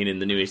flying in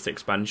the newest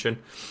expansion,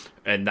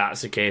 and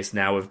that's the case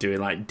now of doing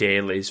like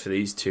dailies for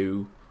these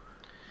two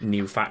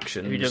new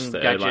factions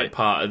that are like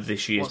part of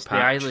this year's patch.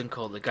 What's the island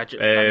called? The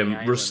Gadget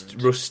Island?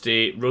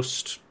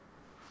 Rust.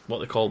 What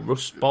they called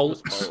Rust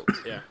Bolts?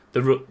 Yeah.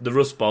 The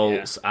Rust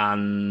Bolts,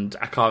 and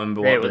I can't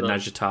remember what the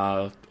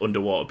Najjatar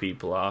underwater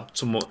people are.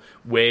 Somewhat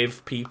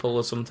wave people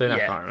or something. I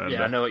can't remember.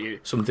 Yeah, I know what you.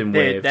 Something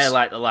waves. They're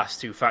like the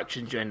last two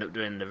factions you end up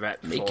doing the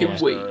rep. Making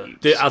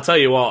waves. I'll tell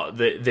you what,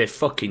 they're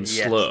fucking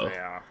slow. They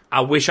are.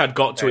 I wish I'd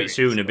got to it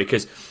sooner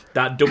because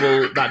that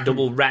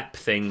double rep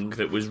thing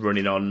that was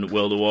running on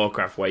World of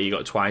Warcraft, where you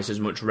got twice as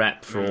much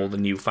rep for all the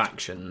new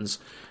factions,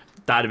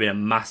 that'd have been a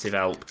massive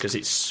help because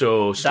it's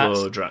so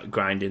slow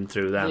grinding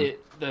through them.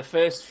 The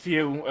first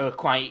few are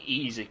quite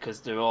easy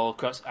because they're all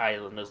across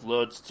Ireland. There's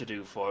loads to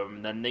do for them,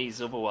 and then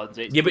these other ones,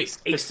 it's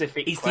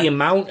specific. It's the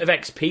amount of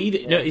XP.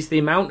 It's the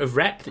amount of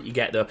rep that you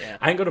get, though. Yeah.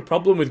 I ain't got a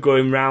problem with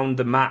going round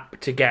the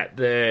map to get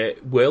the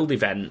world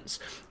events.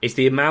 It's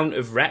the amount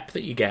of rep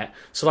that you get.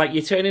 So, like,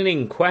 you're turning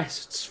in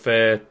quests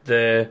for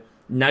the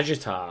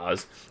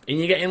Najjatars, and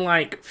you're getting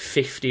like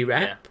 50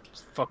 rep.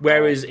 Yeah.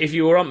 Whereas if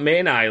you were on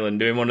main island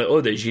doing one of the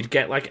others, you'd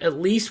get like at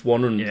least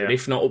 100,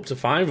 if not up to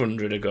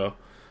 500 a go.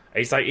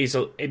 It's like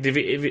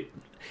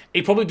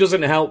it probably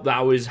doesn't help that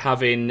I was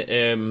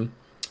having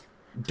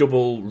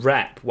double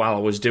rep while I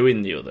was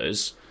doing the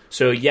others.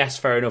 So yes,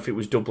 fair enough, it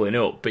was doubling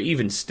up, but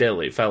even still,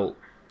 it felt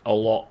a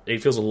lot.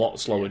 It feels a lot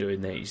slower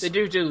doing these. They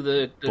do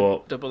the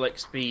double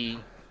XP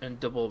and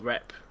double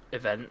rep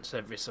events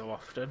every so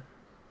often.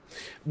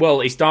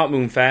 Well, it's Dark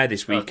Moon Fair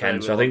this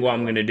weekend, so I think what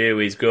I'm going to do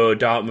is go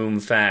Dark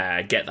Moon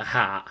Fair, get the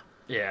hat,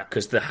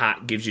 because the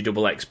hat gives you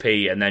double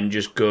XP, and then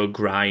just go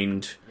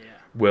grind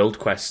world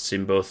quests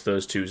in both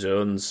those two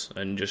zones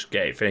and just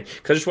get it finished.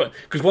 Because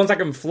once I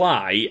can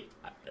fly,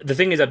 the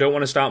thing is I don't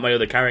want to start my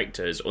other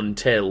characters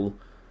until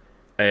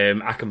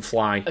I can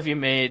fly. Have you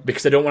made?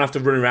 Because I don't want to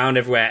have to run around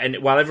everywhere, and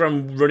whenever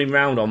I'm running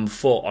around on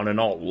foot on an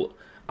alt,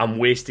 I'm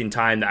wasting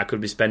time that I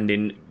could be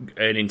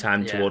earning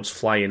time towards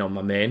flying on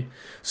my main.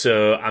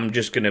 So I'm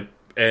just going to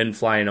earn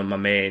flying on my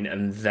main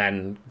and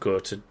then go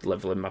to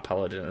leveling my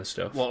paladin and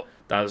stuff.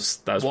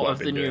 That's what of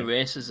the new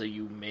races are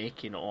you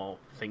making or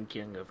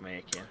thinking of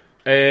making?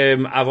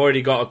 I've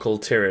already got a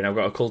Kultiran. I've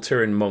got a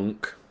Kultiran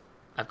monk.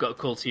 I've got a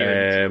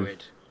Kultiran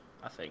druid,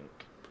 I think.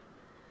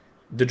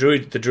 The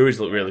druids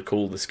look really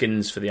cool. The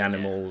skins for the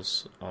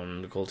animals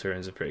on the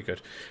Kultirans are pretty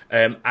good.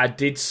 I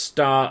did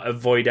start a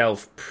Void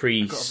Elf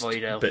priest,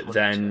 but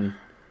then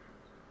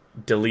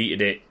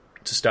deleted it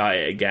to start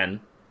it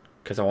again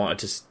because I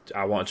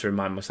wanted to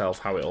remind myself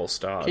how it all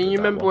started. Can you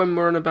remember when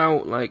we're on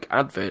about like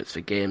adverts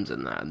for games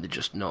and that, and they're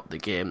just not the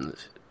game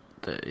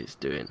that it's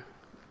doing?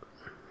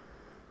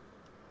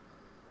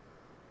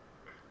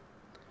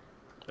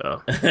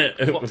 Oh.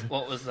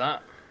 What was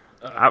that?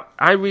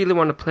 I really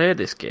want to play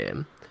this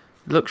game.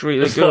 It looks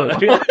really good.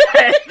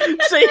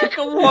 So you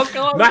can walk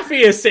on.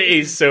 Mafia City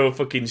is so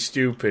fucking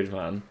stupid,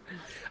 man.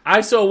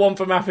 I saw one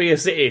for Mafia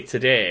City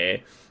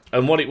today,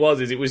 and what it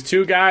was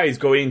two guys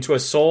going into a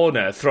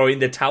sauna, throwing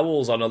the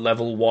towels on a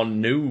level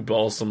 1 noob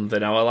or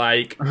something. I was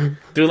like,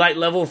 do like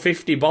level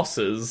 50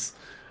 bosses,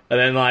 and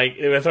then like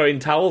they were throwing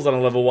towels on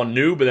a level 1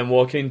 noob, and then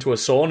walking into a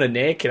sauna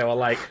naked. I was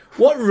like,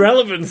 what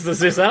relevance does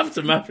this have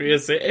to Mafia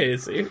City?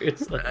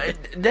 Seriously.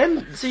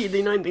 The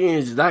annoying thing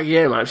is that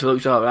game actually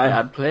looks alright.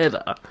 I'd play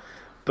that,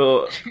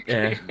 but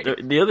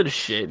the other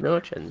shit, no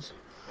chance.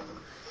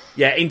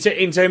 Yeah, in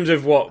terms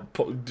of what,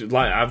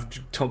 like, I've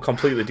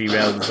completely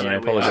derailed this, and I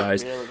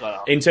apologise.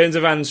 In terms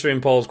of answering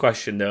Paul's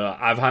question, though,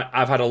 I've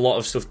had a lot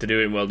of stuff to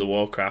do in World of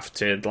Warcraft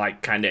to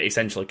like kind of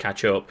essentially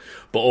catch up,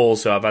 but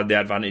also I've had the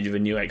advantage of a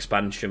new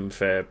expansion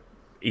for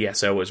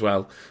ESO as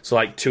well. So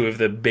like 2 of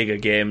the bigger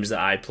games that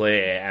I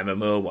play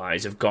MMO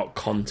wise have got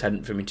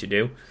content for me to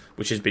do,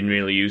 which has been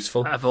really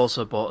useful. I've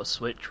also bought a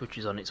Switch, which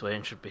is on its way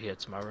and should be here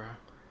tomorrow.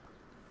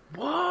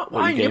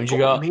 What games you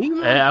got?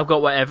 I've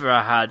got whatever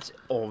I had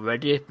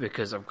already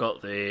because I've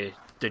got the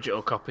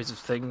digital copies of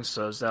things,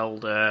 so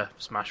Zelda,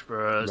 Smash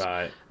Bros,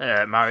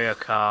 Mario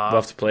Kart.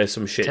 We'll have to play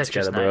some shit Tetris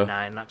together, bro.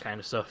 99, that kind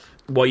of stuff.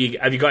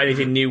 Have you got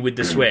anything new with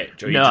the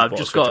Switch? No, I've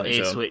just got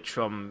a Switch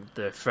from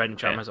the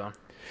French Amazon.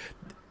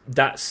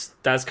 That's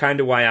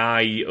kind of why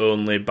I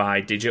only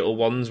buy digital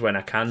ones when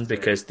I can,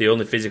 because the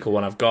only physical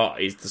one I've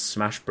got is the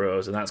Smash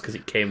Bros, and that's because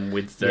it came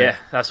with the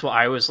that's what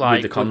I was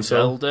like with the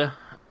console. Zelda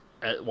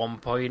at one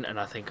point, and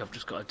I think I've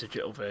just got a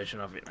digital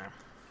version of it now.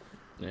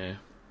 Yeah.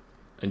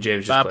 And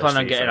James just I plan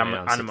on getting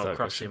Animal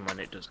Crossing when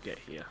it does get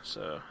here,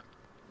 so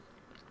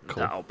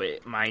that'll be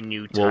my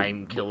new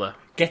time killer.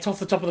 Get off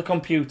the top of the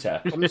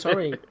computer. I'm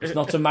sorry. It's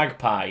not a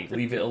magpie.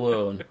 Leave it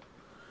alone.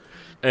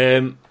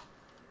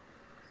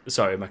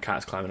 Sorry, my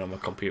cat's climbing on my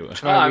computer.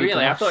 Oh,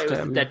 really? I thought it was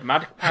a dead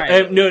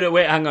magpie. No,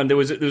 wait, hang on. There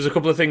was a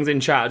couple of things in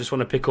chat I just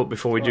want to pick up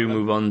before we do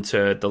move on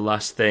to the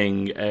last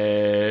thing.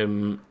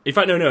 In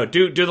fact, no.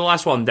 Do the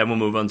last one, then we'll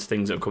move on to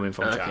things that are coming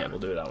from chat. We'll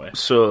do it that way.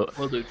 So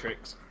we'll do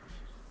tricks.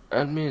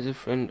 Add me as a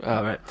friend.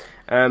 All right.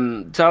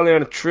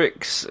 Taliana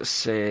Tricks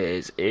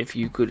says, if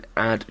you could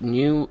add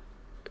new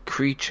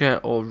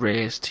creature or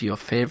race to your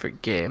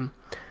favourite game,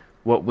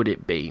 what would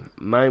it be?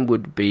 Mine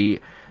would be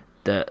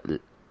the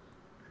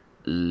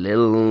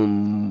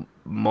Lil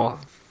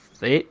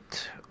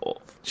Mothit.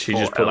 She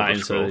just put that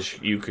in so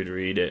you could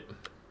read it.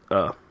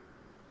 Oh.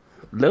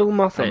 Lil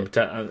Mothit.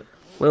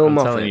 I'm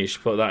telling you, she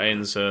put that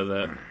in so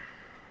that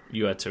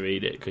you had to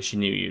read it, because she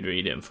knew you'd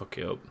read it and fuck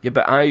it up. Yeah,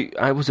 but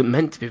I wasn't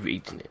meant to be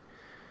reading it.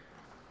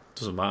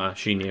 Doesn't matter.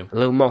 She knew.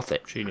 Lil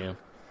Mothit. She knew.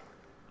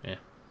 Yeah.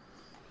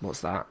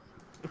 What's that?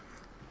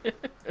 Do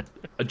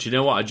you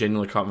know what? I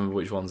genuinely can't remember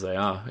which ones they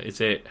are. Is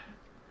it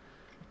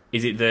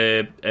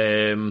the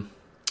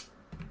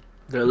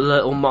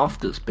little moth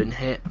that's been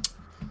hit?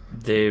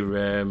 They're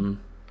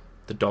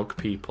the dog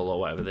people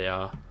or whatever they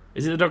are.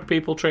 Is it the dog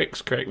people,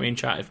 Tricks? Correct me in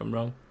chat if I'm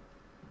wrong.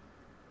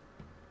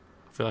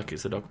 I feel like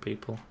it's the dog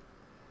people.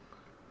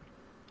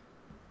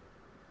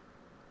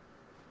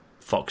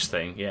 Fox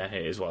thing, yeah,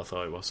 it is what I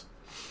thought it was.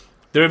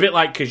 They're a bit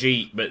like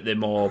Khajiit, but they're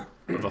more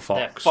of a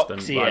fox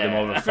they're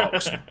more of a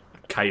fox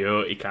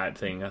coyote kind of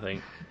thing, I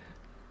think.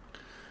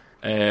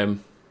 I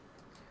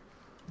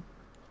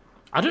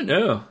don't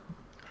know.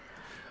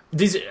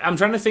 I'm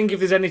trying to think if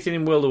there's anything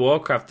in World of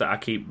Warcraft that I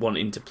keep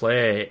wanting to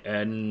play,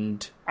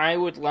 and I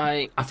would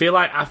like. I feel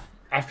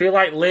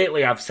like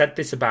lately I've said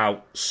this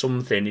about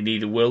something in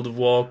either World of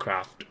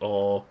Warcraft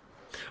or.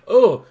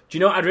 Oh, do you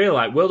know what I'd really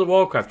like? World of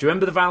Warcraft. Do you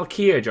remember the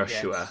Valkyria,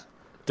 Joshua? Yes.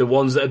 The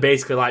ones that are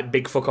basically like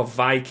big fuck off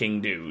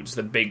Viking dudes.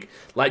 The big,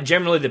 like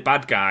generally the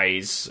bad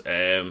guys.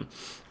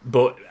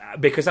 But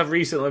because I've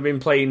recently been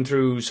playing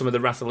through some of the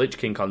Wrath of Lich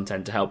King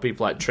content to help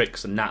people like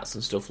Tricks and Nats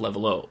and stuff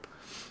level up,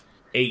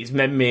 it's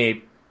made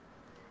me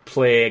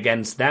play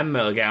against them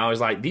again. I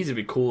was like, these would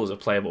be cool as a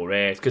playable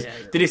race, because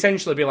they'd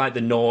essentially be like the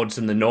Nords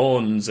and the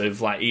Norns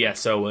of like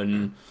ESO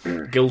and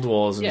Guild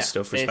Wars and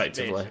stuff,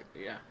 respectively.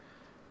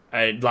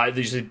 Like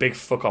these big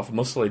fuck off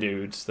muscly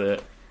dudes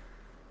that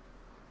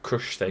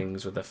crush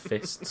things with their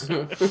fists.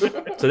 So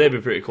they'd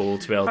be pretty cool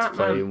to be able to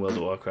play in World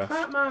of Warcraft.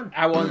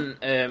 I want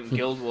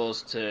Guild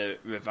Wars to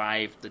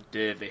revive the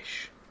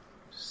Dervish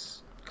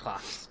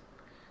class.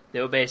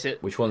 They were basically.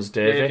 Which one's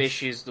Dervish?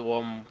 Dervish is the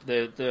one,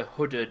 the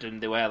hooded,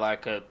 and they wear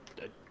like a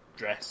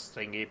dress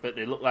thingy, but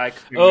they look like.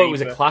 Oh, it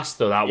was a class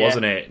though, that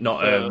wasn't it?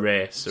 Not a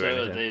race or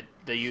anything.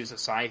 They use a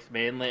scythe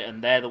mainly,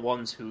 and they're the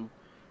ones who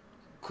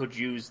could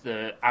use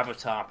the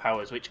avatar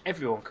powers, which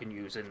everyone can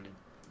use in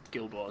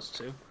Guild Wars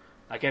too.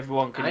 Like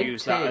everyone can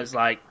use that as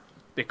like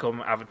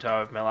become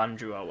avatar of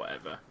Melandru or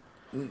whatever.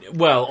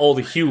 Well, all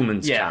the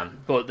humans can.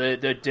 But the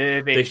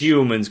Dervish... The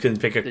humans can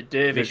pick a... The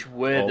Dervish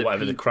were the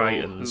people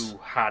Crichtons who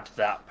had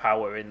that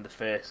power in the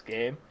first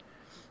game.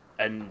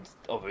 And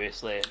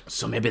obviously...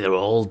 So maybe they're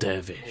all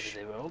Dervish.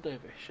 Maybe they were all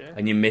Dervish, yeah.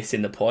 And you're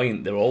missing the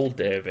point. They're all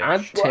Dervish. I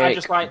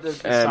just like the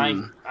side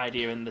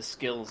idea and the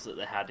skills that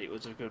they had. It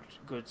was a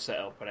good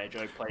setup, and I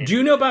enjoyed playing. Do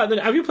you know about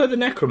have you played the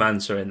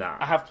Necromancer in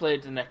that? I have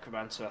played the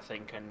Necromancer, I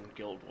think, and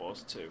Guild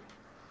Wars too.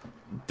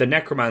 The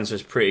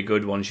Necromancer's pretty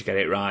good once you get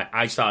it right.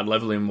 I started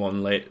leveling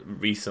one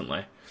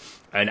recently,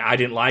 and I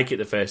didn't like it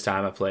the first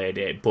time I played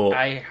it.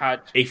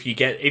 But if you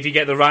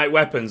get the right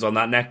weapons on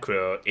that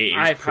Necro, it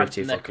is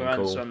pretty fucking cool. I've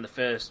had the Necromancer on the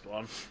first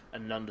one,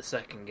 and on the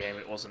second game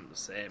it wasn't the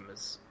same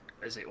as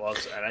it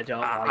was, and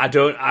I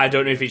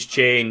don't know if it's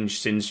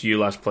changed since you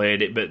last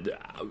played it, but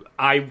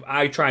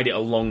I tried it a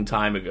long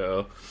time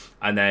ago,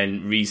 and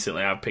then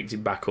recently I picked it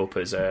back up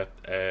as a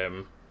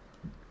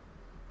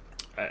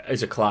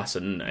class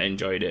and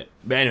enjoyed it.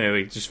 But anyway,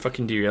 we just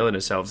fucking derailing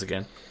ourselves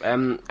again.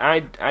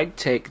 I'd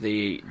take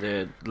the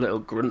little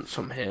grunts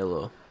from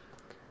Halo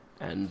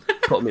and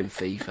put them in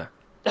FIFA.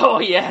 Oh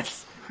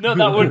yes, no,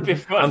 that would be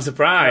fun. I'm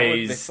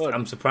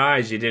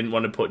surprised you didn't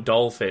want to put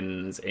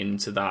dolphins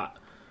into that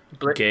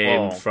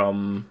game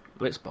from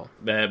Blitzball.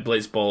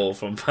 Blitzball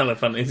from Final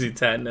Fantasy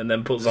X, and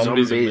then put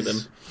zombies in with them.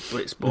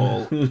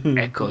 Blitzball,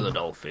 Echo the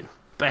Dolphin.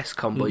 Best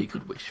combo you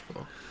could wish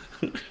for.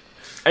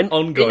 And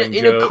ongoing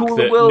in joke a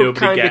cooler that world nobody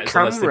kind gets of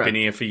camera, unless they've been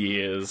here for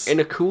years. In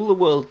a cooler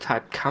world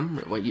type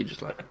camera, where you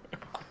just like...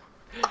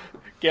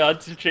 Get on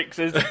to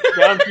Trix's...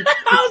 How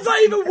does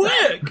that even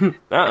work?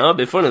 That'll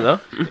be funny, though.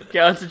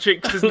 Get on to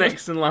Trix's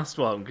next and last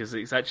one, because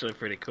it's actually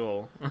pretty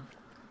cool.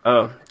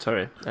 Oh,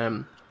 sorry.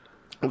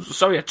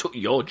 Sorry I took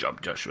your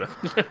job, Joshua.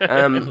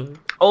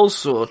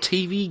 Also,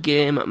 TV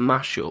game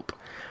mashup.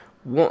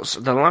 What's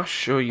the last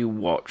show you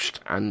watched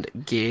and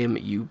game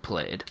you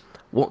played?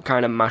 What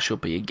kind of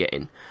mashup are you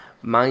getting?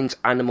 Mine's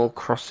Animal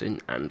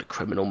Crossing and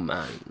Criminal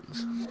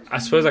Minds. I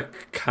suppose I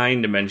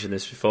kind of mentioned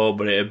this before,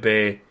 but it'd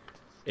be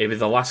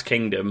The Last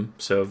Kingdom,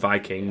 so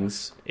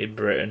Vikings in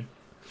Britain,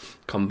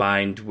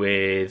 combined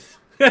with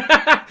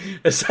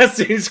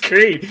Assassin's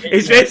Creed.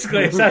 It's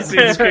basically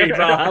Assassin's Creed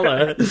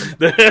Valhalla.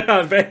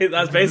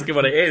 That's basically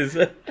what it is.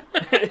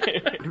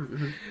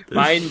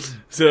 Mine's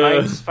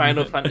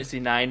Final Fantasy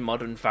IX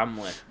Modern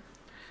Family.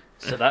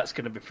 So that's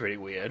going to be pretty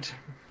weird.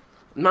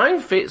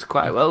 Mine fits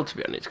quite well, to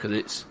be honest, because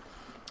it's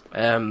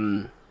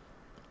Man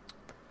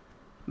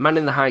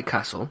in the High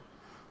Castle.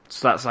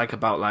 So that's like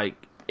about like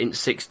in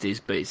 60s,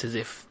 but it's as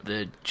if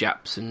the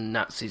Japs and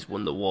Nazis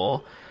won the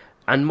war.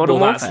 And Modern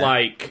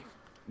Warfare.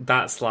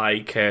 That's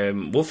like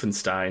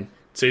Wolfenstein.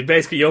 So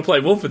basically, you're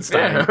playing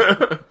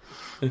Wolfenstein.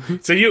 Yeah.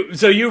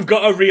 so you've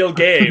got a real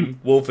game,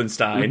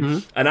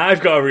 Wolfenstein, and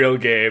I've got a real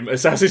game,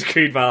 Assassin's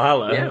Creed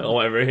Valhalla, or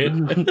whatever it is.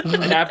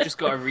 And I've just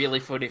got a really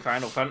funny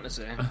Final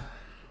Fantasy.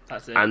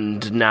 That's it.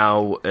 And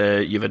now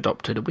you've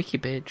adopted a wiki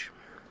page.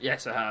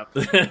 Yes, I have.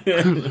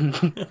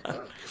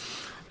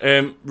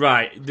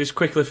 Right, just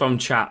quickly from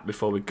chat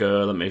before we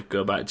go, let me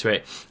go back to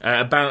it.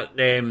 About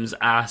Names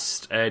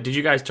asked, did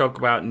you guys talk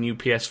about new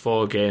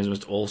PS4 games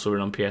must also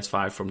run on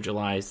PS5 from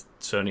July?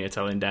 Sony are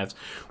telling devs.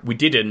 We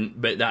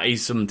didn't, but that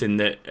is something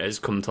that has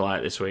come to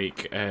light this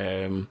week.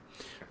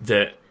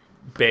 That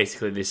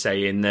basically they're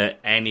saying that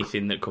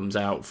anything that comes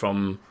out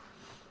from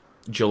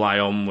July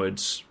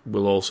onwards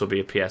will also be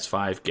a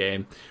PS5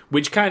 game,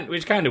 which kind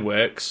of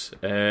works.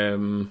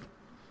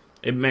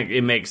 It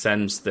makes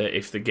sense that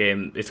if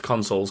the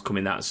console's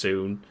coming that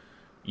soon,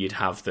 you'd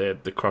have the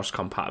cross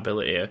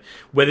compatibility.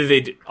 Whether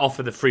they'd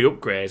offer the free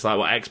upgrades like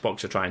what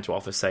Xbox are trying to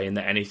offer, saying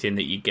that anything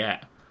that you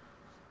get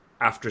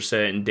after a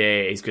certain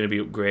day is going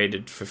to be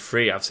upgraded for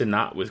free. I've seen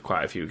that with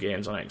quite a few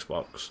games on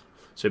Xbox,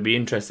 so it'd be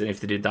interesting if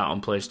they did that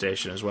on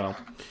PlayStation as well.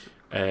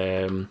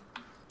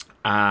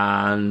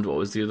 And what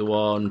was the other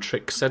one?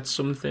 Trix said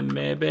something,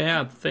 maybe,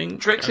 I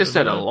think. Trix has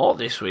said a lot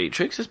this week.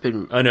 Trix has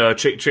been... Oh, no,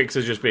 Trix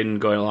has just been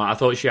going a lot. I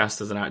thought she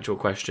asked us an actual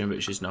question,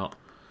 but she's not.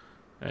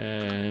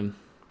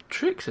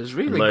 Trix has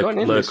really gone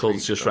in this week.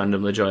 Locals just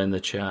randomly joined the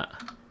chat.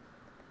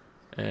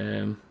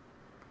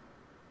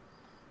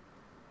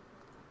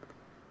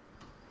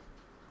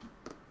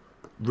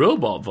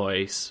 Robot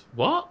voice?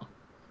 What?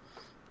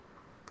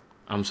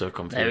 I'm so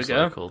confused.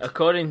 There we go.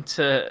 According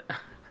to...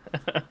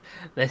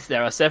 this,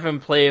 there are 7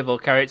 playable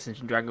characters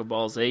in Dragon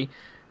Ball Z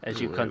as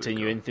you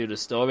continue in through the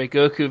story.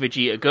 Goku,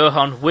 Vegeta,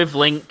 Gohan with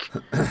Link,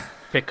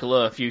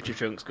 Piccolo, Future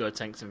Trunks,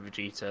 Gotenks, and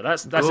Vegeta.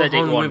 That's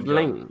edit one. With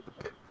Link?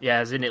 Yeah,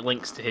 as in it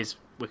links to his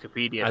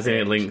Wikipedia As in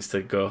it links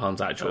to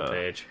Gohan's actual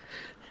page.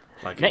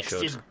 Like next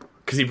is...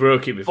 Because he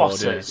broke it before,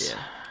 bosses.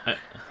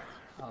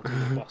 I'll do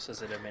the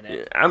bosses in a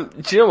minute.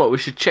 Do you know what? We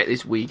should check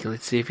this week.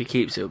 Let's see if he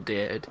keeps it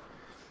updated.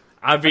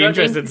 I'd be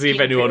interested to see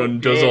if anyone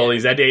undoes all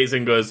his edits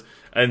and goes...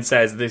 and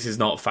says this is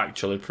not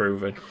factually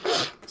proven,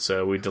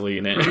 so we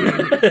delete it.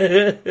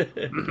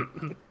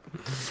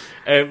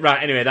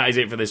 Right, anyway, that is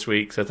it for this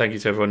week. So thank you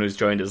to everyone who's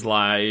joined us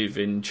live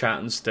in chat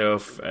and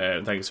stuff.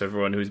 Thanks to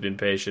everyone who's been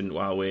patient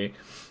while we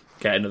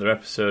get another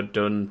episode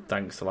done.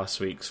 Thanks to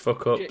last week's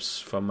fuck-ups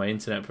from my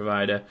internet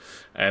provider.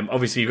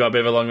 Obviously, you've got a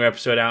bit of a longer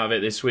episode out of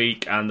it this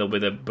week, and there'll be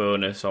the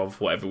bonus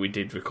of whatever we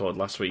did record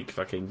last week if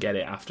I can get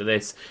it after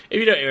this. If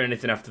you don't hear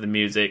anything after the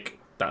music...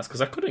 that's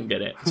because I couldn't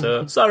get it,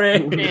 so sorry.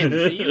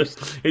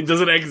 It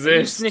doesn't exist. Were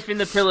you sniffing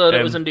the pillow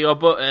that was under your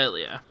butt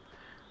earlier?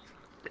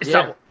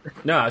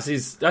 No, that's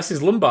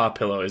his lumbar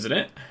pillow, isn't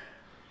it?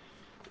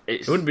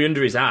 It wouldn't be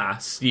under his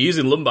ass. You're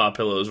using lumbar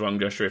pillows wrong,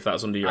 Joshua, if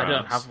that's under your ass. I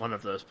don't have one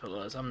of those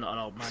pillows. I'm not an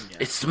old man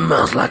yet. It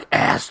smells like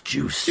ass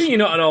juice. You're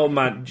not an old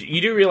man.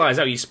 You do realise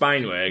how your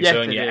spine works, yes,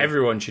 don't you?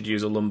 Everyone should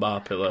use a lumbar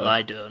pillow. Well,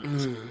 I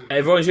don't.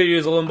 Everyone should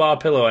use a lumbar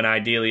pillow and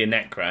ideally a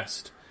neck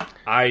rest.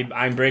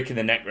 I'm breaking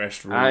the neck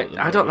rest rule.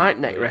 I don't like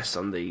neck rests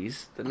on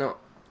these. They're not.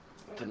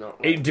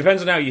 It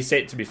depends on how you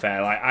sit. To be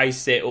fair, like I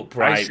sit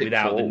upright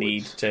without the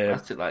need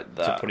to sit like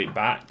that. to put it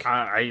back.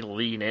 I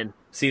lean in.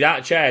 See,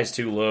 that chair is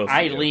too low.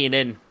 For you. Lean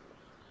in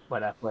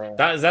when I play.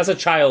 That's a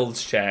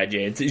child's chair,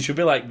 James. It should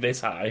be like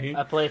this high.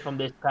 I play from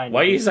this kind.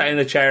 Why are you sat in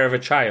the chair of a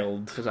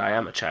child? Because I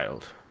am a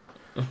child.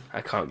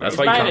 I can't. That's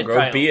why you can't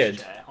grow a beard.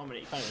 Chair. Oh,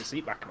 you can't even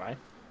sleep back, am I?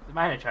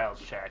 Mine a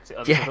child's chair.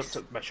 Yes. Up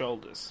to my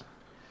shoulders.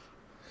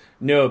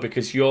 No,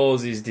 because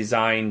yours is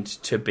designed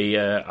to be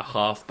a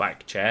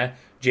half-back chair.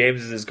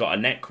 James's has got a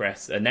neck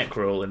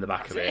roll in the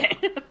back of it.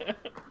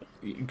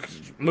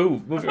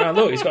 Move it around.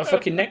 Look, it's got a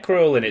fucking neck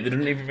roll in it that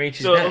doesn't even reach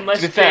his neck.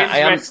 To be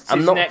fair,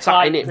 I'm not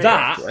tatting it.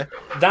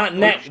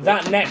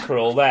 That neck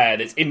roll there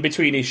that's in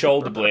between his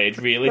shoulder blades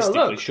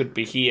realistically should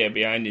be here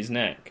behind his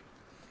neck.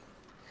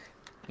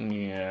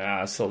 Yeah,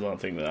 I still don't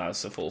think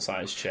that's a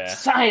full-size chair.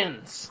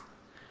 Science!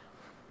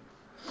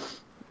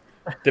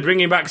 They're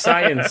bringing back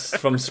science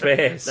from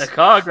space. The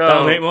cargo.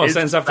 That'll make more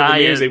sense after the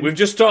music. We've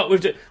just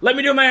stopped. Let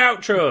me do my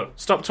outro.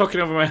 Stop talking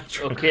over my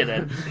outro. Okay,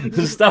 then.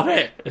 Stop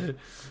it.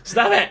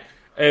 Stop it.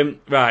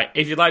 Right,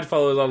 if you'd like to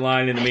follow us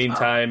online in the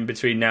meantime,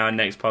 between now and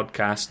next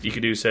podcast, you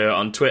can do so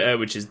on Twitter,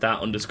 which is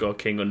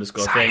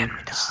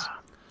 _king_thing.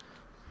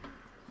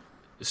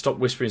 Stop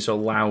whispering so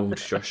loud,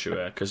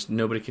 Joshua, because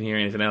nobody can hear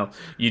anything else.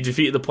 You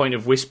defeated the point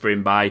of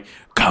whispering by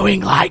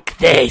going like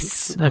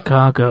this. The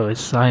cargo is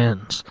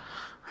science.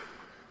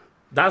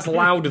 That's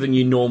louder than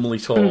you normally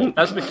talk.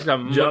 That's because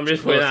I'm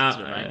just closer to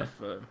the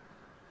microphone.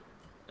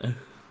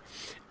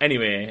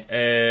 Anyway,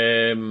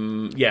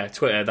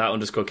 Twitter,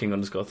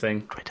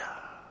 _king_thing. Twitter.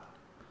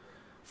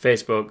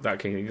 Facebook, that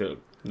king thing.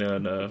 No,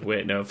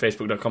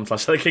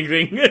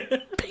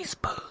 facebook.com/thatkingthing.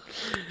 Facebook.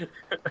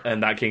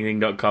 And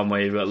thatkingthing.com,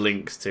 where you've got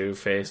links to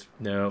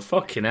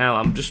fucking hell,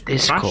 I'm just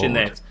crashing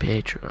this.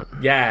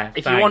 Patreon. Yeah,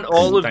 if you want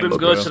all of them,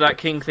 go to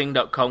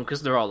thatkingthing.com,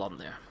 because they're all on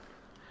there.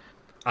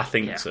 I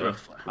think so.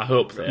 Roughly. I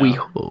hope they are. We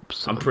hope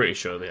so. I'm pretty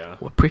sure they are.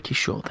 We're pretty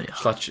sure they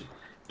are.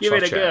 Give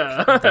it a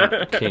go.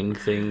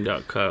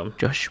 Thatkingthing.com.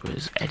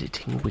 Joshua's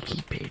editing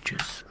wiki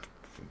pages.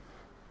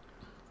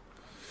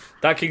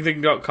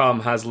 Thatkingthing.com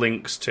has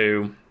links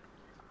to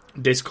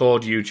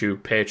Discord, YouTube,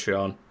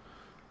 Patreon,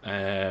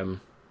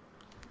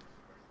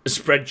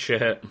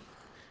 Spreadshirt,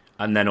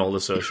 and then all the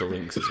social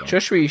links as well.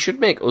 Joshua, you should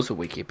make us a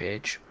wiki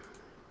page.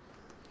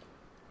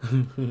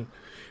 Do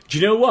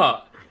you know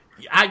what?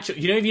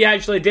 Actually, if you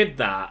actually did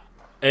that,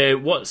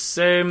 what's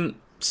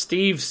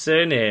Steve's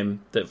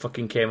surname that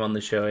fucking came on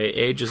the show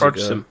ages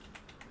ago?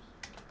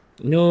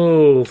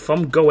 No,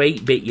 from Go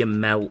 8-Bit, you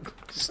melt.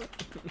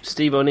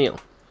 Steve O'Neill.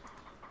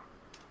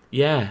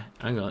 Yeah,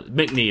 hang on.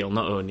 McNeil,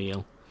 not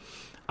O'Neill.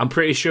 I'm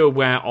pretty sure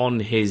we're on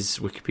his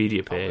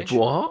Wikipedia page.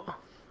 What?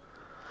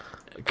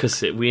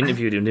 Because we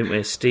interviewed him, didn't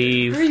we?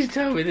 Steve Please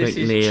tell me this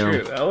McNeil.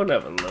 is true. I want to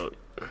have a look.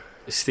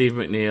 Steve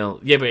McNeil.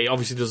 Yeah, but it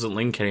obviously doesn't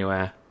link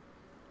anywhere.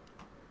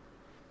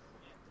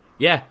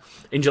 Yeah.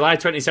 In July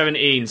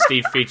 2017,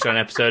 Steve featured on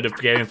an episode of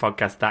the gaming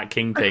podcast That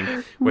King Thing,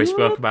 where he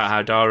spoke about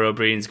how Dara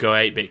O'Brien's Go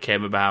 8-Bit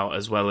came about,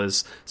 as well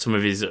as some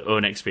of his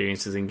own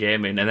experiences in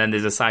gaming. And then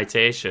there's a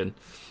citation,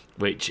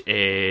 which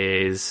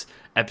is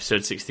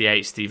episode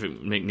 68, Steve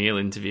McNeil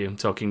interview,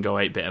 talking Go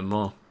 8-Bit and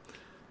more.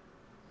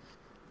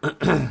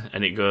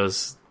 And it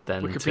goes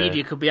then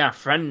Wikipedia could be our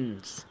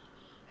friends.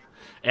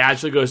 It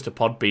actually goes to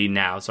Podbean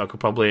now, so I could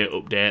probably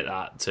update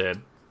that to...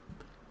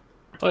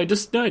 Oh, it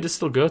does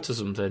still go to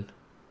something.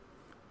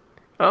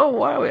 Oh,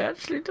 wow, it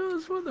actually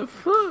does. What the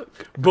fuck?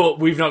 But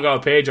we've not got a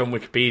page on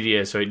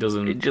Wikipedia, so it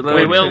doesn't...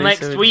 We will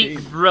next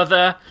week,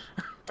 brother.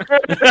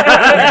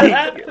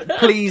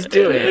 Please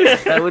do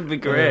it. That would be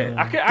great.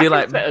 I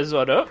can set us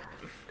one up.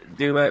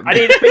 I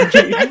need a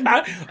picture.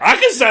 I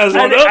can set us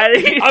one up.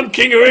 I'm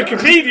king of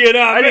Wikipedia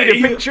now. I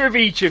need a picture of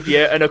each of you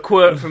and a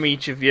quote from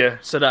each of you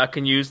so that I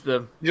can use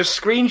them. Just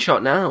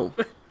screenshot now.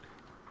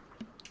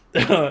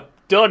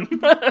 Done.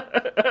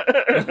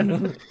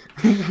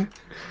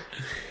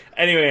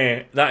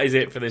 Anyway, that is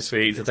it for this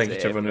week. So thank you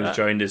to everyone who's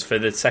joined us for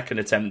the second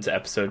attempt at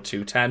episode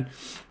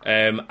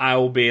 210. I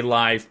will be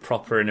live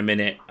proper in a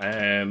minute.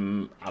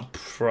 I'll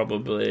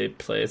probably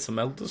play some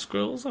Elder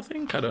Scrolls, I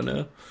think. I don't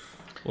know.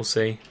 We'll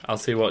see. I'll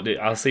see what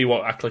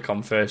I click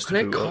on first.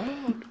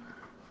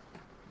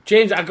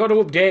 James, I got to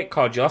update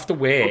COD. You'll have to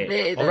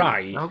wait. All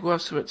right. I'll go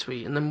have something to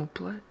eat and then we'll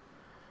play.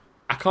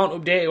 I can't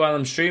update it while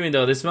I'm streaming,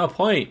 though. This is my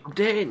point.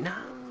 Update it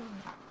now.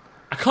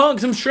 I can't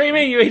because I'm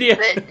streaming, you idiot.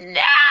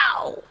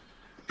 Now.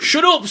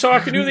 Shut up so I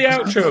can do the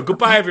outro.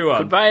 Goodbye,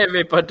 everyone. Goodbye,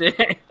 everybody.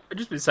 I've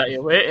just been sat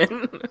here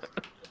waiting.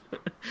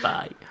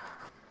 Bye.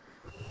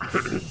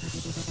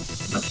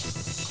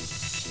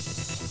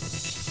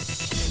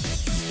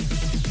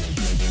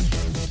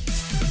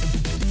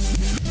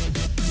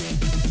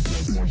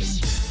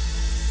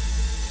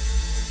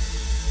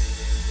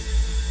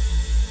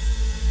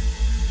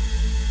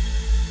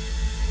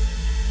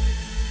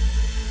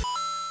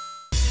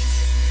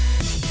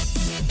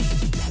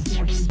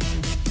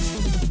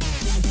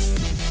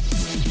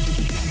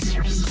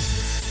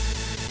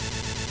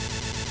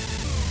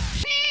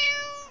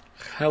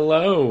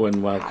 Hello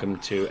and welcome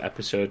to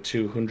episode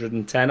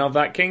 210 of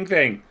That King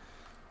Thing,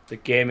 the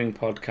gaming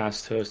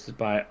podcast hosted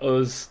by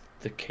us,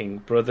 the King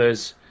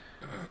Brothers,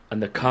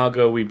 and the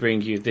cargo we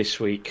bring you this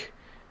week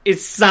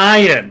is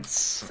science.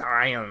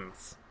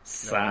 Science.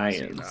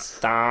 Science.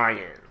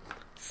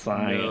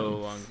 No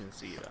one can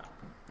see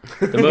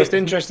that. The most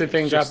interesting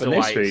thing to happen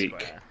this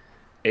week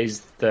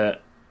is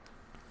that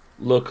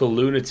local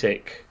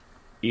lunatic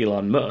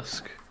Elon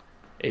Musk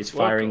is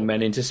firing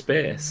men into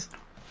space.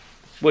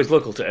 Well, he's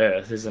local to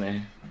Earth, isn't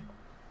he?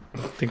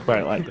 Think about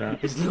it like that.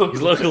 He's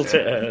local to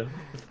Earth.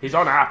 He's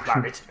on our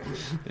planet.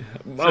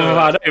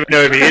 I don't even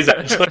know if he is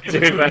actually. To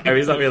be fair,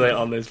 he's not really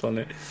on this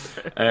planet.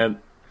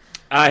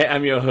 I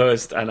am your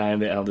host, and I am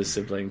the eldest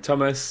sibling,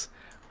 Thomas,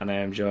 and I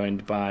am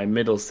joined by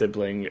middle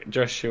sibling,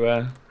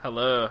 Joshua.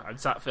 Hello, I'm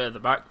sat further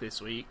back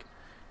this week.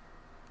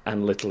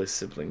 And littlest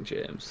sibling,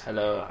 James.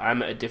 Hello,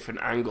 I'm at a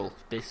different angle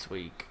this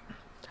week.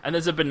 And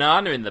there's a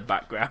banana in the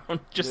background,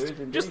 just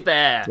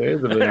there. There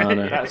is a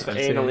banana. That's for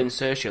anal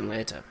insertion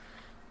later.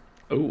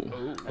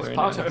 Oh, that's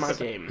part of my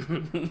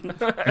game.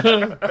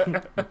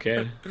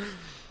 Okay.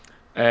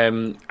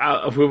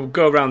 We'll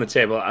go around the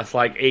table.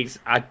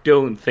 I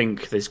don't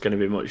think there's going to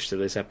be much to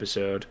this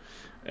episode.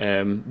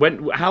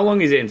 How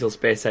long is it until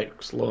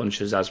SpaceX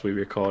launches as we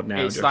record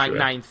now? It's Joshua?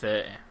 like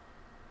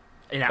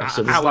 9:30.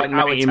 So there's like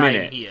 90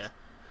 minutes. Here.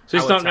 So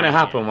it's not going to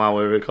happen while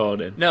we're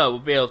recording. No, you'll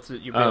be able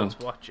to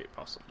watch it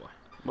possibly.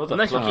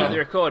 Unless you keep the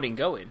recording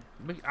going.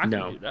 I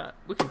can do that.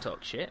 We can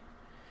talk shit.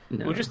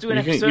 No. We'll just do an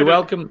episode.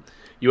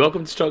 You're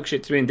welcome to talk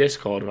shit to me in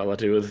Discord while I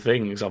do other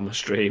things on my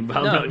stream.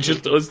 But not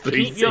just us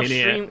three sitting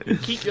here.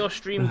 Keep your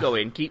stream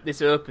going. Keep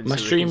this open. My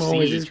stream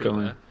always is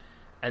going.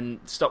 And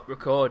stop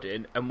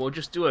recording, and we'll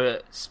just do a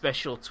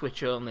special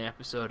Twitch-only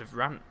episode of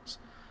Rants.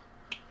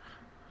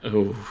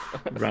 Oh,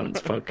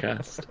 Rants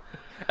podcast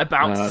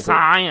about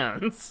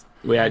science.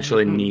 We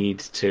actually need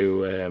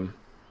to.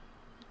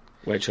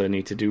 We actually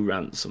need to do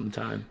rants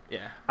sometime.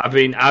 Yeah, I've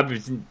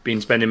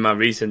been spending my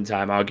recent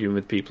time arguing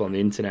with people on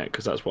the internet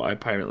because that's what I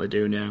apparently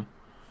do now.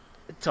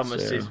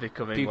 Thomas is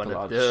becoming one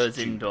of those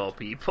indoor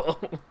people.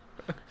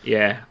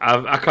 Yeah,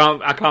 I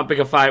can't pick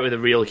a fight with a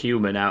real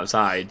human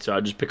outside, so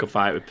I just pick a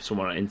fight with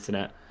someone on the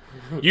internet.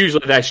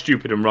 Usually they're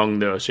stupid and wrong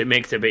though, so it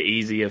makes it a bit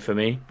easier for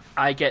me.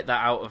 I get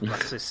that out of my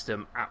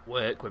system at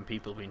work when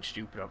people are being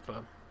stupid on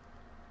phone.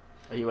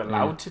 Are you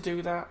allowed to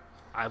do that?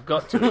 I've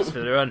got to. It's for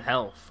their own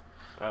health.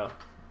 Oh.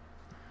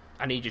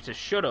 I need you to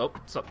shut up,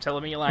 stop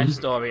telling me your life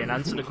story, and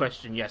answer the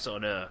question yes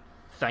or no.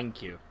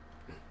 Thank you.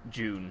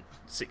 June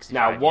 65.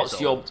 Now, what's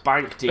your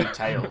bank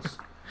details?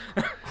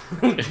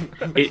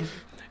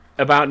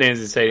 About Names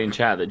is saying in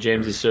chat that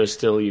James is so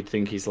still you'd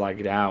think he's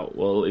lagged out.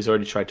 Well, he's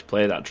already tried to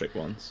play that trick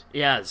once. He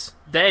has.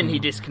 Then he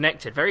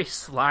disconnected very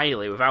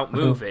slyly without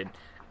moving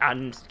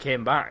and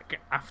came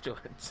back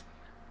afterwards.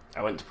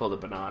 I went to pull the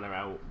banana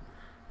out.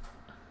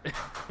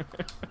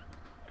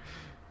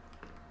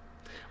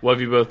 What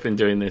have you both been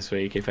doing this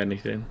week, if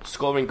anything?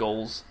 Scoring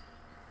goals.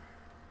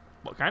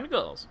 What kind of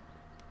goals?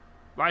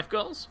 Life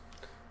goals?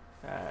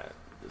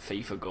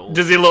 FIFA goals.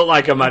 Does he look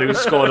like a man who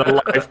scored a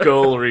life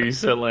goal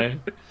recently?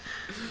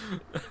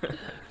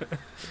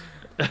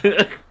 Oh,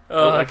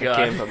 God. I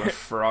came from a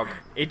frog.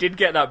 He did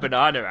get that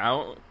banana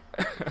out.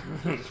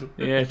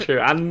 Yeah, true.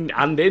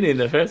 And in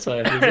the first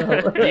place as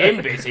well. The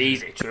in bit's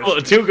easy, true. Oh,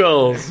 2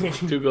 goals.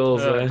 2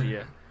 goals there.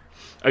 Dear.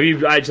 Have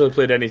you actually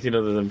played anything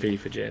other than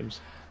FIFA,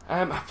 James?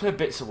 I've played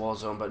bits of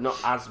Warzone, but not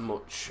as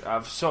much.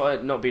 I've sort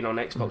of not been on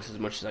Xbox as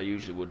much as I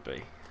usually would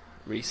be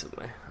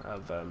recently.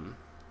 I've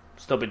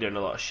still been doing a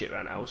lot of shit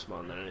around the house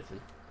more than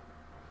anything.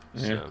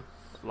 So,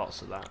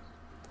 lots of that.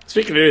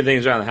 Speaking of doing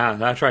things around the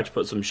house, I tried to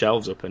put some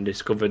shelves up and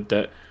discovered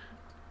that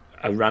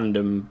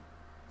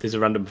there's a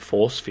random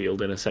force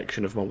field in a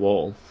section of my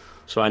wall.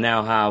 So I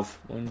now have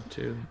 1,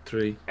 2,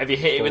 3. Have you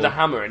hit it with a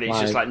hammer and it's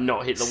just like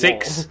not hit the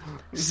wall?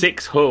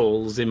 6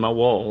 holes in my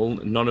wall,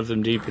 none of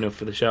them deep enough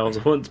for the shelves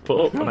I want to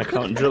put up, and I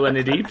can't drill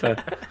any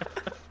deeper.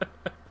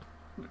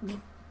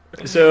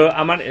 So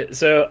I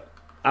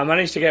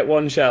managed to get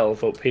one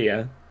shelf up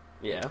here.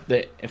 Yeah.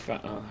 In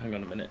fact, hang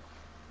on a minute.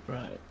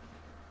 Right.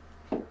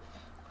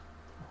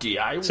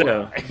 DIY.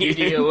 So,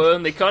 Video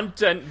only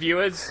content,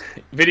 viewers.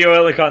 Video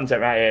only content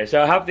right here.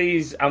 So I have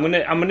these. I'm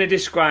gonna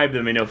describe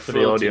them enough for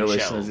floating the audio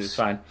shelves. listeners. It's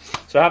fine.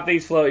 So I have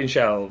these floating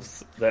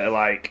shelves that are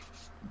like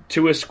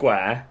 2 are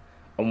square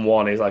and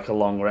 1 is like a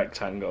long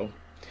rectangle,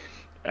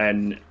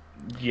 and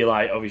you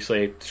like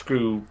obviously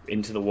screw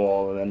into the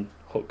wall and then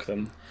hook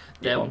them.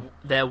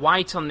 They're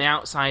white on the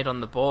outside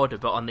on the border,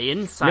 but on the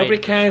inside, nobody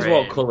cares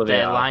what colour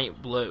they are. They're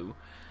light blue.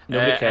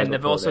 Nobody cares. And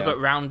they've also got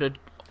rounded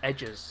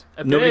edges.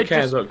 Nobody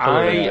cares what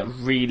colour they I are.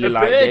 really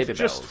like baby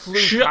just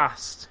bells. flew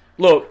past.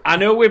 Look, I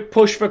know we're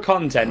pushed for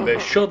content,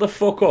 but shut the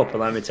fuck up and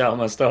let me tell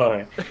my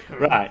story.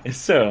 Right,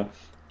 so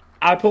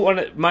I put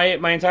one. My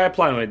entire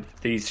plan with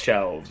these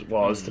shelves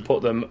was to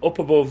put them up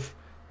above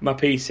my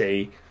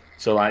PC,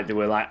 so like they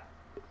were like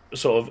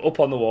sort of up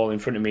on the wall in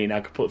front of me, and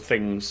I could put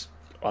things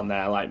on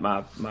there like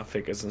my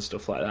figures and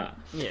stuff like that.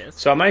 Yes.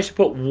 So I managed to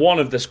put one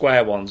of the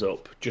square ones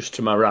up just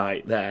to my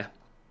right there.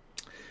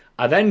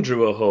 I then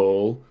drew a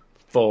hole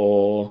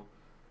for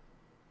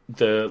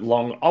the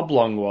long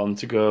oblong one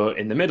to go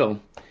in the middle.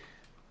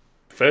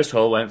 First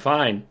hole went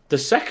fine. The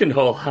second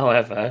hole,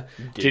 however,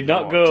 did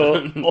not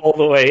go all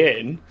the way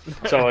in.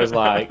 So I was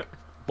like,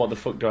 what the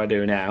fuck do I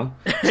do now?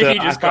 So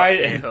You just got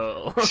a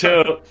hole.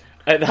 So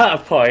at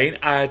that point,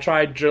 I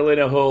tried drilling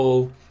a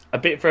hole a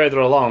bit further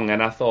along,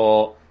 and I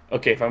thought,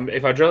 okay,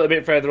 if I drill it a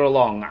bit further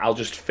along, I'll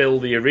just fill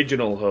the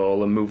original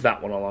hole and move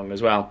that one along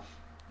as well.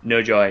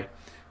 No joy.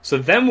 So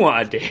then what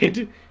I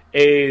did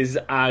is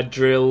I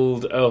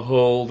drilled a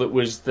hole that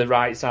was the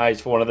right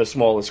size for one of the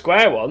smaller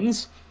square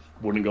ones.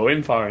 Wouldn't go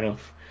in far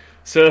enough.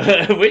 So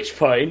at which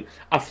point,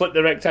 I flipped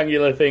the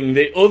rectangular thing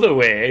the other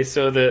way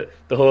so that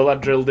the hole I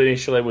drilled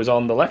initially was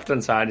on the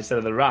left-hand side instead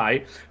of the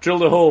right.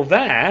 Drilled a hole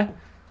there,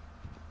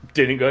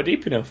 didn't go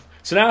deep enough.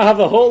 So now I have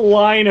a whole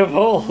line of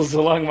holes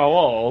along my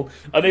wall,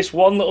 and this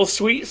one little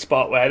sweet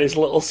spot where this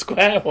little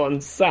square one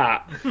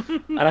sat,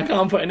 and I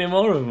can't put any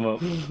more of them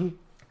up.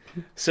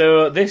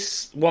 So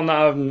this one that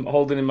I'm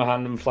holding in my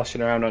hand and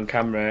flashing around on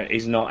camera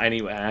is not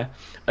anywhere.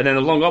 And then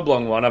the long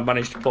oblong one I've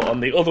managed to put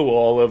on the other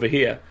wall over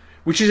here,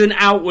 which is an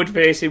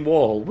outward-facing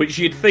wall, which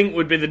you'd think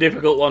would be the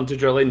difficult one to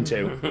drill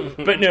into.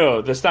 But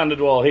no, the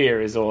standard wall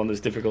here is the one that's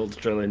difficult to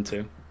drill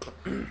into.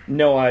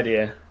 No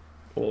idea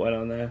what went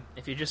on there.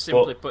 If you're just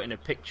simply putting a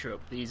picture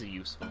up, these are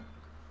useful.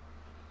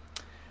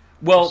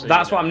 Well, so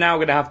that's what I'm now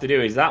going to have to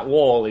do, is that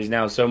wall is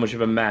now so much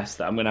of a mess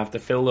that I'm going to have to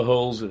fill the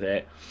holes with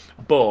it.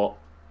 But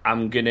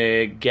I'm going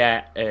to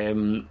get...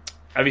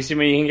 have you seen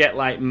when you can get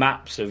like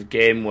maps of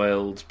game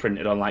worlds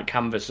printed on like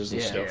canvases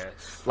and stuff?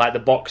 Yes. Like the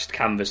boxed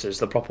canvases,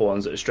 the proper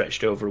ones that are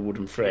stretched over a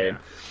wooden frame.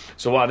 Yeah.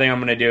 So what I think I'm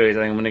going to do is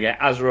I'm going to get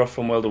Azeroth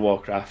from World of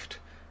Warcraft,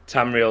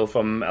 Tamriel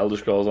from Elder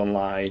Scrolls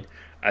Online,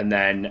 and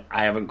then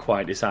I haven't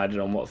quite decided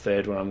on what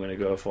third one I'm going to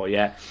go for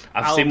yet.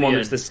 I've seen one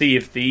that's the Sea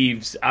of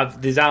Thieves.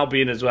 There's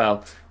Albion as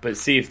well, but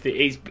Sea of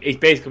Thieves, it's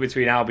basically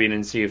between Albion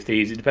and Sea of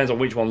Thieves. It depends on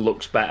which one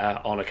looks better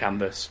on a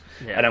canvas.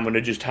 Yeah. And I'm going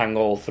to just hang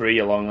all three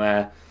along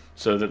there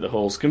so that the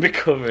holes can be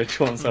covered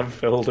once I've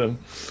filled them.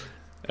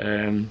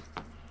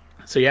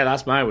 So yeah,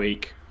 that's my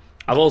week.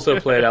 I've also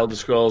played Elder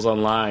Scrolls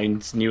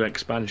Online's new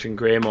expansion,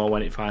 Greymoor,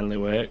 when it finally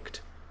worked.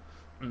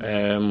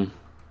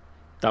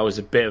 That was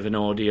a bit of an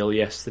ordeal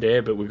yesterday,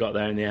 but we got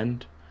there in the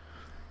end.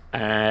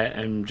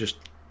 And just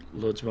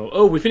loads more.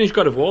 Oh, we finished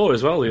God of War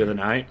as well the other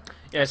night.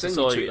 Yes, I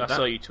saw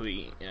you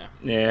tweet.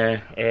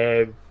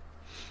 Yeah.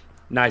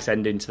 Nice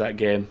ending to that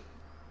game.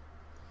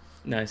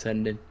 Nice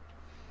ending.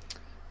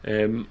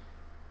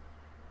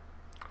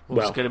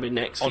 What's going to be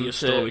next for your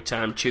story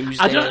time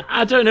Tuesday?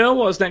 I don't know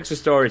what's next for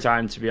story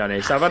time, to be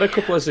honest. I've had a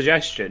couple of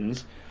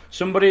suggestions.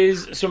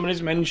 Somebody's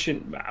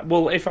mentioned.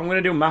 Well, if I'm going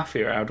to do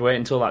Mafia, I'd wait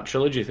until that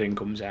trilogy thing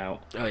comes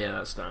out. Oh yeah,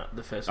 that's not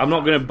the first. I'm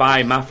not going to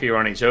buy Mafia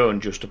on its own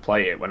just to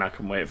play it when I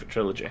can wait for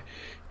trilogy.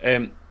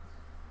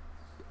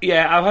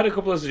 Yeah, I've had a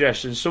couple of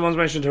suggestions. Someone's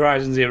mentioned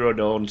Horizon Zero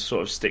Dawn to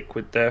sort of stick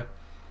with the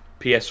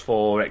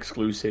PS4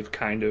 exclusive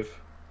kind of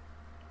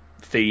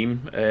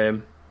theme.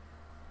 Can't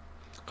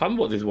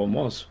remember what the other one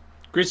was.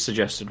 Grizz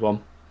suggested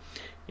one.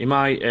 He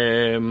might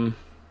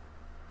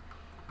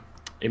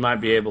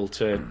be able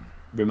to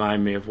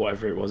remind me of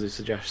whatever it was he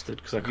suggested,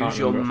 because I can't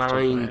remember.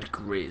 Use your mind,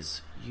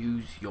 Grizz.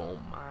 Use your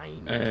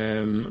mind.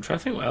 I'm trying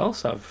to think what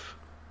else I've...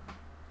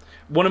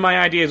 One of my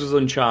ideas was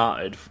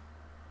Uncharted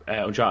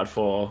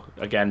 4,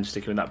 again,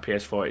 sticking with that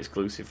PS4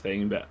 exclusive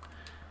thing, but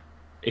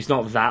it's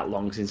not that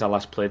long since I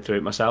last played through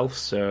it myself,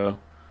 so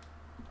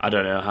I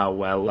don't know how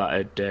well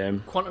that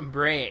had... Quantum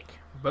Break.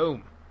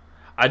 Boom.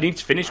 I need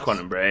to finish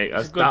Quantum Break.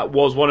 That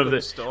was one of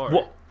the...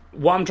 Story.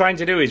 What I'm trying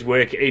to do is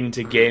work it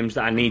into games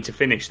that I need to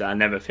finish that I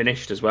never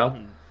finished as well.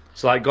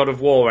 So like God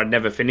of War, I'd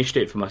never finished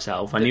it for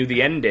myself. I knew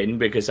the ending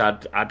because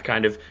I'd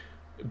kind of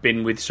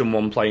been with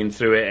someone playing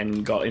through it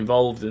and got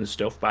involved and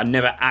stuff, but I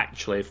never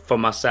actually, for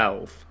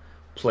myself,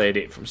 played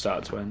it from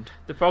start to end.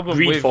 The problem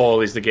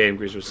Greedfall is the game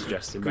Grizz was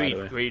suggesting, by the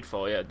way.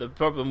 Greedfall, yeah. The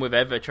problem with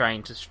ever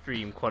trying to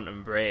stream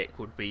Quantum Break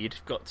would be you'd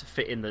got to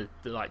fit in the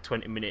like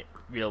 20-minute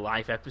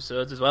real-life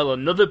episodes as well.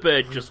 Another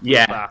bird just flew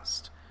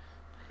past.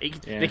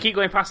 They keep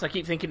going past, and I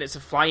keep thinking it's a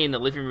fly in the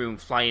living room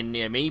flying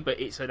near me, but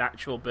it's an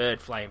actual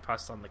bird flying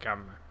past on the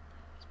camera.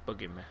 It's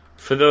bugging me.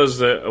 For those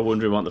that are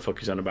wondering what the fuck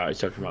he's on about, he's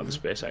talking about the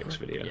SpaceX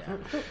video.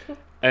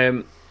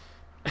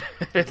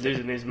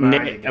 Losing his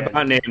mind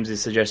about names,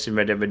 is suggesting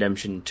Red Dead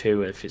Redemption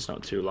 2 if it's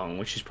not too long,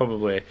 which is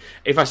probably...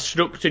 If I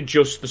stuck to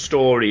just the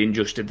story and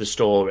just did the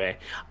story,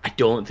 I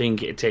don't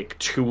think it'd take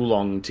too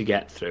long to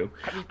get through.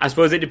 I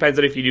suppose it depends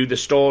on if you do the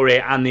story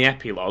and the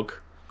epilogue,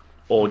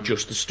 or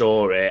just the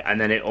story, and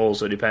then it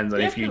also depends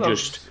on if you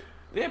just...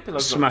 The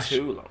epilogue's not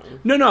too long.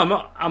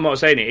 No, I'm not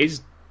saying it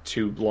is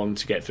too long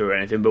to get through or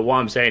anything, but what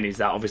I'm saying is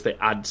that obviously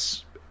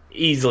adds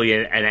easily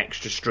an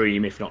extra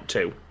stream, if not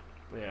two.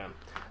 Yeah.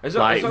 As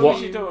long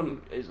as you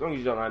don't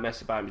like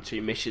mess about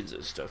between missions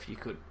and stuff,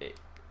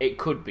 it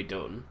could be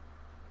done.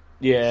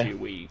 Yeah. In a few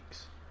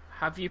weeks.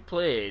 Have you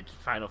played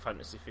Final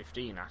Fantasy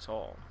 15 at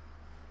all?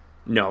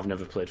 No, I've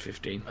never played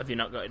 15. Have you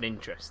not got an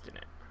interest in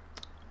it?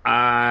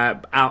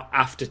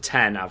 After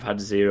 10, I've had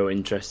zero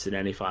interest in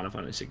any Final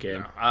Fantasy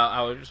game. No,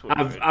 I was just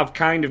I've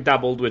kind of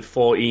dabbled with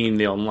 14,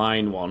 the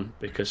online one,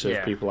 because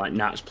of people like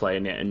Nats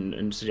playing it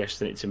and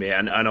suggesting it to me,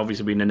 and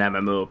obviously being an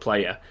MMO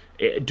player,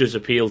 it does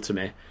appeal to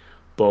me,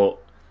 but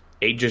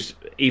it just,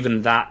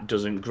 even that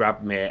doesn't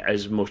grab me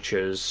as much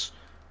as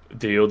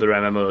the other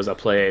MMOs I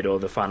played or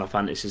the Final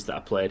Fantasies that I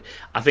played.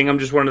 I think I'm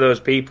just one of those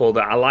people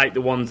that I like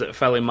the ones that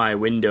fell in my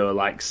window,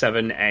 like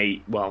 7,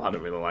 8. Well, I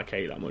don't really like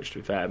 8 that much, to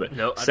be fair, but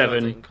no, 7, I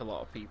don't think a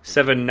lot of people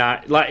 7,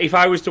 9. Like, if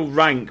I was to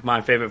rank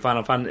my favourite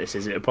Final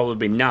Fantasies, it would probably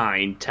be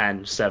 9,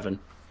 10, 7.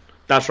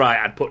 That's right,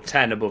 I'd put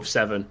 10 above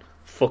 7.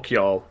 Fuck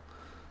y'all.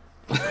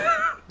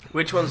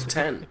 Which one's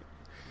 10?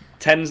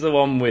 10's the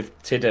one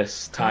with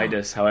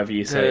Tidus, however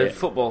you say it.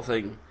 Football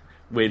thing.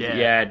 With,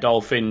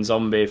 dolphin,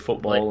 zombie,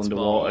 football,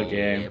 underwater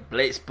game. Yeah,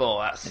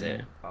 Blitzball, that's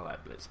it. I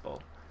like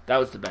Blitzball. That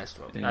was the best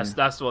one. Yeah.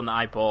 That's the one that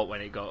I bought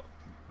when it got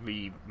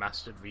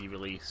remastered,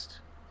 re-released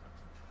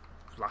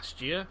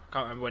last year.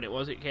 Can't remember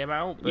when it came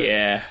out. But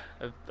yeah.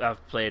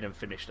 I've played and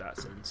finished that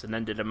since, and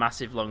then did a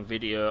massive long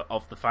video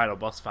of the final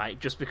boss fight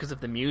just because of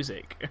the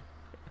music.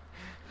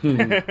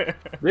 The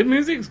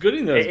music's good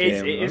in those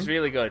games. It is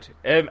really good.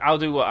 I'll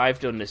do what I've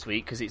done this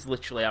week, because it's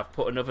literally, I've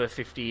put another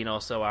 15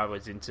 or so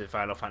hours into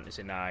Final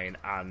Fantasy IX,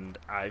 and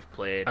I've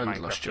played and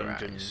Minecraft lost your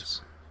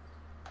Dungeons.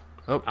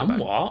 Oh, and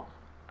what?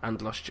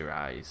 And lost your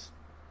eyes.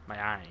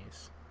 My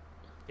eyes.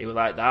 He was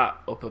like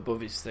that, up above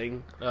his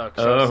thing. Right.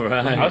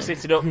 I was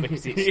sitting up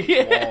because it's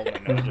warm,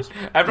 and I'm just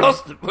I've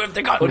lost it. Where have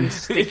they gone?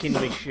 unsticking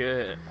my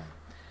shirt.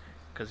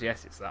 Because,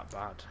 yes, it's that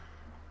bad.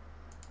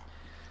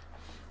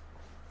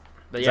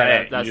 But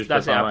yeah,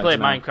 that's it. I play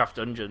Minecraft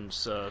Dungeons,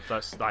 so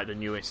that's like the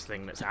newest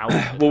thing that's out.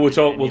 Well, we'll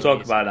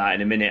talk about that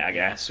in a minute, I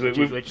guess.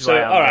 Which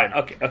so, all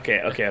right,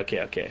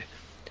 okay.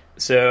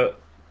 So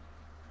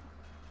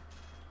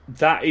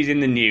that is in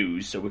the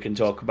news, so we can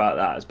talk about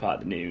that as part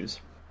of the news.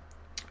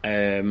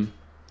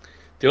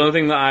 The only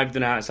thing that I've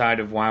done outside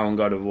of WoW and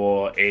God of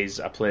War is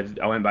I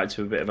went back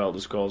to a bit of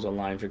Elder Scrolls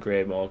Online for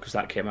Greymore, because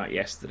that came out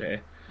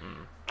yesterday,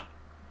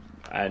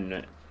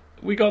 and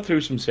we got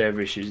through some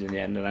server issues in the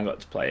end, and I got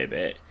to play a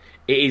bit.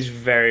 It is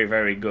very,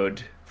 very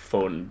good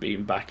fun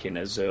being back in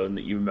a zone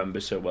that you remember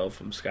so well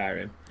from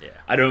Skyrim. Yeah.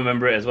 I don't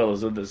remember it as well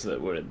as others that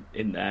were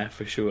in there,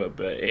 for sure,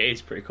 but it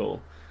is pretty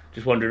cool.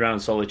 Just wandering around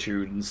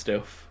Solitude and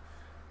stuff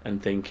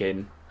and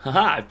thinking,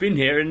 haha, I've been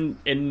here in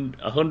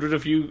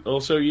 1,000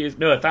 or so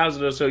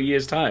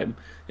years' time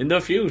in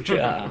the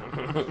future.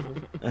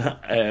 But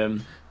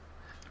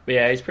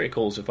yeah, it's pretty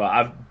cool so far.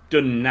 I've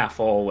done naff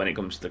all when it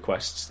comes to the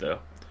quests, though,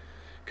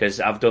 because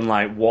I've done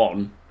like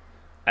one,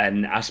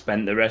 and I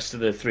spent the rest of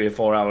the 3 or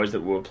 4 hours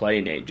that we were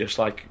playing it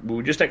we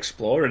were just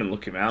exploring and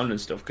looking around and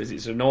stuff, because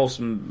it's an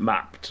awesome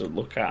map to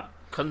look at.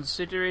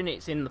 Considering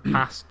it's in the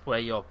past where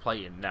you're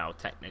playing now,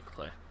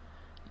 technically,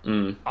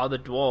 are the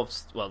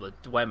dwarves, the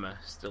Dwemer,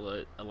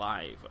 still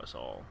alive at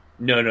all?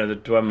 No, the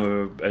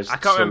Dwemer are I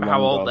can't remember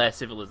how old their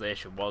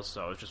civilization was,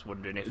 so I was just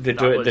wondering if the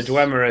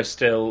Dwemer are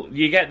still...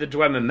 You get the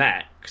Dwemer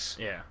mechs,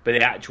 but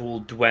the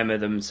actual Dwemer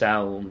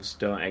themselves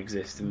don't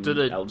exist in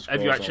Elder Scrolls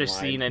Have you actually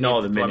Online. seen any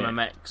of the Dwemer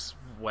mechs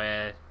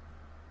where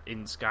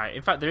in Sky?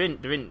 In fact, they're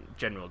in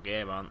general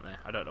game, aren't they?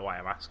 I don't know why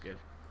I'm asking.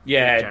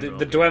 Yeah,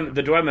 the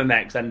Dwemer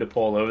mechs end up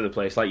all over the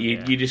place. Like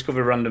you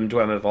discover random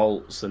Dwemer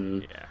vaults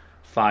and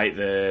fight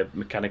the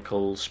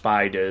mechanical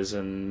spiders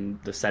and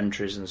the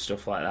sentries and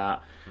stuff like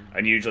that.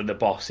 And usually the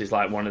boss is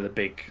like one of the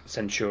big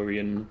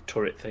Centurion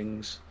turret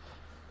things.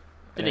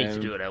 They need to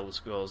do an Elder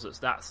Scrolls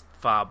that's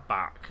far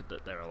back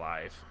that they're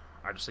alive.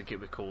 I just think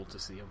it'd be cool to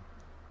see them.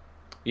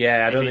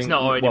 Yeah, I don't think it's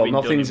not already been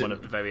done in one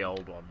of the very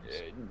old ones.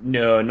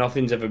 No,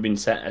 nothing's ever been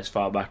set as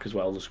far back as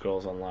Elder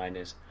Scrolls Online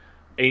is.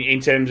 In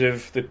terms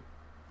of the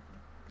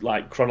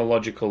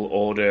chronological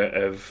order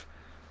of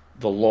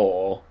the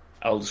lore,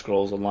 Elder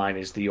Scrolls Online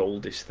is the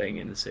oldest thing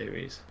in the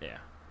series. Yeah.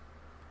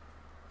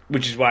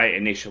 Which is why it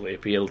initially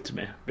appealed to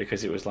me,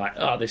 because it was like,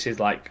 oh, this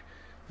is like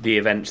the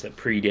events that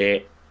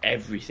predate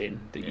everything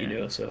that you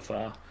know so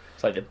far.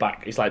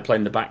 It's like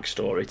playing the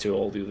backstory to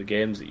all the other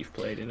games that you've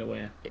played in a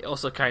way. It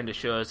also kind of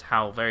shows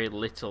how very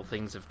little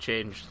things have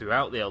changed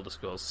throughout the Elder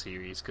Scrolls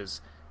series, because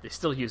they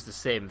still use the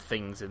same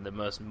things in the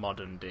most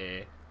modern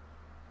day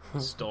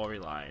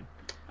storyline.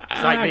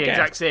 It's like the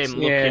exact same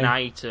looking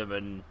item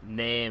and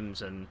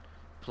names and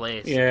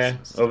places. Yeah,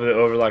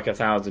 over like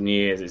 1,000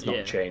 years, it's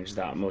not changed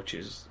that much.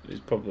 Is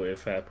probably a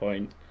fair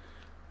point.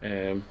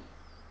 And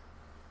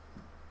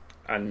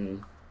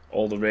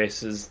all the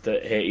races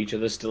that hate each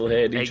other still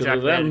hate each other.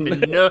 Then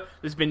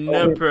there's been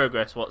no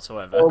progress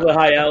whatsoever. All the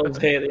High Elves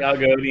hate the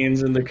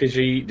Argonians and the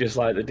Khajiit, just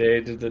like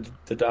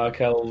the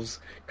Dark Elves.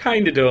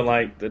 Kind of don't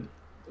like the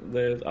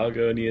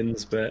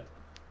Argonians, but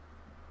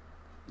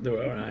they're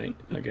alright,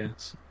 I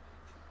guess.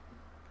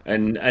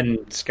 And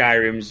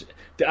Skyrim's...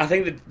 I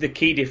think the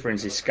key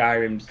difference is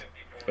Skyrim's...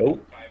 Oh.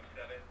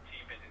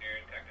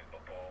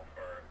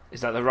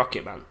 Is that the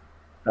Rocket Man?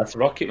 That's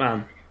Rocket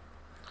Man.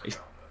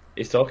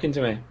 He's talking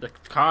to me. The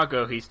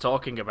cargo he's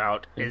talking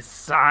about is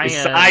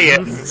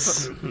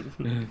science.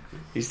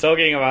 He's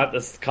talking about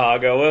the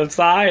cargo of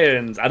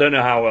science. I don't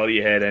know how well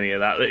you heard any of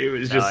that. It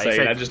was just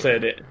saying. I just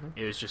heard it.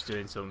 He was just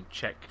doing some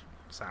check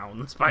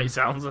sounds, by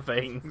sounds of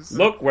things.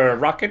 Look, we're a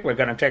rocket. We're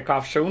going to take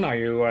off soon. Are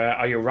you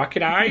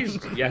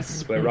rocketized?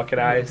 Yes, we're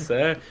rocketized,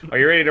 sir. Are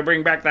you ready to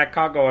bring back that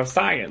cargo of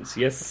science?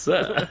 Yes,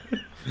 sir.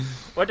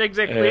 What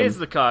exactly is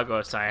the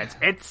cargo science?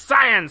 It's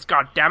science,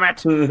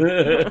 goddammit!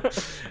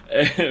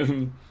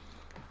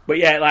 But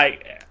yeah,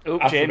 like...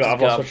 James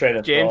I've lost my train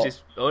of thought.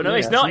 Is... Oh no,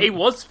 it's not. He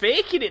was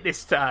faking it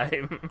this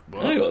time.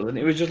 No, he wasn't.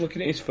 He was just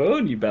looking at his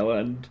phone, you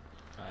bellend.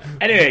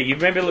 Anyway, you've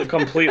made me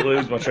completely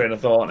lose my train of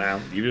thought now.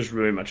 You've just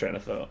ruined my train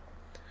of thought.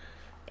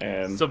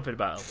 Something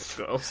about Elder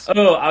Scrolls.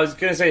 Oh, I was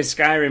going to say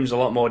Skyrim's a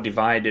lot more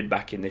divided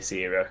back in this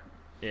era.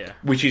 Yeah.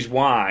 Which is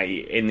why,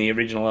 in the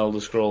original Elder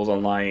Scrolls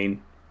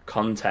Online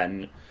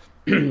content,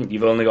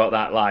 you've only got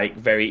that, like,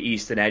 very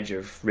eastern edge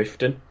of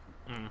Riften.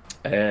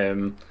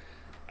 And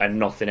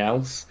nothing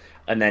else.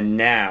 And then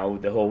now,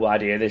 the whole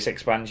idea of this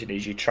expansion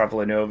is you're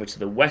travelling over to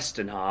the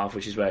western half,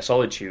 which is where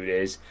Solitude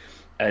is,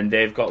 and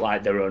they've got,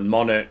 like, their own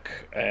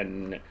monarch,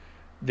 and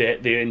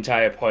the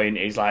entire point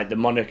is, like, the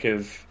monarch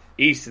of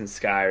Eastern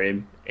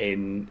Skyrim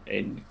in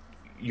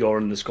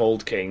Yoren the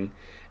Skald King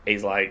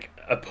is, like,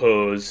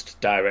 opposed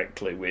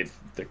directly with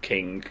the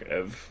king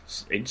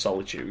in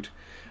Solitude.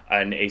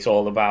 And it's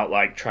all about,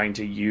 like, trying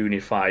to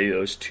unify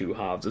those two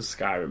halves of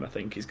Skyrim, I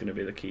think, is going to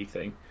be the key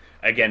thing.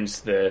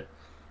 Against the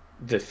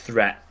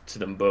threat to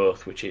them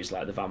both, which is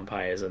like the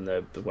vampires and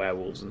the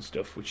werewolves and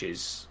stuff, which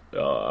is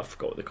I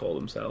forgot what they call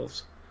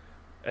themselves.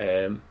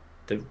 I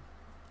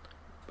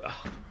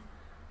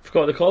forgot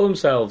what they call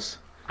themselves.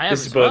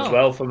 This bodes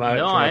well for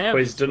my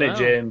quiz, doesn't it,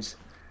 James?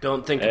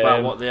 Don't think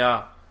about what they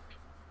are.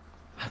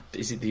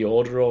 Is it the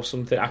Order or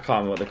something? I can't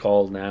remember what they're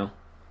called now.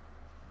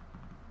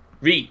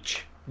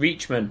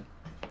 Reachmen.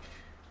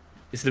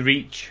 It's the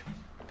Reach.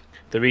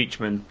 The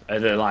Reachmen are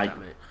the like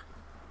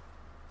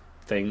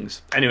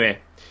things. Anyway.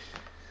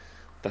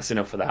 That's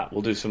enough of that.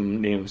 We'll do some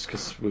news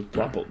because we've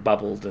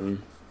babbled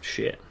and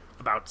shit.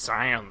 About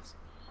science.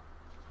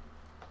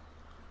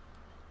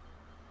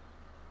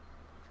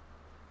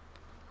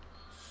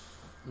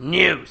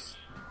 News.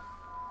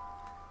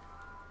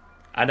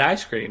 And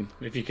ice cream,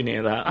 if you can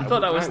hear that. I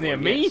thought that was near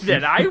me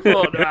then. I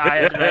thought I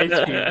had an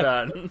ice cream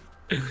van.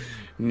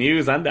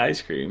 News and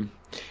ice cream.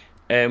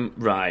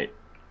 Right.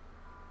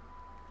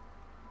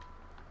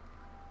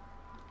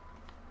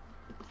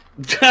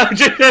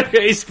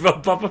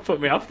 Papa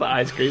put me off that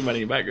ice cream man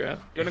in your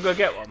background. You wanna go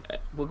get one?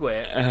 We'll go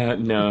here.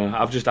 No,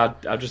 I've just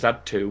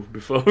had two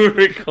before we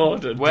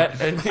recorded.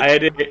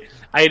 I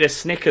had a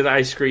Snickers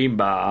ice cream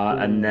bar. Ooh.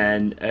 And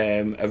then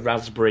a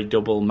raspberry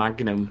double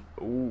Magnum.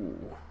 Ooh.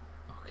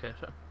 Okay.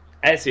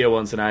 Ezio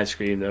wants an ice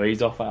cream though.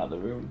 He's off out of the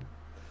room.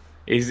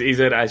 He's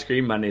an ice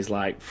cream man. He's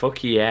like,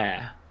 fuck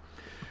yeah.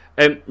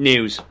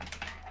 News.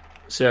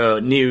 So,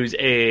 news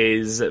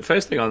is,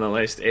 first thing on the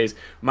list is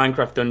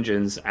Minecraft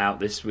Dungeons out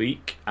this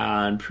week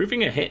and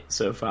proving a hit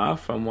so far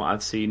from what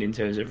I've seen in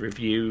terms of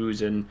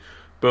reviews and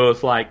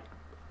both like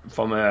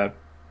from a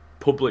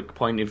public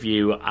point of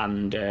view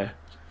and a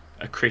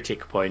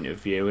critic point of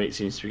view. It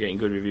seems to be getting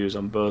good reviews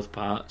on both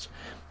parts.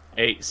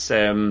 It's,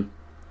 from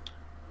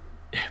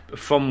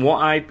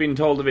what I've been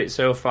told of it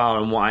so far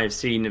and what I've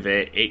seen of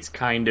it, it's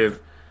kind of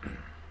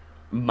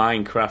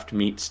Minecraft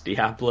meets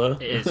Diablo.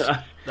 It is.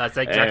 That's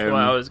exactly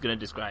what I was going to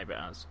describe it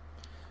as.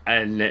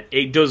 And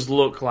it does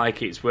look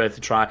like it's worth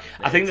a try.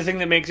 I think the thing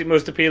that makes it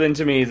most appealing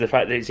to me is the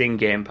fact that it's in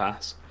Game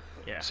Pass.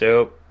 Yeah.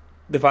 So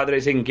the fact that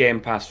it's in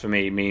Game Pass for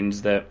me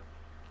means that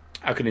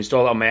I can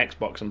install it on my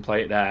Xbox and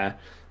play it there,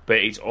 but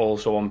it's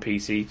also on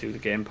PC through the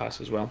Game Pass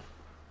as well.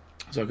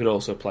 So I could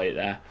also play it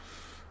there.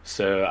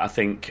 So I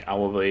think I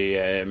will be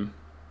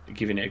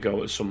giving it a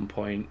go at some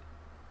point.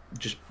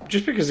 Just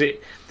because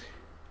it...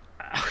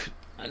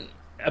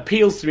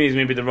 appeals to me is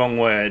maybe the wrong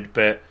word,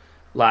 but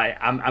like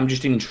I'm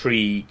just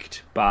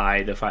intrigued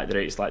by the fact that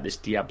it's like this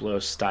Diablo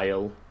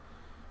style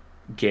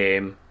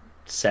game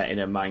set in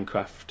a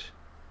Minecraft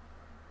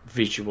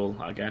visual,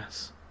 I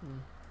guess.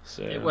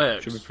 So it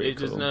works. Should be pretty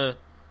cool.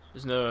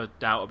 There's no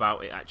doubt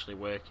about it actually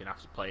working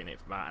after playing it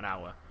for about an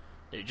hour.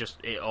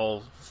 It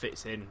all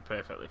fits in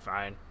perfectly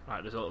fine.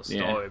 Like there's a little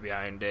story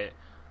behind it.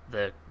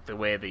 The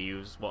way they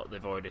use what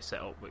they've already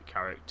set up with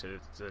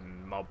characters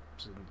and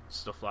mobs and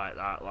stuff like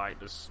that, like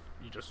it's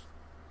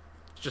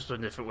just a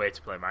different way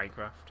to play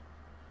Minecraft.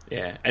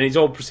 Yeah, and it's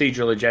all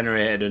procedurally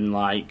generated and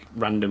like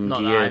random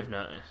Not gear. that I've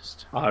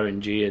noticed.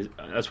 RNG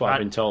that's what I've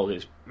been told.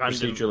 It's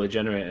procedurally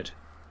generated.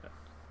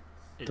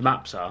 The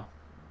maps are.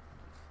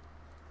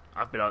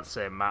 I've been on the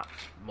same map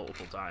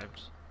multiple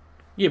times.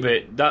 Yeah,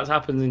 but that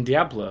happens in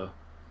Diablo.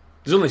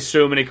 There's only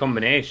so many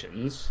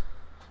combinations.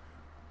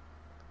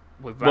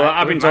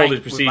 I've been told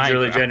it's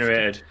procedurally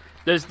generated.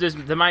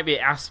 There might be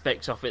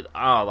aspects of it that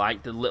are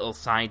like the little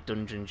side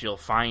dungeons you'll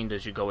find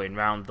as you're going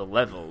around the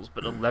levels,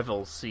 but the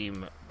levels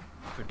seem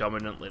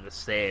predominantly the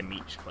same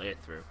each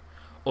playthrough.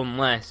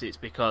 Unless it's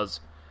because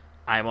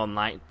I'm on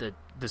like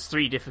there's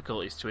 3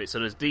 difficulties to it, so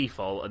there's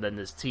default, and then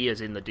there's tiers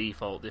in the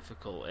default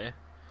difficulty,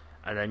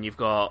 and then you've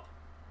got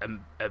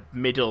a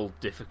middle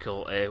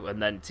difficulty,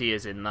 and then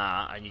tiers in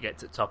that, and you get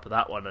to the top of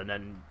that one, and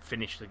then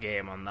finish the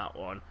game on that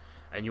one.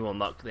 And you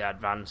unlock the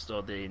advanced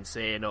or the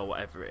insane or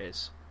whatever it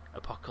is,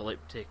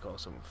 apocalyptic or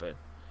something.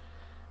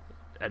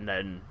 And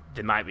then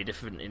they might be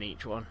different in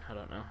each one. I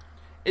don't know.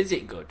 Is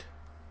it good?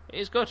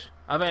 It's good.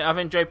 I've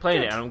enjoyed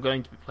playing it, and I'm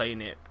going to be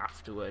playing it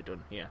after we're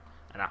done here,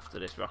 and after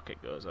this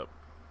rocket goes up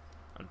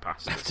and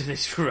passes. After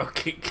this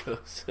rocket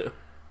goes up.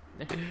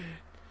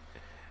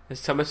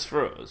 Has Thomas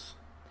froze?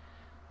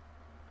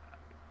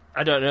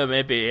 I don't know,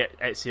 maybe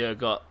Ezio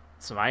got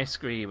some ice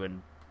cream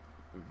and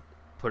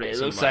put it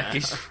somewhere. Looks like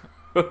he's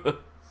froze.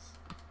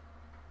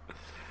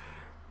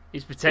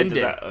 He's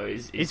pretending.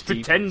 He's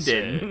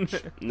pretending.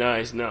 No,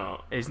 he's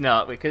not. He's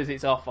not, because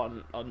it's off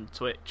on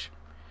Twitch.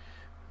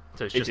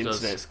 So it's just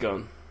internet's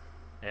gone.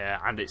 Yeah,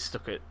 and it's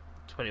stuck at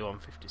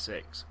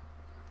 2156.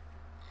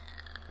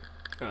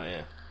 Oh,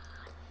 yeah.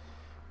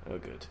 Oh,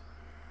 good.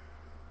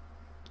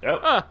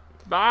 Oh.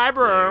 Bye,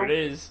 bro. There it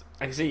is.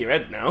 I can see your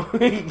head now.